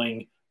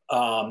ceiling.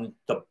 Even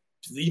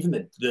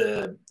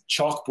the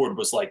chalkboard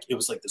was it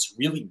was like this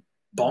really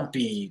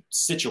bumpy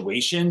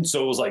situation.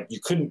 So it was like you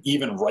couldn't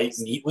even write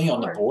neatly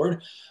on the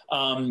board.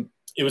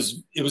 It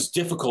was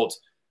difficult,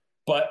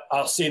 but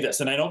I'll say this,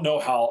 and I don't know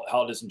how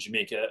it is in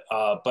Jamaica,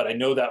 but I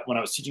know that when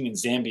I was teaching in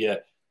Zambia,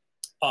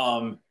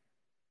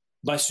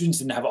 my students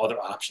didn't have other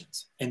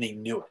options, and they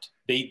knew it.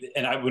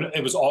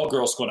 It was all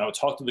girls school, and I would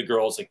talk to the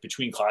girls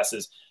between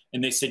classes,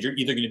 and they said, you're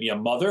either going to be a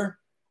mother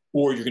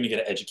or you're going to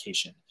get an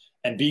education.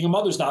 And being a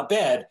mother is not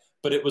bad,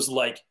 but it was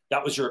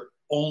that was your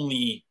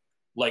only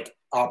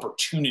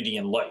opportunity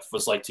in life,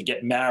 was to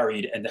get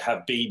married and to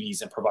have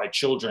babies and provide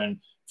children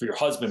for your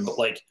husband.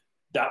 But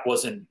that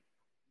wasn't,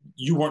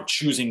 you weren't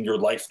choosing your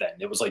life then.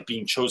 It was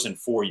being chosen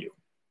for you.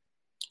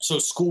 So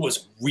school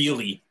was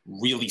really,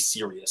 really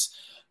serious.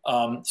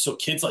 So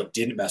kids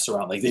didn't mess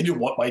around. They didn't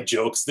want my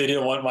jokes. They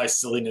didn't want my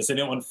silliness. They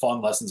didn't want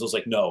fun lessons. I was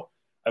no,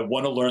 I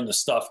want to learn the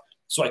stuff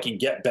so I can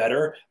get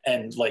better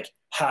and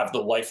have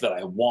the life that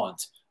I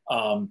want.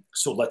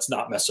 So let's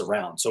not mess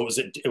around. So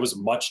it was a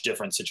much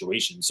different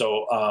situation.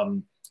 So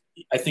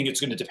I think it's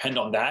going to depend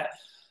on that.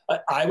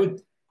 I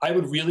would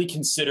really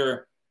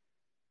consider,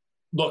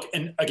 look,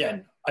 and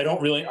again,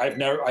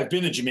 I've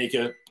been to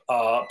Jamaica,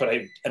 but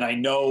I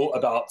know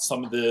about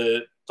some of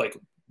the,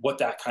 what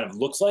that kind of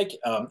looks like,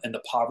 and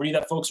the poverty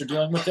that folks are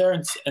dealing with there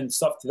and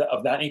stuff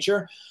of that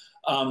nature.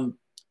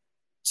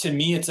 To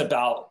me, it's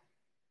about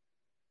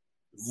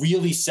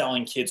really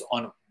selling kids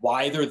on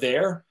why they're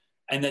there,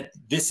 and that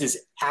this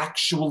is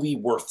actually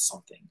worth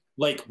something.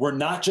 We're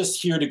not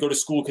just here to go to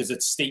school because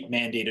it's state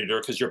mandated or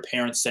because your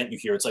parents sent you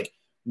here. It's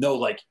no,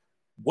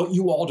 what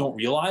you all don't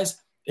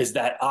realize is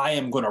that I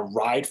am going to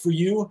ride for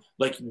you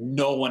like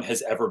no one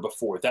has ever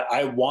before, that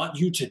I want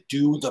you to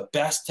do the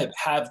best, to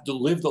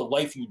live the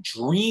life you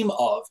dream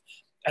of.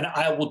 And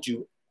I will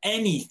do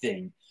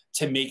anything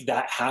to make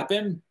that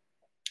happen.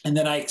 And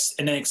then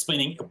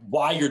explaining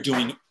why you're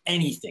doing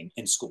anything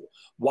in school,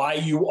 why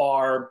you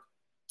are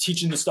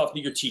teaching the stuff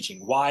that you're teaching,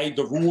 why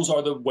the rules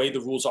are the way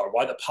the rules are,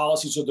 why the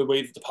policies are the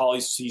way that the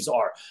policies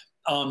are,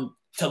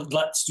 to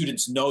let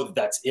students know that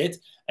that's it.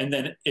 And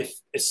then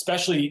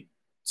especially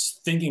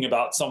thinking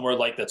about somewhere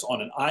that's on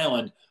an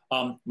island,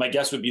 my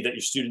guess would be that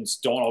your students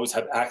don't always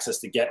have access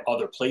to get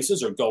other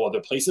places or go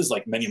other places.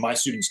 Many of my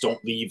students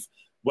don't leave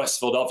West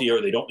Philadelphia,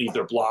 or they don't leave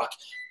their block.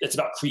 It's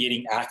about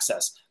creating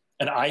access.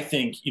 And I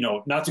think,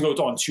 not to go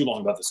on too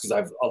long about this, because I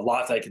have a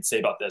lot that I could say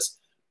about this.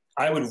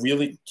 I would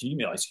really, can you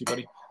email ice cube,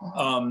 buddy?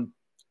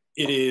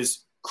 It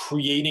is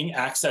creating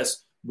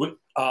access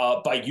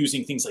by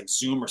using things like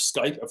Zoom or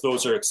Skype, if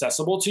those are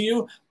accessible to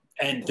you.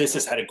 And this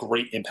has had a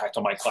great impact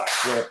on my class,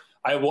 where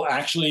I will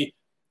actually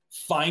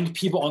find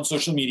people on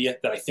social media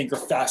that I think are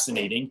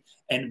fascinating.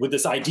 And with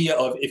this idea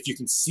of, if you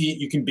can see it,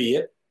 you can be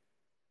it.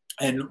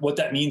 And what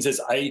that means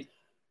is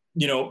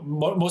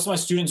most of my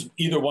students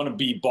either want to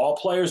be ball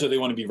players or they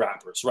want to be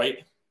rappers,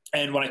 right?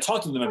 And when I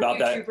talk to them about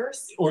that,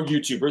 or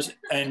YouTubers,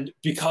 and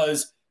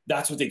because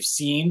that's what they've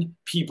seen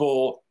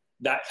people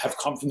that have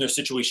come from their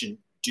situation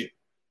do.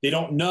 They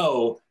don't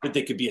know that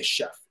they could be a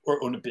chef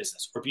or own a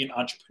business or be an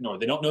entrepreneur.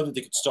 They don't know that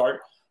they could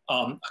start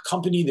a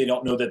company. They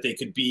don't know that they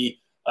could be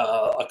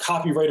a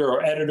copywriter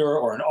or editor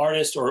or an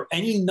artist or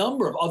any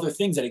number of other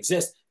things that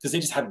exist, because they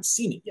just haven't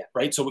seen it yet,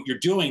 right? So what you're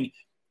doing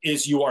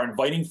is you are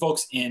inviting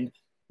folks in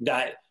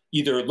that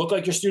either look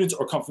like your students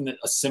or come from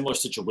a similar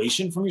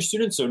situation from your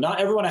students. So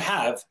not everyone I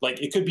have,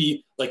 it could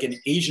be an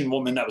Asian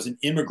woman that was an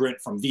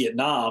immigrant from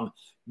Vietnam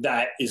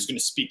that is going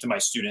to speak to my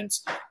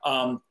students.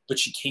 But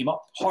she came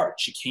up hard.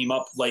 She came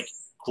up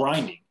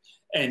grinding.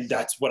 And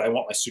that's what I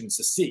want my students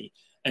to see.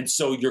 And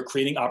so you're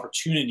creating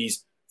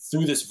opportunities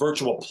through this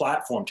virtual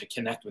platform to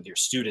connect with your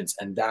students.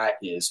 And that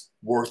is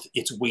worth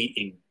its weight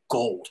in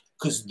gold,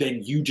 because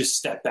then you just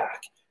step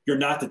back. You're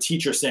not the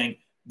teacher saying,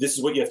 this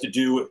is what you have to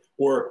do,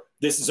 or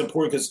this is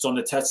important because it's on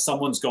the test.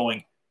 Someone's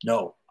going,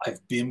 no,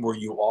 I've been where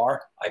you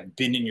are. I've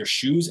been in your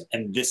shoes,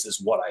 and this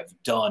is what I've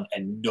done,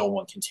 and no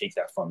one can take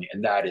that from me.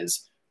 And that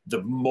is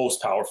the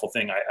most powerful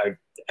thing I've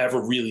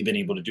ever really been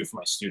able to do for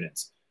my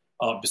students,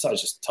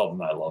 besides just tell them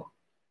that I love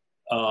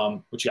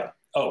them. What you got?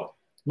 Oh,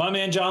 my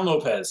man, John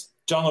Lopez.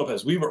 John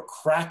Lopez, we were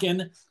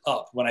cracking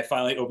up when I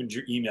finally opened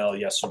your email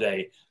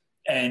yesterday,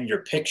 and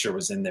your picture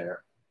was in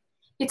there.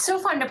 It's so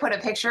fun to put a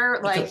picture,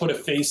 to put a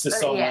face to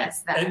someone.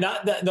 Yes, and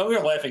not that, no, we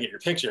were laughing at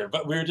your picture,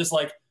 but we were just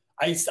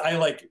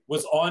I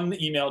was on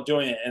the email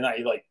doing it, and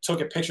I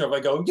took a picture of, I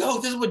go, yo,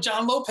 this is what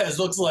John Lopez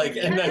looks like.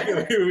 And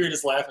we were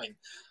just laughing.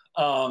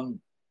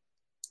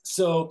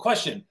 So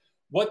question,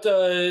 what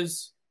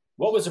does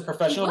What was a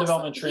professional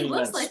development He training?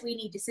 looks like we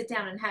need to sit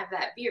down and have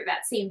that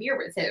same beer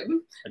with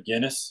him. A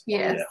Guinness?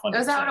 Yes. Oh, yeah,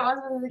 Was that what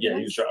it was? Yeah,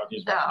 he was drunk. Oh.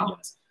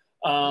 Guinness.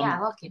 Yeah, I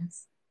love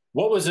Guinness.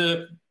 What was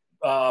a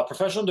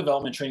professional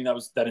development training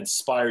that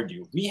inspired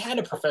you? We had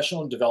a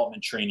professional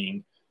development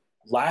training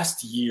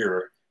last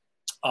year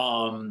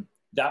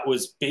that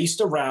was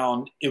based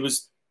around, it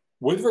was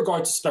with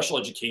regard to special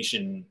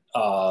education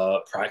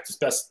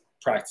best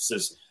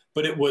practices,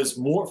 but it was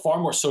far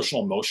more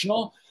social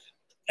emotional.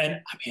 And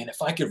I mean,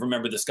 if I could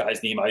remember this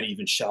guy's name, I'd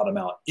even shout him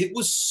out. It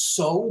was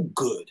so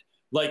good.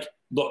 Like,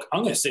 look,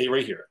 I'm going to say it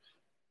right here.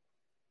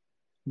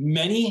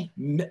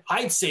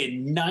 I'd say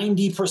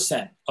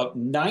 90% of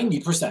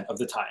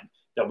the time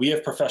that we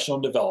have professional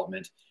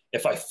development,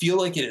 if I feel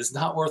like it is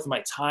not worth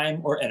my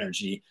time or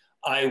energy,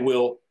 I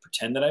will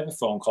pretend that I have a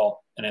phone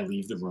call and I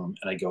leave the room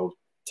and I go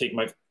take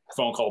my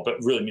phone call,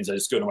 but really means I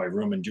just go to my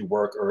room and do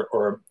work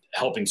or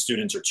helping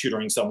students or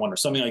tutoring someone or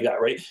something like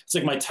that, right? It's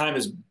like my time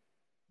is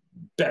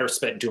better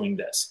spent doing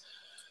this.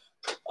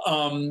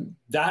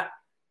 That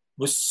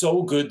was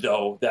so good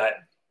though that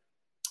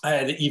I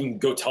had to even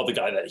go tell the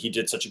guy that he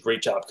did such a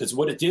great job, because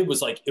what it did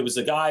was like, it was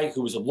a guy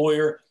who was a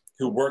lawyer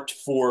who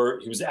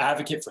he was an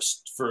advocate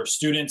for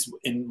students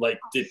and like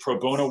did pro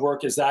bono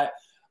work as that.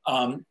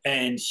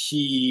 And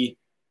he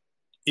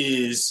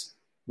was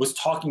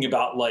talking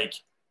about like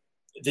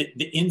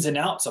the ins and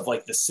outs of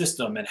like the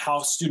system and how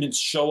students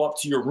show up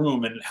to your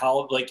room and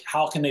how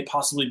can they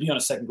possibly be on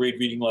a second grade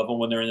reading level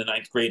when they're in the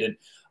ninth grade,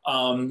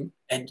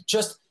 and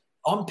just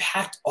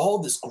unpacked all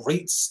this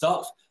great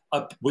stuff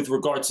with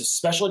regards to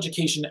special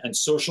education and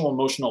social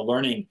emotional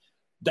learning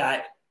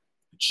that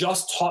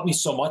just taught me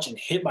so much and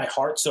hit my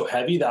heart so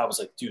heavy that I was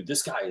like, dude,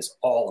 this guy is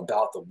all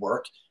about the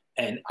work.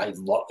 And I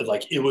love,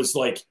 like, it was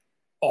like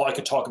all I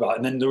could talk about.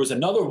 And then there was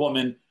another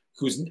woman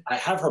I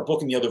have her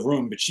book in the other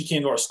room, but she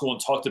came to our school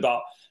and talked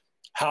about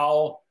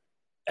how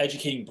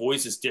educating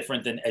boys is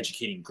different than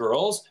educating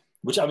girls,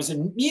 which I was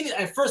immediately,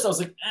 at first I was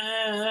like,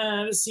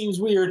 this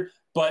seems weird.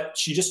 But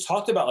she just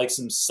talked about like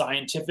some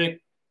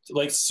scientific,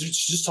 like she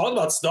just talked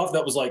about stuff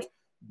that was like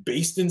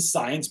based in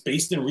science,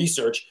 based in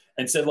research,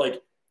 and said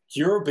like,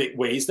 here are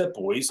ways that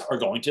boys are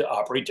going to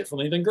operate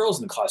differently than girls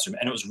in the classroom.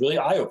 And it was really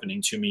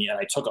eye-opening to me, and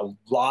I took a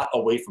lot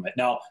away from it.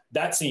 Now,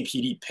 that same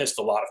PD pissed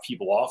a lot of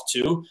people off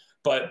too,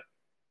 but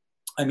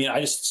I mean,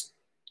 I just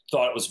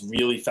thought it was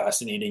really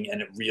fascinating,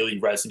 and it really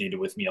resonated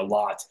with me a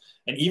lot,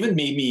 and even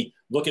made me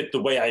look at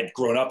the way I had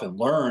grown up and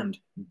learned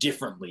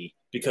differently,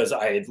 because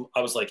I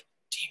was like,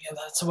 damn,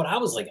 that's what I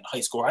was like in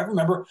high school. I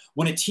remember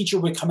when a teacher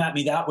would come at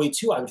me that way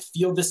too, I would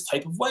feel this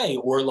type of way.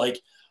 Or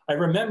like, I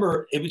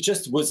remember it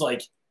was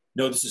like,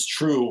 no, this is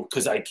true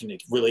because I can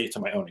relate it to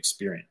my own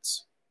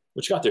experience.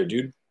 What you got there,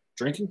 dude?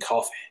 Drinking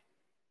coffee.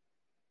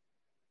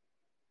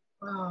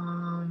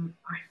 I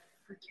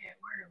forget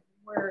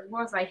where it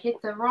was. I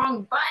hit the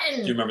wrong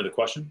button. Do you remember the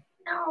question?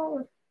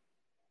 No.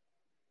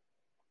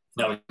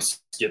 Now we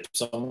skip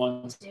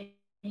someone. Dang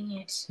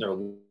it. They're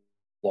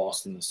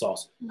lost in the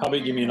sauce. How about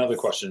you give me another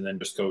question and then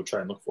just go try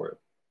and look for it?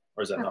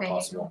 Or is that not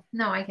possible?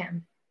 No, I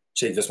can.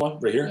 Say this one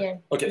right here? Yeah.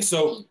 Okay,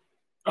 so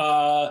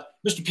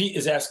Mr. Pete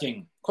is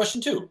asking,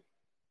 question 2.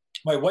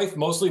 My wife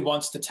mostly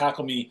wants to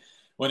tackle me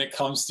when it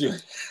comes to...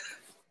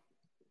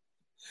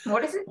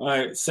 What is it?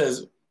 It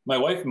says, my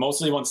wife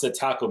mostly wants to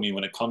tackle me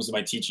when it comes to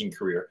my teaching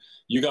career.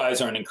 You guys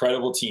are an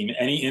incredible team.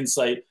 Any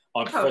insight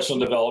on professional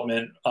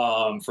development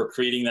for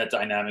creating that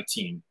dynamic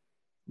team?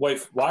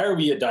 Wife, why are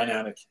we a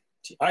dynamic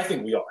team? I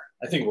think we are.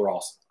 I think we're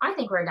awesome. I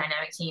think we're a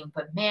dynamic team,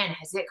 but man,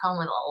 has it come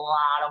with a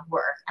lot of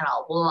work and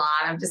a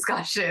lot of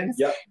discussions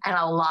and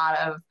a lot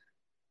of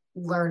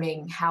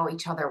learning how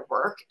each other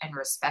work and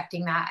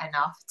respecting that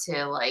enough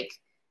to like,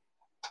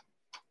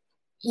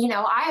 you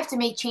know, I have to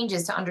make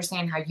changes to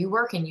understand how you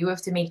work, and you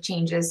have to make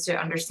changes to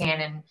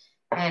understand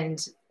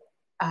and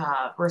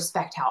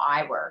respect how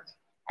I work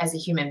as a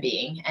human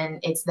being. And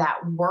it's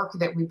that work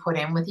that we put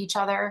in with each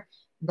other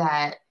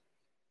that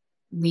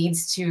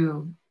leads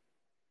to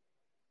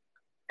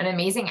an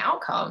amazing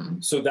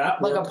outcome. So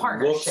that like work a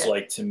partnership looks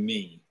like, to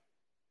me,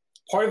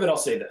 part of it, I'll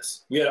say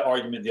this. We had an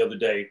argument the other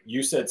day.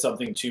 You said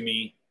something to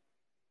me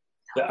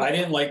that I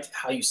didn't like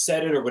how you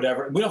said it or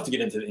whatever. We don't have to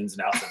get into the ins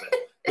and outs of it.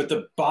 But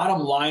the bottom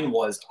line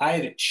was I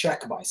had to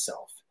check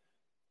myself,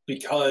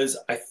 because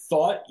I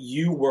thought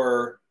you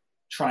were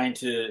trying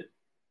to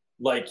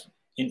like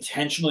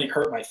intentionally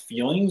hurt my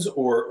feelings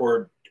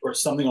or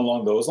something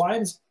along those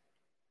lines.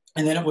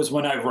 And then it was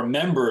when I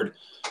remembered,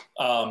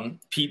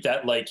 Pete,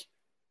 that like,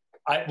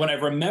 when I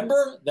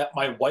remember that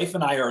my wife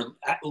and I are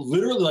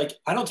literally like,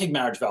 I don't take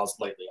marriage vows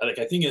lightly. Like,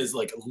 I think it is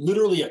like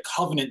literally a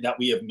covenant that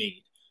we have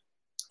made.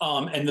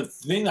 And the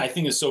thing I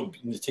think is to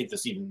take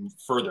this even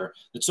further,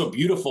 that's so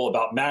beautiful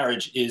about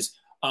marriage is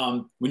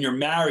when you're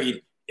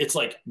married, it's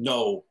like,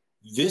 no,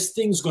 this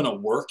thing's going to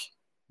work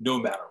no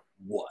matter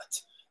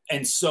what.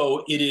 And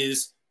so it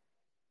is,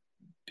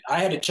 I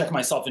had to check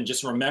myself and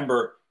just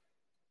remember,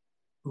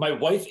 my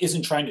wife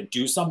isn't trying to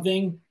do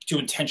something to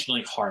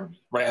intentionally harm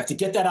me, right? I have to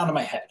get that out of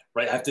my head,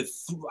 right? I have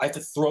to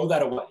throw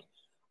that away.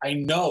 I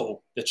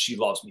know that she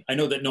loves me. I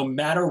know that no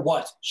matter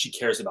what, she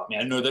cares about me.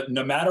 I know that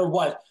no matter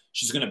what,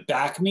 she's going to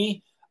back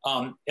me,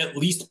 at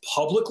least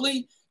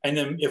publicly. And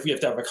then if we have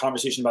to have a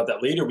conversation about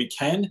that later, we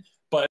can.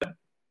 But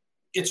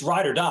it's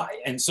ride or die.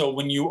 And so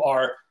when you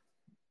are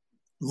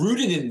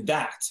rooted in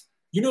that,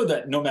 you know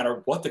that no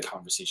matter what the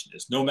conversation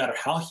is, no matter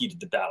how heated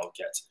the battle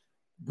gets,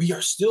 we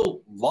are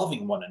still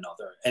loving one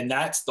another. And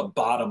that's the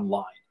bottom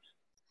line.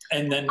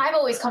 And then I've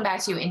always come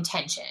back to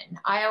intention.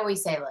 I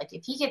always say, like,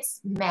 if he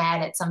gets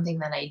mad at something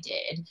that I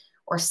did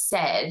or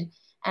said,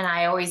 and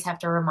I always have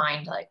to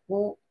remind, like,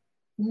 well,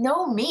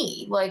 know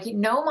me, like,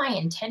 know my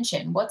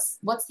intention. What's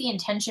the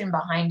intention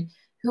behind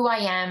who I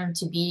am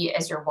to be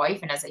as your wife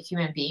and as a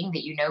human being,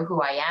 that you know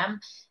who I am,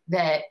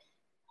 that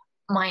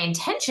my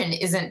intention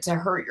isn't to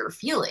hurt your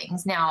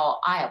feelings. Now,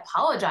 I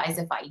apologize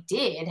if I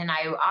did, and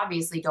I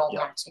obviously don't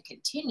want to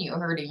continue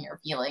hurting your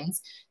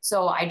feelings.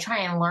 So I try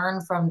and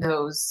learn from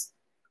those.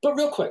 But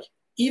real quick,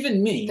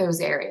 even me, those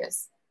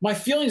areas, my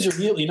feelings are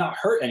really not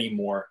hurt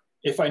anymore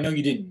if I know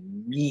you didn't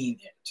mean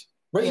it.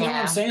 Right? You know what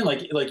I'm saying?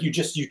 Like you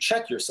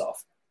check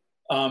yourself.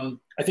 I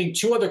think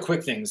two other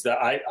quick things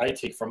that I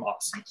take from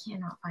us. I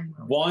cannot find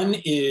one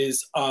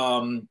is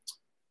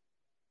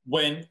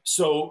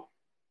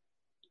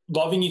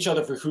loving each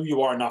other for who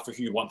you are, not for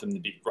who you want them to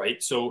be,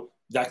 right? So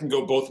that can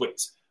go both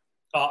ways.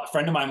 A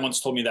friend of mine once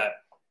told me that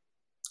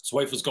his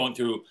wife was going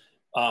through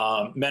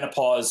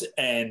menopause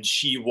and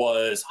she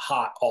was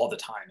hot all the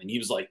time. And he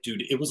was like,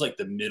 dude, it was like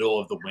the middle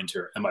of the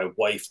winter and my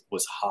wife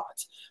was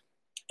hot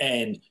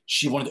and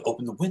she wanted to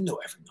open the window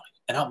every night.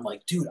 And I'm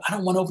like, dude, I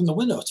don't want to open the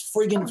window. It's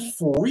friggin'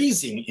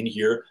 freezing in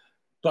here.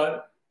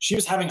 But she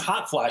was having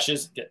hot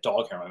flashes. Get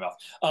dog hair in my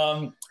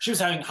mouth. She was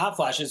having hot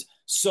flashes.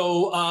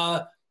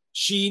 So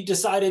she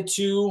decided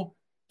to,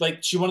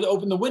 she wanted to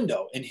open the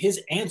window. And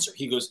his answer,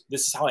 he goes,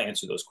 this is how I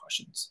answer those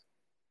questions.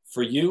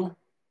 For you,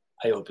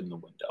 I open the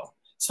window.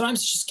 Sometimes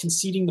it's just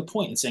conceding the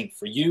point and saying,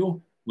 for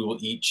you, we will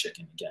eat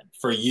chicken again.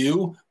 For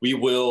you, we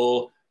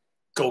will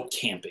go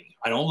camping.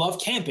 I don't love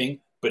camping,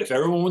 but if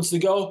everyone wants to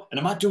go, and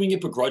I'm not doing it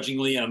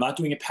begrudgingly, and I'm not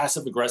doing it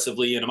passive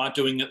aggressively, and I'm not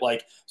doing it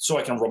so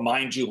I can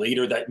remind you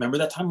later that, remember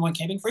that time I went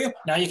camping for you?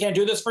 Now you can't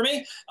do this for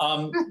me.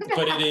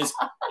 But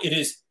it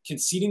is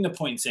conceding the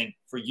point and saying,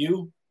 for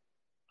you,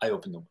 I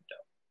open the window.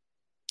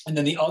 And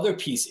then the other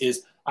piece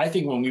is, I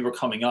think when we were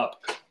coming up,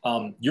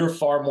 you're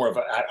far more of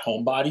an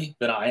at-home body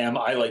than I am.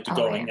 I like to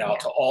going out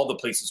to all the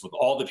places with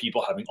all the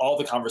people, having all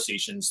the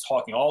conversations,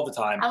 talking all the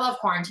time. I love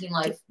quarantine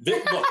life.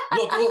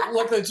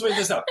 Look, let's wait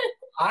this out.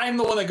 I'm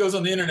the one that goes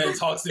on the internet and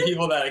talks to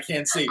people that I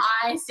can't see.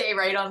 I stay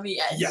right on the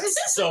edge. Yes.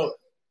 So,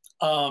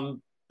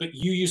 but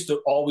you used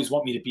to always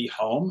want me to be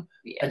home.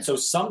 Yeah. And so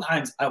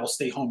sometimes I will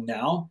stay home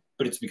now,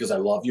 but it's because I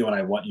love you and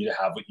I want you to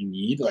have what you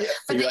need. But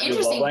the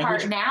interesting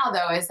part now,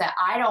 though, is that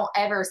I don't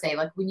ever say,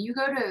 when you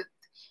go to,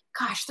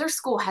 gosh, their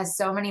school has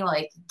so many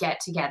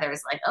get-togethers.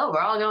 Oh,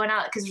 we're all going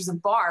out because there's a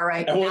bar,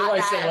 right? And what do I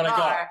say when I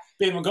go?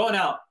 Babe, I'm going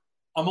out.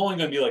 I'm only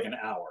going to be an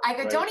hour. I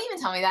go, don't even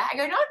tell me that. I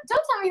go, no,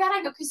 don't tell me that.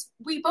 I go, because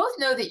we both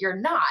know that you're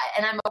not,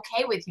 and I'm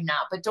okay with you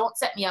not, but don't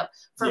set me up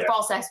for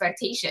false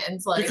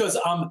expectations. Because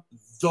I'm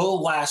the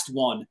last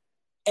one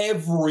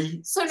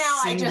every So now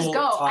I just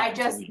go. I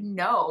just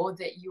know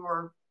that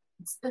you're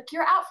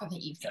out for the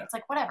evening. Yeah. It's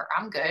whatever,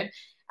 I'm good.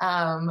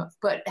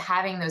 But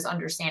having those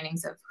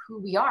understandings of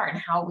who we are and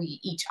how we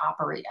each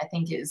operate, I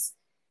think is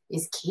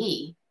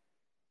key.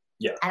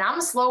 Yeah. And I'm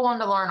a slow one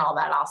to learn all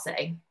that, I'll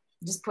say.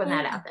 Just putting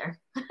that out there.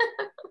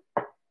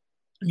 I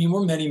mean,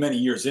 we're many, many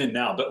years in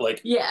now, but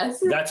yes,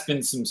 that's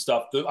been some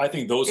stuff. I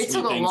think those three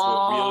things were really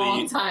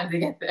long time to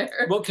get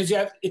there. Well, because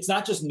it's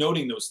not just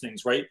noting those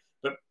things, right?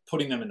 But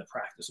putting them into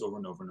practice over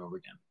and over and over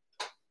again.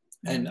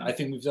 And I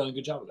think we've done a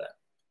good job of that.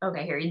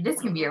 Okay, here, this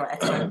can be your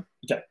last one.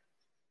 Okay.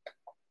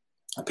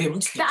 Okay,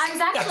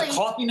 got the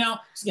coffee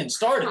now. It's getting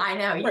started. I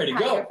know. You're ready to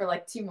go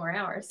for 2 more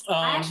hours.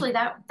 Actually,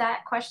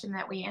 that question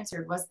that we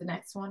answered was the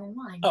next one in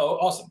line. Oh,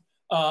 awesome.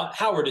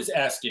 Howard is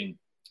asking,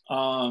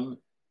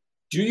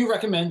 do you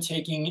recommend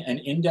taking an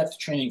in-depth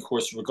training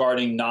course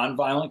regarding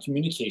nonviolent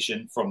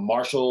communication from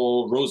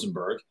Marshall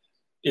Rosenberg?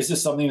 Is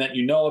this something that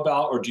you know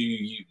about or do you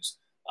use?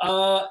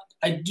 I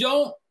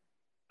don't.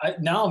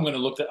 Now I'm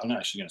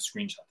actually going to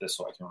screenshot this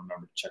so I can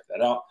remember to check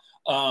that out.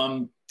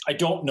 I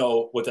don't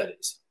know what that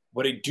is.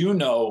 What I do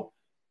know,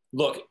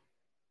 let's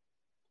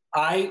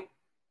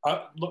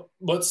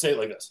say it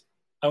like this.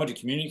 I went to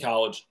community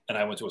college and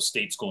I went to a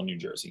state school in New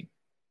Jersey.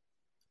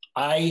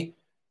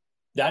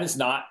 That is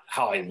not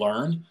how I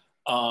learn.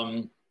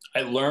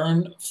 I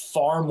learn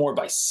far more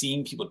by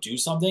seeing people do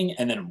something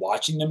and then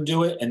watching them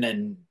do it and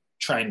then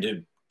trying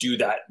to do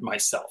that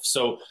myself.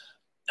 So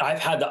I've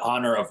had the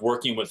honor of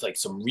working with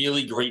some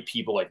really great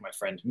people like my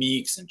friend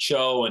Meeks and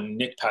Cho and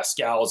Nick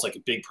Pascal is a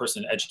big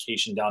person in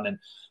education down in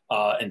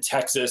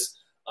Texas.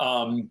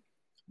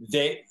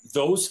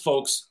 Those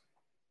folks,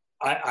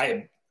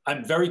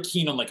 I'm very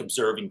keen on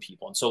observing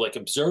people. And so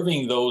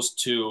observing those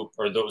two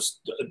or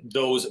those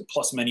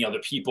plus many other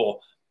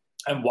people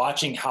and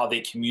watching how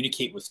they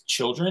communicate with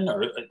children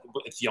or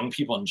with young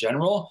people in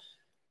general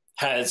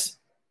has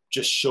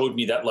just showed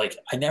me that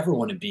I never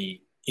want to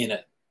be in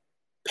a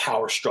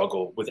power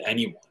struggle with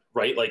anyone,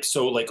 right? Like,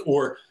 so like,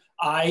 or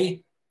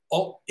I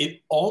would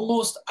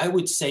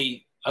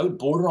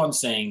border on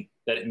saying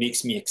that it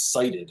makes me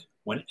excited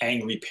when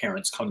angry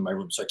parents come to my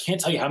room. So I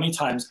can't tell you how many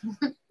times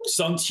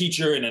some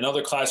teacher in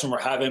another classroom, we're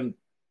having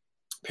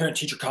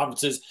parent-teacher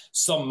conferences,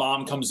 some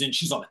mom comes in,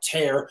 she's on a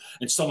tear,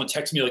 and someone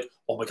texts me like,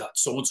 oh my God,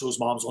 so-and-so's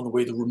mom's on the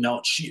way to the room now,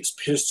 and she is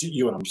pissed at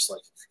you. And I'm just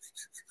like,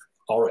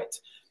 all right.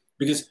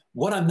 Because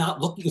what I'm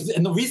not looking,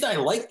 and the reason I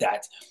like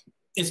that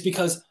is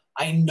because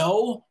I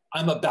know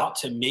I'm about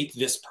to make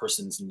this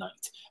person's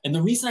night. And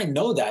the reason I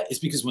know that is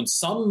because when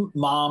some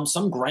mom,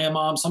 some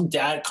grandmom, some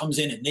dad comes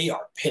in and they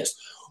are pissed,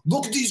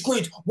 look at these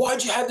grades.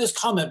 Why'd you have this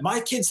comment? My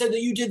kid said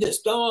that you did this.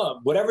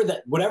 Whatever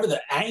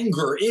the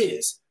anger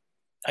is,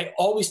 I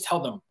always tell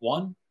them,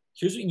 one,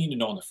 here's what you need to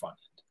know on the front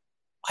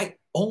end. I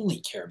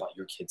only care about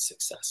your kid's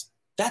success.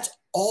 That's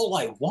all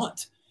I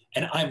want.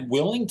 And I'm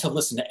willing to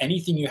listen to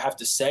anything you have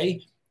to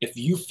say if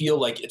you feel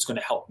like it's going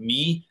to help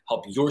me,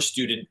 help your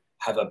student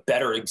have a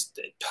better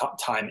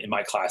time in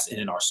my class and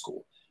in our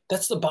school.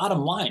 That's the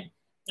bottom line.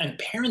 And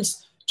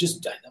parents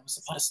just, I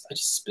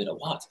just spit a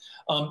lot.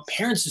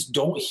 Parents just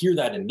don't hear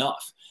that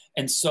enough.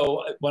 And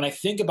so when I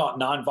think about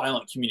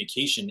nonviolent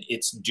communication,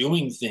 it's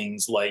doing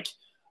things like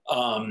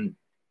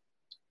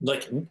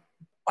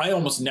I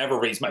almost never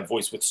raise my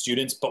voice with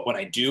students, but when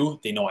I do,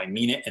 they know I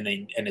mean it, and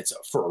it's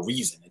for a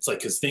reason. It's like,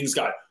 because things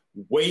got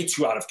way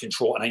too out of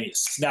control and I need to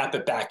snap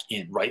it back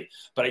in, right?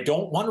 But I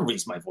don't want to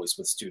raise my voice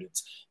with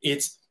students.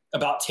 It's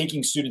about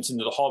taking students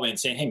into the hallway and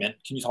saying, hey man,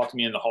 can you talk to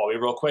me in the hallway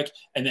real quick?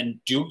 And then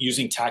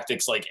using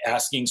tactics like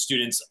asking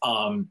students,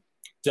 I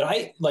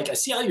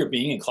see how you're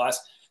being in class.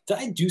 Did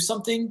I do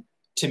something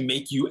to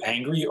make you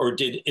angry? Or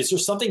is there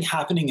something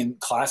happening in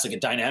class, like a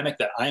dynamic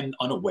that I'm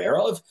unaware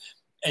of?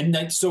 And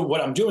then, so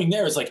what I'm doing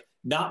there is like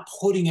not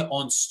putting it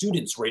on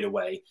students right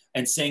away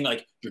and saying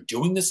like, you're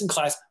doing this in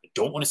class, I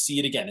don't want to see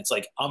it again. It's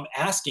like, I'm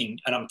asking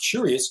and I'm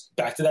curious,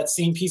 back to that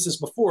same piece as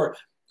before,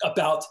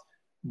 about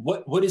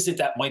what is it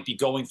that might be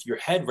going through your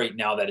head right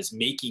now that is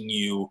making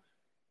you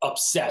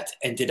upset?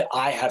 And did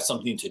I have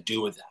something to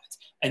do with that?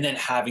 And then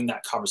having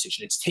that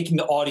conversation. It's taking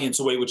the audience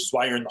away, which is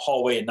why you're in the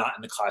hallway and not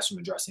in the classroom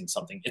addressing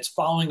something. It's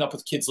following up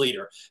with kids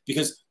later,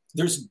 because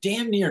there's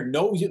damn near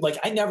no, like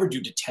I never do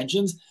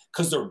detentions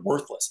because they're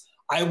worthless.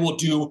 I will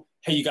do,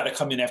 hey, you got to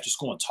come in after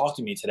school and talk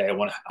to me today. I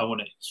want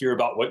to hear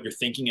about what you're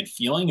thinking and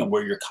feeling and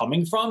where you're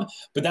coming from.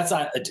 But that's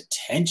not a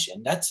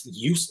detention. That's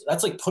useless.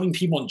 That's like putting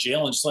people in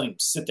jail and just letting them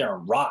sit there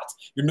and rot.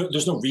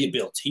 There's no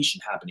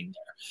rehabilitation happening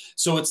there.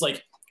 So it's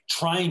like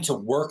trying to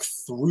work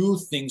through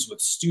things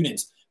with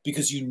students,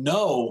 because you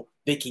know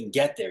they can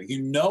get there.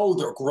 You know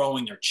they're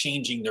growing, they're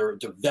changing, they're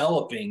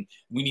developing.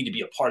 We need to be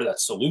a part of that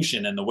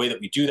solution. And the way that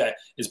we do that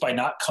is by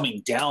not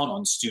coming down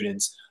on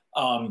students,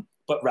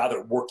 but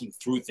rather working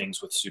through things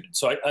with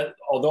students. So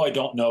although I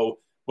don't know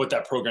what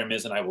that program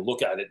is and I will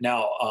look at it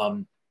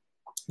now,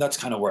 that's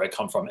kind of where I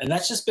come from. And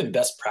that's just been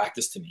best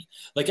practice to me.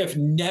 Like I've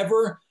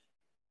never,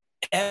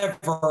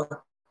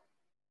 ever,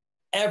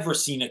 ever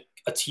seen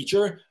a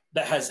teacher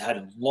that has had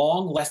a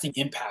long-lasting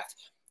impact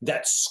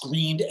that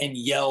screamed and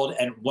yelled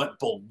and went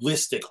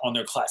ballistic on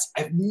their class.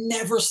 I've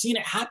never seen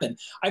it happen.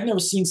 I've never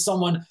seen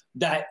someone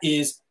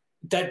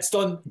that's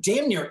done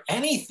damn near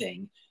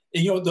anything.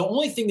 And, the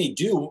only thing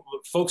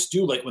folks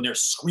do, like when they're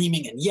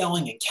screaming and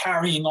yelling and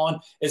carrying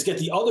on, is get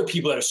the other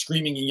people that are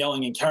screaming and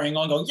yelling and carrying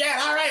on go,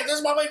 yeah, all right, this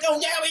is what we do.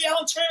 Yeah, we yell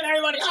and scream at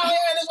everybody. Oh,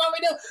 yeah, this is what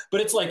we do.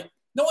 But it's like,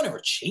 no one ever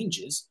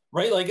changes,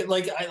 right?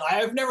 Like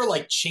I've never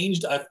like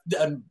changed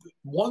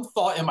one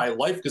thought in my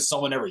life because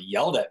someone ever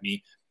yelled at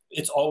me.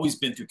 It's always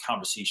been through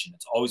conversation.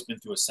 It's always been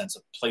through a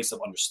place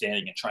of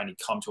understanding and trying to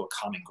come to a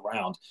common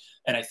ground.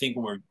 And I think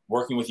when we're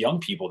working with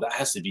young people, that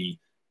has to be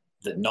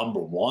the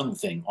number one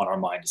thing on our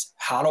mind is,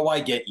 how do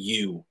I get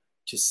you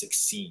to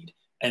succeed?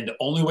 And the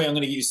only way I'm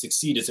going to get you to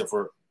succeed is if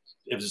we're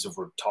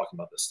talking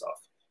about this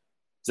stuff.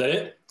 Is that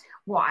it?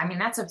 Well, I mean,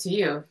 that's up to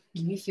you.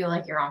 You feel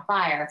like you're on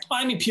fire.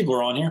 I mean, people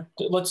are on here.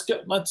 Let's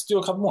do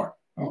a couple more.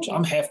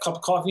 I'm half cup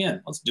of coffee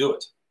in. Let's do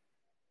it.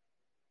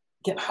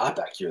 Getting hot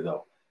back here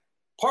though.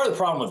 Part of the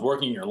problem with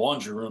working in your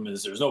laundry room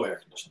is there's no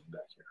air conditioning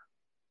back here.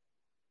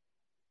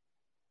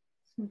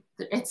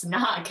 It's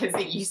not, because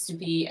it used to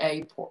be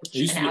a porch. It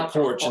used to be a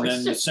porch, and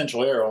then the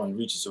central air only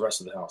reaches the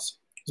rest of the house.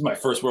 This is my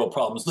first world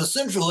problem. Is the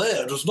central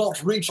air does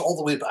not reach all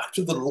the way back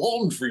to the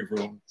laundry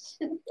room.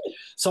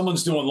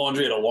 Someone's doing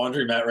laundry at a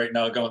laundromat right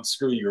now going,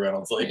 screw you,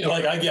 Reynolds. Like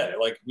I get it.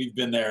 Like, we've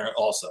been there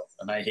also,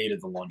 and I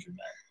hated the laundromat.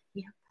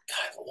 Yeah.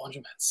 God, the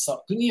laundromat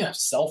sucked. Couldn't even have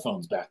cell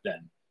phones back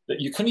then.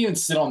 You couldn't even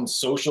sit on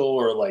social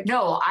or like.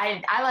 No,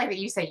 I like that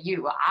you say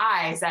you.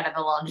 I sat at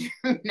the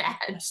laundromat.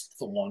 I sat at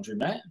the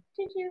laundromat.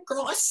 Did you?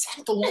 Girl, I sat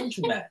at the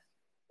laundromat.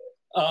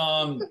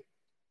 I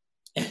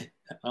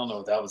don't know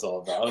what that was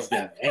all about. I was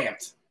getting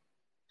amped.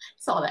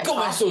 Saw that. Go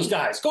ask those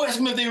guys. Go ask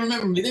them if they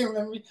remember me. They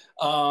remember me.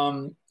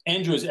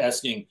 Andrew is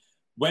asking,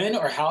 when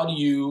or how do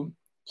you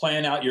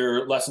plan out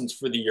your lessons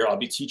for the year? I'll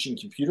be teaching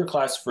computer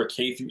class for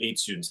K through 8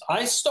 students.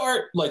 I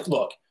start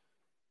look,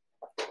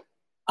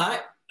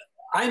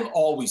 I'm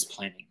always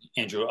planning,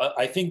 Andrew.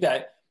 I think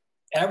that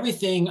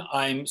everything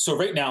so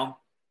right now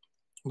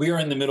we are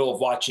in the middle of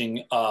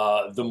watching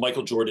the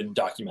Michael Jordan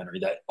documentary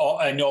that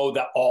I know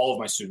that all of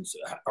my students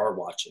are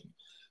watching.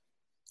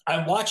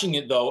 I'm watching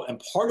it though,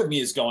 and part of me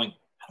is going,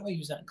 how do I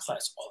use that in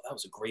class? Oh, that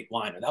was a great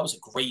line, or that was a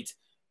great,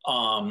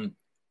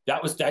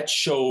 that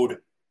showed,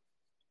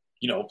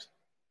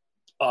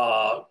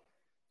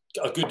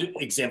 a good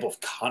example of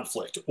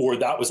conflict, or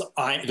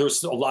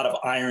there's a lot of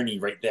irony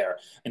right there.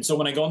 And so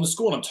when I go into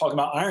school and I'm talking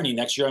about irony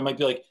next year, I might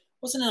be like,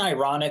 wasn't it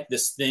ironic,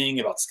 this thing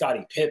about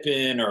Scottie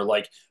Pippen, or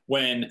like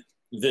when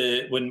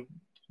the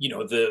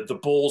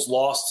Bulls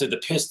lost to the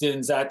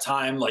Pistons that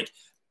time, like,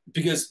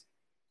 because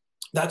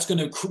that's going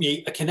to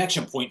create a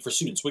connection point for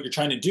students. What you're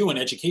trying to do in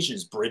education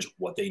is bridge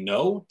what they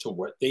know to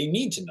what they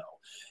need to know.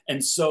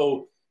 And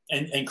so,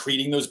 and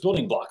creating those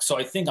building blocks. So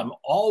I think I'm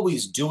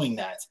always doing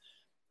that.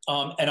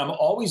 And I'm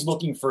always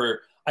looking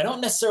I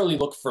don't necessarily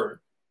look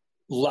for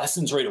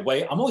lessons right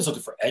away. I'm always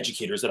looking for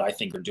educators that I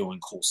think are doing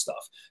cool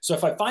stuff. So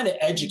if I find an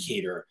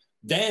educator,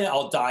 then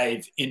I'll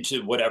dive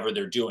into whatever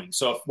they're doing.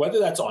 So whether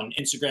that's on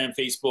Instagram,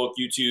 Facebook,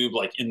 YouTube,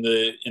 like in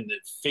the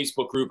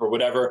Facebook group or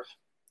whatever,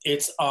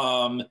 it's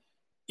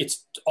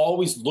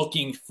always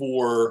looking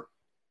for,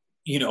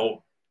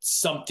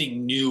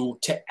 something new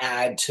to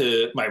add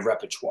to my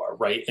repertoire.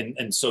 Right.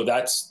 And so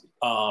that's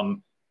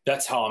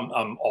how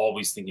I'm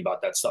always thinking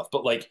about that stuff.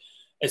 But like,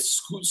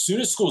 as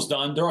soon as school's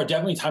done, there are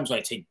definitely times when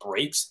I take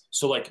breaks.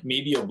 So like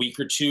maybe a week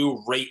or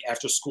two right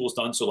after school's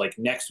done. So like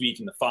next week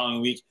and the following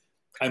week,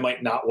 I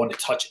might not want to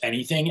touch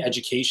anything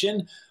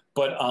education,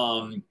 but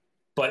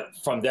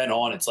from then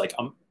on, it's like,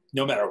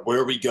 no matter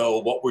where we go,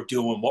 what we're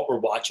doing, what we're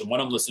watching, what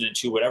I'm listening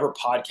to, whatever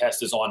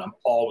podcast is on, I'm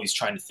always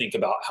trying to think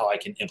about how I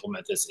can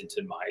implement this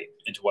into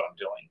what I'm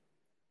doing.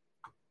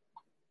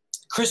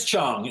 Chris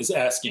Chong is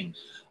asking,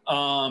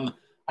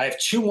 I have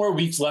 2 more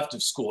weeks left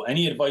of school.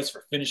 Any advice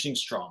for finishing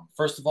strong?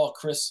 First of all,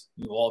 Chris,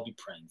 we will all be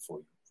praying for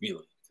you,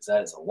 really, because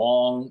that is a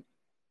lot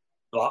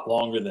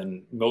longer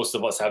than most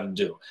of us have to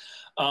do.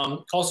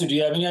 Also, do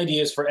you have any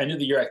ideas for end of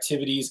the year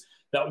activities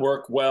that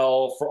work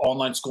well for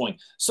online schooling?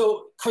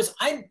 So, Chris,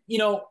 I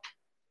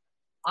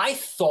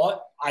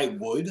thought I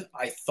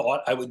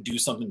would do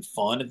something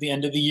fun at the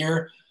end of the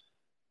year.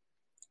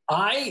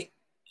 I'm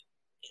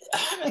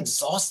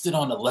exhausted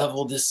on a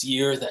level this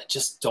year that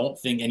just don't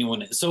think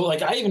anyone is. So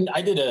like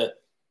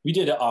we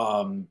did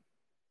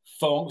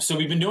phone. So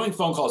we've been doing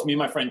phone calls, me and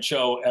my friend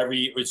Cho,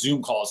 or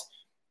Zoom calls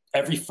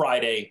every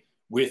Friday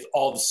with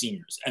all the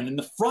seniors. And then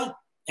the front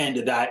end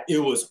of that, it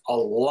was a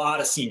lot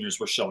of seniors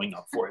were showing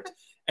up for it.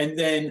 And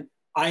then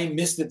I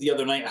missed it the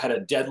other night. I had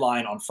a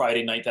deadline on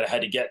Friday night that I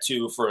had to get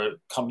to for a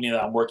company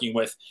that I'm working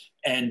with.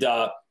 And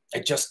I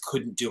just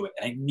couldn't do it.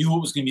 And I knew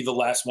it was going to be the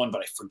last one,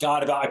 but I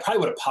forgot about it. I probably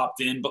would have popped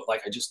in, but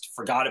like I just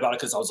forgot about it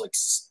because I was like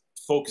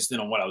focused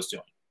in on what I was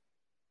doing.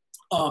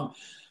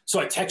 So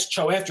I text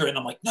Cho after it and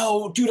I'm like,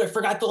 no, dude, I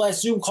forgot the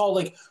last Zoom call.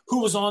 Like,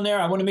 who was on there?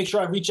 I want to make sure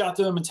I reach out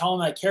to them and tell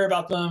them I care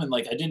about them. And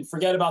like, I didn't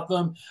forget about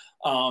them.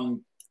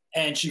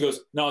 And she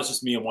goes, no, it's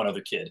just me and one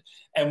other kid.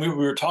 And we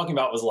were talking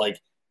about was like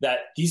that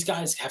these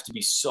guys have to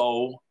be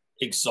so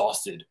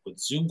exhausted with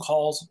Zoom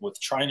calls, with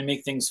trying to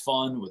make things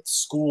fun, with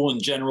school in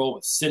general,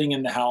 with sitting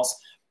in the house,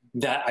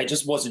 that I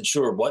just wasn't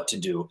sure what to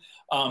do.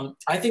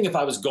 I think if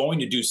I was going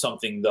to do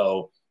something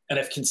though, and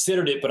I've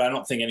considered it, but I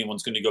don't think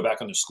anyone's going to go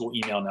back on their school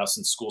email now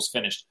since school's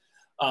finished,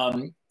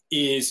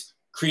 is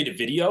create a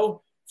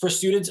video for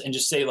students and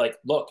just say like,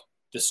 look,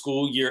 the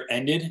school year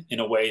ended in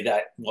a way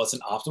that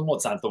wasn't optimal.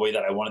 It's not the way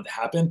that I wanted to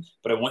happen,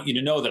 but I want you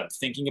to know that I'm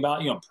thinking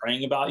about you. I'm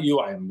praying about you.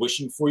 I am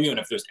wishing for you. And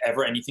if there's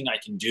ever anything I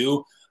can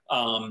do,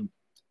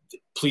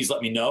 please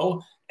let me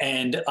know.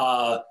 And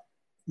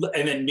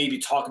then maybe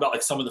talk about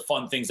like some of the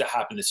fun things that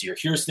happened this year.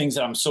 Here's things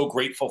that I'm so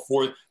grateful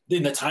for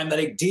in the time that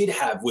I did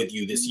have with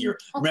you this year.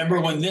 Remember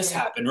when this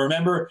happened?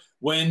 Remember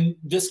when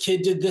this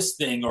kid did this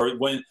thing, or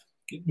when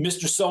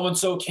Mr.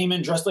 So-and-so came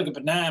in dressed like a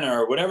banana,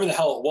 or whatever the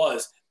hell it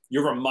was.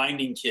 You're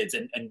reminding kids,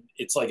 and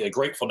it's like a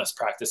gratefulness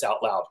practice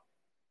out loud,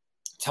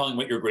 telling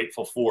what you're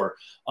grateful for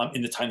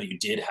in the time that you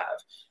did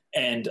have.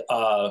 And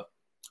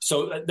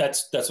so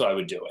that's what I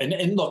would do.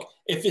 And look,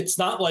 if there's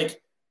not like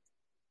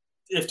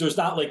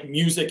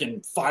music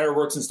and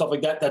fireworks and stuff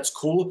like that, that's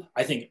cool.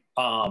 I think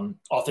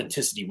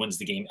authenticity wins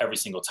the game every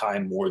single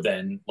time more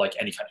than like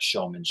any kind of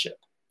showmanship.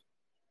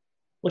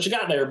 What you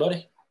got there,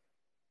 buddy?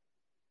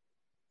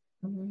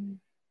 Mm-hmm.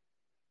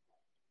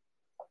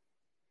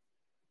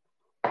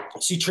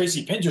 See,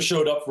 Tracy Pinter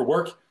showed up for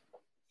work.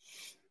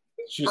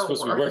 She was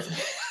supposed to be working.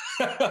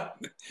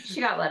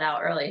 She got let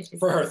out early.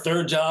 For her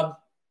third job.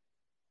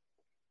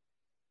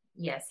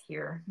 Yes,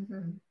 here.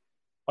 Mm-hmm.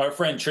 Our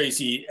friend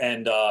Tracy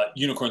and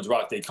Unicorns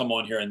Rock, they come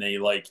on here and they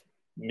like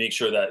make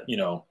sure that,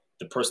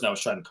 the person that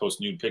was trying to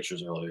post nude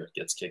pictures earlier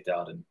gets kicked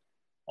out, and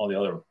all the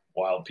other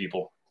wild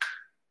people.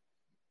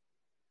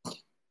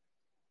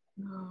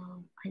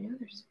 I know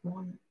there's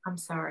one. I'm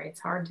sorry. It's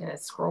hard to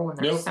scroll when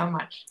there's so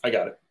much. I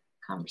got it.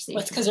 Conversation.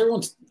 That's because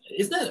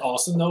isn't that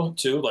awesome though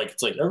too? Like,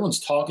 it's like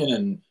everyone's talking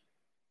and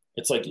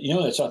It's like,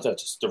 it's not that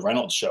just the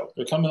Reynolds show.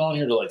 They're coming on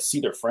here to like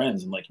see their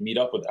friends and like meet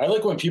up with. I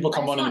like when people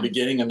come on in the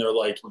beginning and they're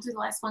like, we'll do the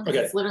last one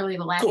because it's literally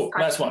the last. Cool,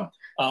 last one.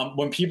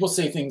 When people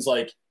say things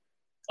like,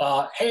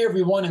 hey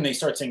everyone, and they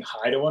start saying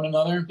hi to one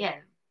another. Yeah.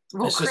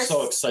 Well, it's just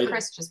so exciting.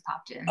 Chris just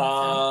popped in.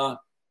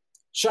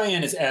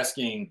 Cheyenne is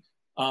asking,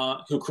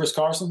 who, Chris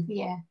Carson?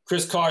 Yeah.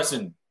 Chris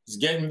Carson is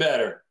getting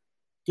better.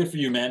 Good for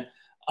you, man.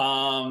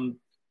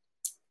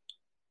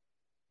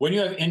 When you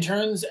have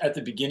interns at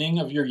the beginning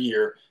of your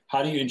year,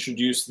 how do you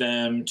introduce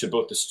them to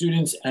both the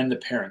students and the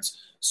parents?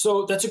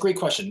 So that's a great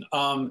question.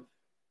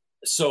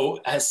 So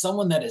as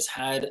someone that has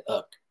had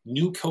a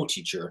new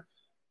co-teacher,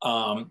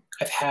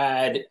 I've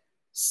had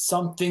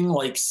something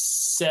like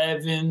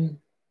 7,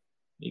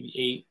 maybe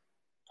 8,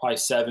 probably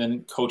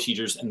 7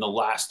 co-teachers in the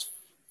last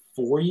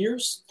 3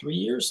 years,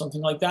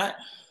 something like that.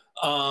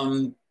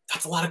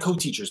 That's a lot of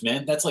co-teachers,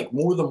 man. That's like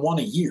more than one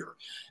a year.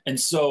 And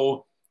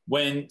so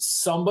when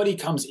somebody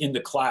comes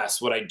into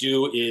class, what I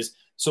do is,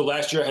 so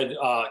last year I had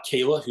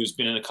Kayla, who's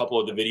been in a couple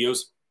of the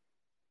videos,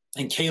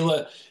 and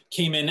Kayla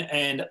came in,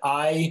 and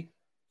I,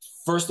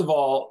 first of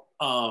all,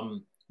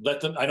 I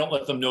don't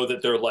let them know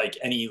that they're like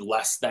any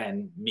less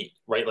than me,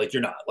 right? Like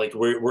you're not, like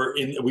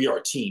we are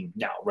a team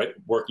now, right?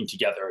 Working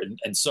together.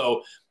 And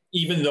so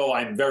even though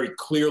I'm very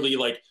clearly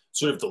like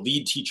sort of the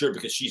lead teacher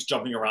because she's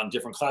jumping around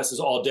different classes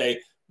all day,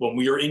 when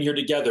we are in here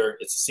together,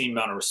 it's the same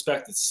amount of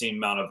respect, it's the same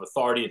amount of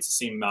authority, it's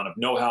the same amount of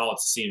know-how,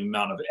 it's the same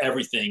amount of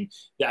everything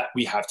that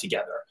we have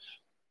together.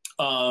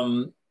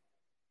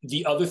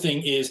 The other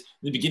thing is, in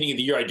the beginning of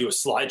the year, I do a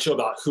slideshow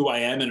about who I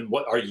am and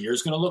what our year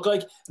is going to look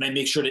like, and I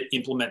make sure to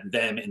implement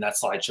them in that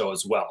slideshow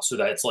as well, so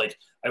that it's like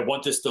I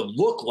want this to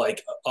look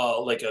like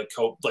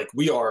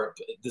we are.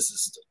 This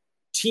is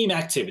team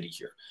activity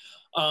here,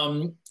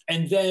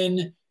 and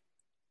then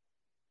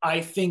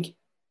I think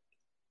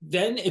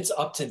then it's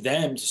up to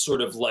them to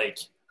sort of like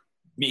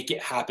make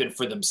it happen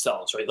for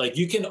themselves, right? Like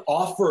you can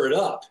offer it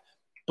up,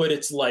 but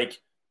it's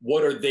like,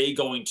 what are they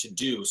going to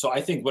do? So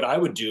I think what I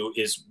would do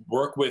is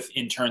work with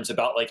interns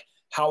about like,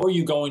 how are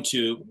you going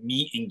to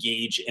meet,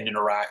 engage, and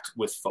interact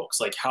with folks?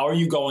 Like, how are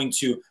you going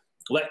to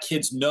let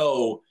kids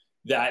know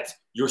that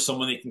you're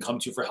someone they can come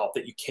to for help,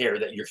 that you care,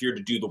 that you're here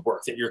to do the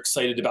work, that you're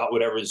excited about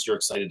whatever it is you're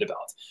excited about?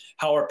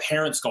 How are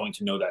parents going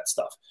to know that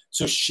stuff?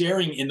 So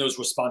sharing in those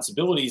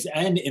responsibilities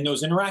and in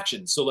those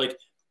interactions. So like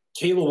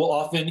Kayla will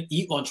often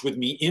eat lunch with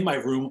me in my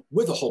room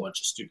with a whole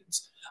bunch of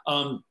students.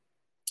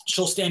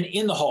 She'll stand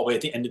in the hallway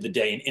at the end of the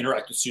day and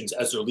interact with students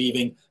as they're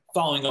leaving,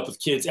 following up with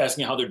kids,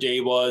 asking how their day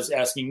was,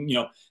 asking,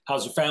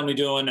 how's your family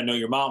doing? I know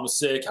your mom was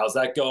sick. How's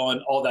that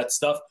going? All that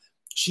stuff.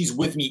 She's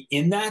with me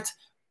in that.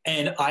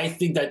 And I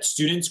think that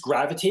students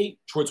gravitate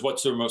towards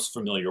what they're most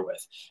familiar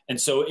with. And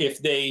so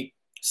if they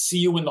see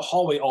you in the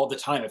hallway all the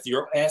time, if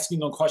you're asking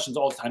them questions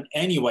all the time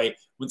anyway,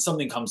 when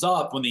something comes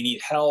up, when they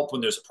need help,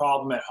 when there's a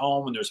problem at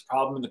home, when there's a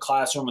problem in the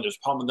classroom, when there's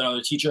a problem with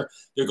another teacher,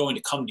 they're going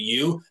to come to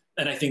you.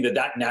 And I think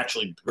that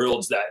naturally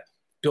builds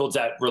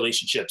that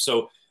relationship.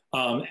 So,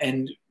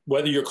 and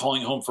whether you're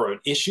calling home for an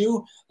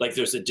issue, like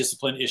there's a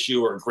discipline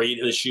issue or a grade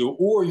issue,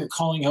 or you're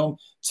calling home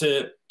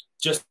to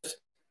just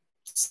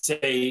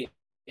say,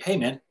 hey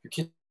man, your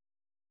kid's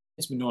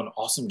been doing an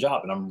awesome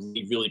job and I'm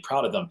really, really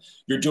proud of them.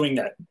 You're doing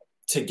that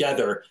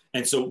together.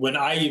 And so when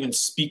I even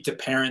speak to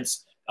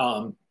parents,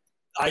 I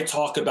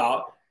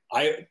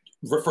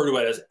refer to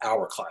it as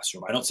our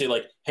classroom. I don't say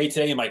like, hey,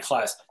 today in my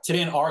class,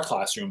 today in our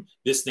classroom,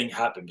 this thing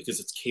happened,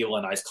 because it's Kayla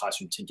and I's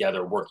classroom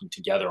together, working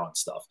together on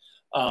stuff.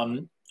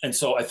 And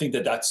so I think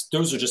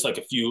those are just like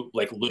a few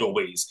like little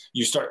ways.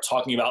 You start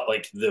talking about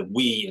like the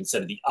we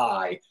instead of the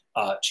I,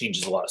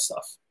 changes a lot of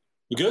stuff.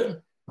 You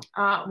good?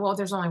 Well,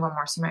 there's only one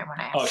more, so you might want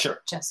to ask. Oh,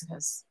 sure.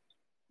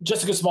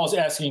 Jessica Small is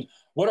asking,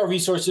 what are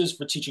resources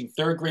for teaching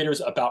third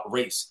graders about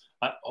race?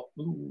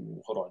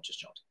 Hold on, just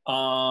jumped.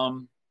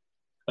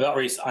 About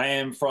race, I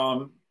am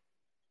from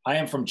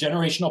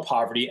generational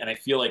poverty, and I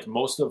feel like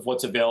most of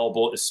what's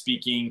available is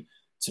speaking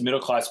to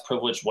middle-class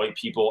privileged white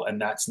people,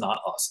 and that's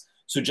not us.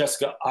 So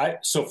Jessica,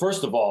 so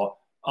first of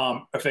all,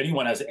 if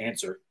anyone has an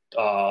answer,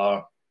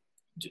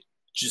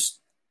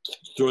 just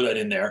throw that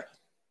in there.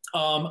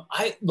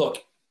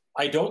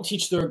 I don't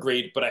teach third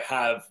grade, but I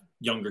have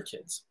younger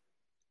kids.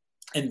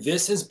 And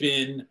this has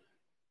been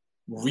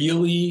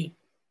really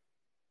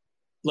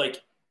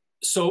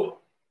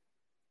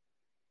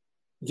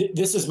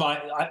this is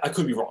I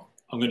could be wrong.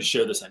 I'm going to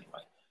share this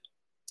anyway.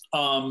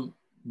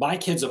 My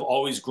kids have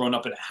always grown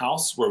up in a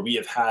house where we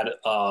have had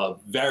a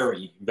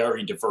very,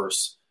 very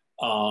diverse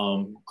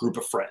group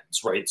of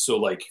friends, right? So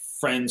like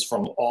friends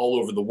from all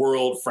over the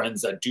world,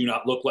 friends that do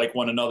not look like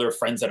one another,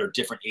 friends that are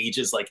different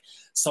ages. Like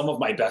some of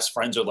my best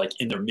friends are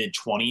like in their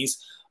mid-20s.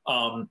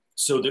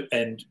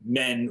 And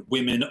men,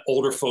 women,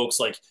 older folks,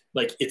 like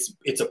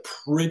it's a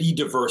pretty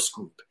diverse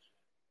group.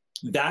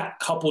 That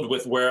coupled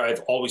with where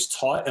I've always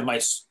taught, and my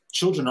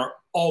children are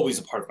always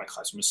a part of my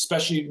classroom,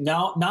 especially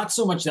now, not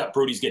so much that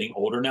Brody's getting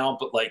older now,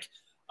 but like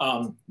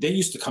they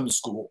used to come to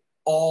school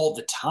all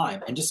the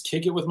time and just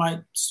kick it with my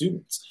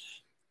students.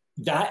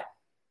 That,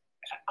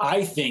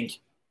 I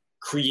think,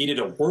 created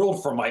a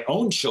world for my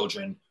own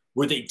children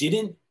where they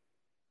didn't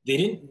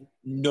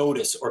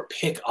notice or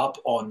pick up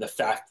on the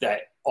fact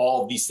that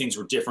all of these things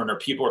were different, or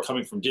people are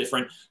coming from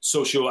different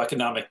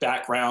socioeconomic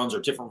backgrounds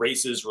or different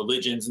races,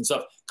 religions and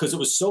stuff, because it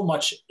was so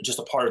much just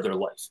a part of their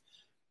life.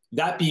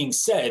 That being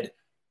said,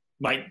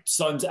 my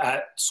son's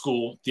at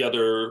school the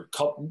other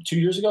 2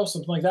 years ago,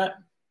 something like that,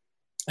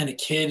 and a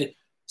kid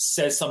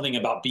says something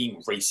about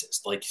being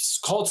racist, like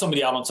called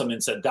somebody out on something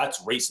and said,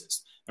 that's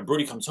racist. And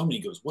Brody comes home and he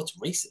goes, what's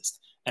racist?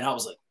 And I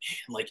was like,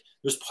 man, like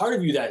there's part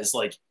of you that is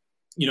like,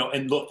 you know,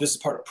 and look, this is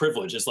part of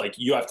privilege. It's like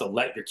you have to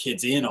let your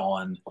kids in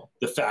on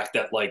the fact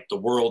that like the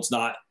world's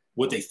not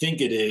what they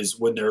think it is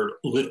when they're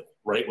little,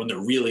 right? When they're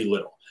really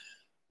little.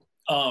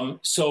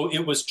 So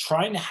it was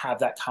trying to have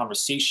that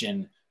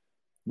conversation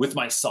with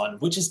my son,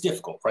 which is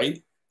difficult,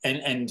 right?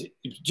 And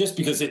just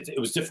because it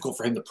was difficult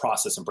for him to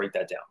process and break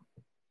that down.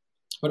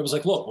 But it was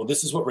like, look, well,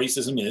 this is what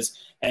racism is.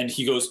 And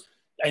he goes,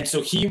 and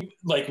so he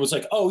like was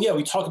like, oh yeah,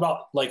 we talk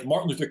about like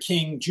Martin Luther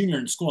King Jr.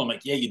 in school. I'm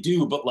like, yeah, you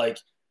do, but like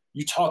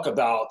you talk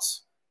about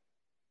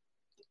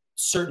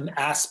certain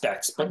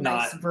aspects, but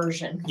not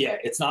version. Yeah,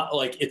 it's not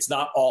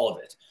all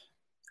of it.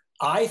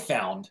 I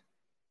found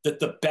that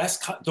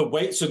the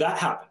way, so that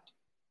happened.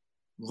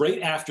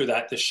 Right after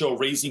that, the show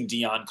Raising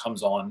Dion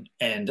comes on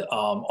and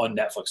on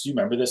Netflix. Do you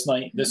remember this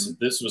night? Mm-hmm.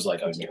 This was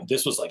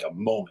like a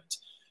moment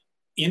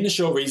in the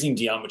show Raising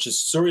Dion, which is a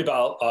story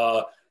about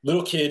a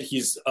little kid.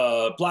 He's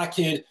a black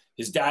kid.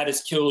 His dad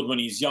is killed when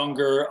he's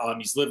younger.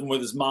 He's living with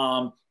his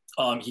mom.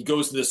 He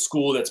goes to this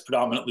school that's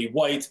predominantly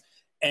white,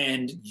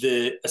 and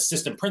the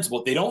assistant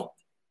principal, they don't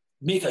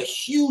make a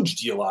huge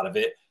deal out of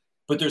it,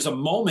 but there's a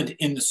moment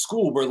in the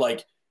school where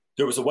like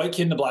there was a white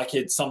kid and a black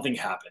kid, something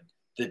happened.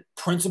 The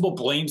principal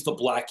blames the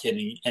black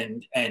kid,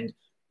 and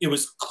it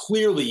was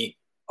clearly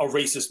a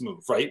racist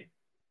move, right?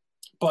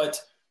 But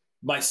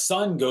my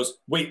son goes,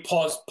 wait,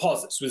 pause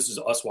this. So this is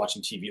us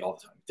watching TV all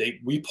the time.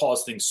 We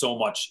pause things so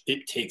much,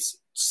 it takes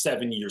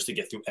 7 years to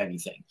get through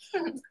anything.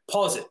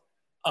 Pause it.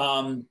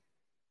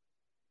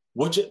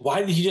 Why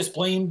did he just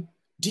blame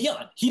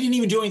Dion? He didn't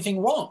even do anything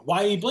wrong.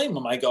 Why did he blame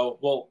him? I go,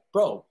 well,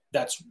 bro,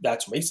 that's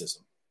racism.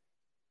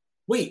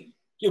 Wait,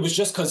 it was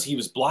just because he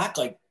was black?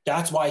 Like,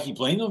 that's why he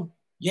blamed him?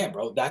 Yeah,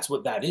 bro, that's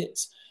what that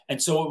is. And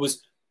so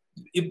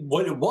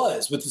what it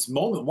was with this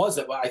moment was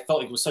that I felt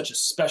like it was such a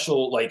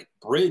special like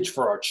bridge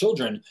for our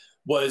children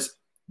was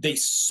they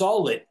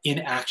saw it in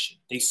action.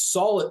 They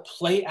saw it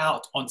play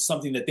out on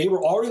something that they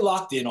were already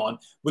locked in on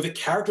with a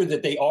character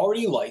that they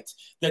already liked,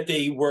 and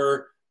it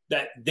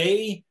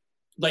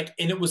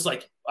was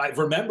like, I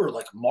remember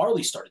like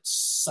Marley started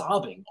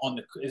sobbing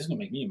this is gonna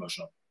make me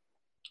emotional.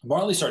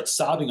 Marley started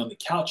sobbing on the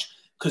couch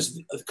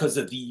because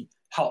of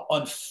how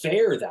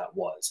unfair that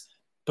was.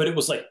 But it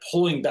was like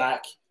pulling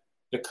back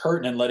the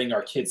curtain and letting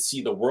our kids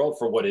see the world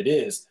for what it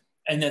is.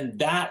 And then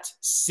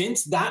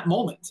since that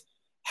moment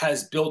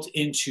has built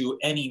into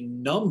any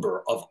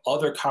number of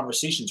other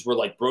conversations where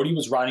like Brody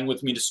was riding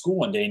with me to school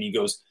one day and he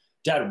goes,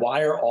 Dad,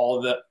 why are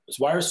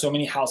so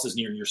many houses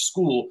near your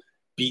school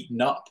beaten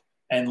up?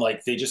 And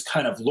like, they just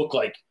kind of look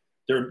like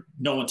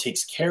no one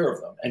takes care of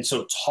them. And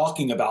so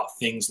talking about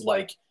things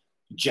like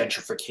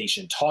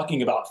gentrification,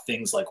 talking about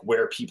things like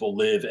where people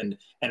live and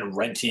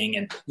renting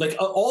and like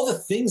all the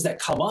things that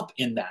come up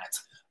in that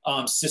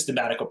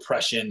systematic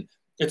oppression.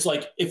 It's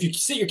like if you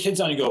sit your kids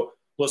down and you go,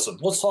 listen,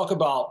 let's talk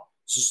about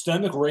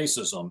systemic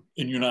racism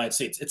in the United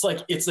States. It's like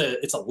it's a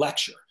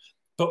lecture.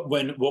 But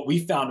what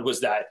we found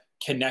was that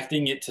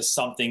connecting it to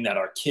something that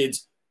our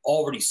kids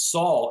already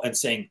saw and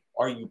saying,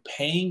 are you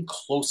paying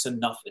close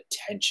enough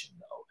attention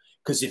though?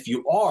 Because if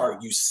you are,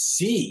 you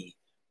see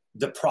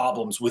the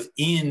problems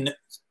within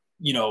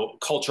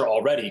culture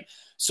already.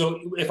 So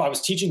if I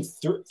was teaching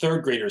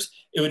third graders,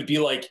 it would be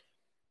like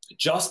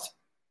just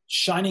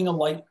shining a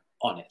light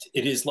on it.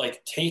 It is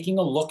like taking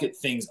a look at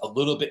things a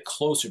little bit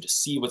closer to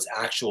see what's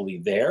actually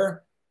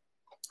there.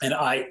 And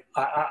I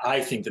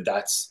think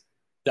that's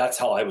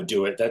how I would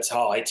do it. That's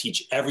how I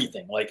teach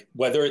everything. Like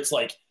whether it's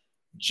like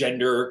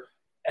gender,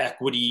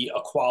 equity,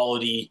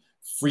 equality,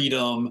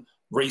 freedom,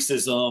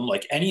 racism,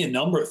 like any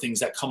number of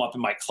things that come up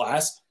in my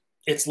class,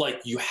 it's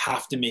like you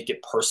have to make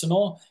it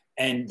personal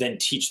and then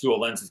teach through a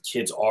lens that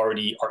kids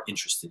already are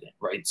interested in,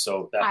 right?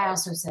 So I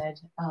also said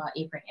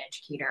Apron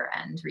Educator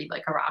and Read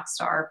Like a Rock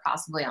Star,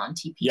 possibly on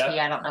TPT. Yep.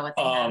 I don't know what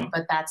they have,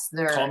 but that's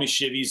their... Call Me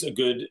Shivy's a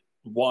good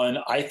one.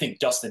 I think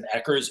Dustin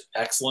Ecker's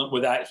excellent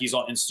with that. He's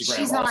on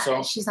Instagram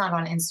also. She's not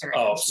on Instagram.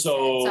 Oh,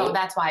 so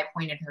that's why I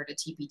pointed her to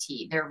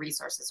TPT. Their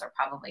resources are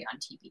probably on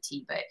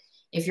TPT, but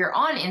if you're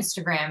on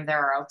Instagram, there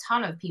are a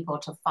ton of people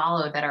to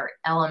follow that are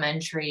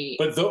elementary.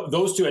 But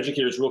those two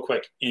educators, real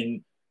quick,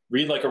 in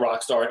Read Like a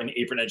Rock Star and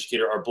Apron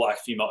Educator are Black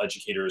female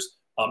educators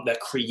that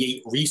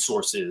create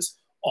resources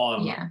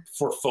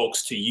for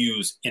folks to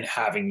use in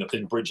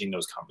bridging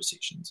those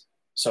conversations.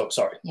 So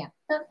sorry. Yeah,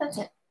 that's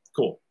it.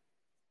 Cool.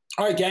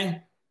 All right,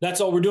 gang.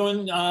 That's all we're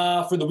doing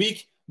for the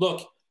week.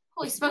 Look.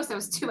 Holy smokes, that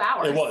was 2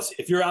 hours. It was.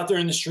 If you're out there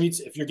in the streets,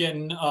 if you're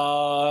getting,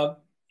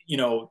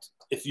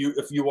 if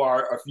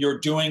you're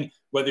doing,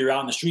 whether you're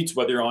out in the streets,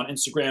 whether you're on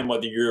Instagram,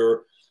 whether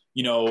you're,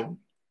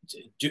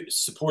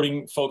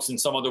 supporting folks in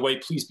some other way,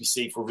 please be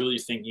safe. We're really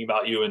thinking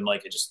about you. And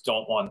like, I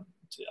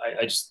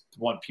just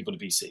want people to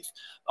be safe.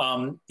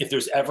 If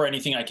there's ever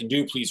anything I can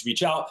do, please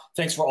reach out.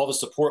 Thanks for all the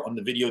support on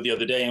the video the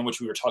other day in which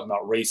we were talking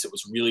about race. It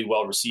was really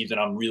well received. And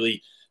I'm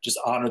really just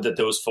honored that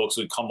those folks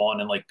would come on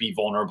and like be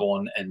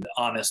vulnerable and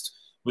honest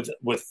with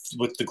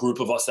the group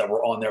of us that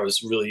were on there. It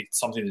was really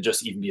something to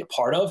just even be a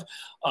part of.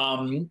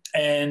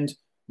 And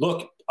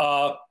look,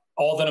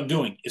 all that I'm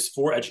doing is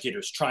for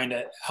educators, trying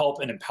to help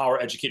and empower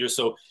educators.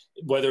 So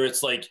whether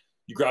it's like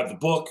you grab the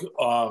book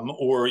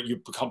or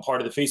you become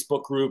part of the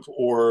Facebook group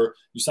or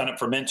you sign up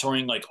for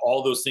mentoring, like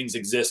all those things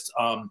exist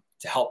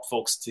to help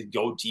folks to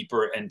go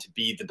deeper and to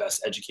be the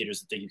best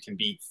educators that they can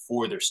be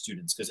for their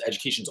students, because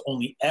education is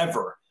only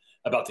ever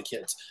about the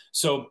kids.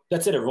 So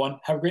that's it, everyone.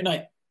 Have a great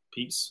night.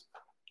 Peace.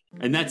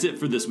 And that's it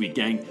for this week,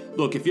 gang.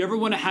 Look, if you ever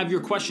want to have your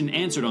question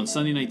answered on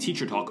Sunday Night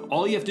Teacher Talk,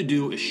 all you have to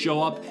do is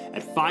show up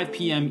at 5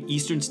 p.m.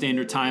 Eastern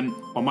Standard Time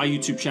on my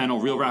YouTube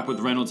channel, Real Rap with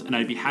Reynolds, and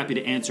I'd be happy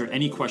to answer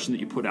any question that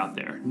you put out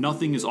there.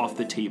 Nothing is off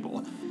the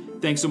table.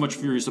 Thanks so much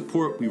for your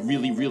support. We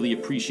really, really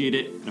appreciate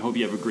it, and I hope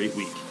you have a great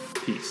week.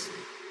 Peace.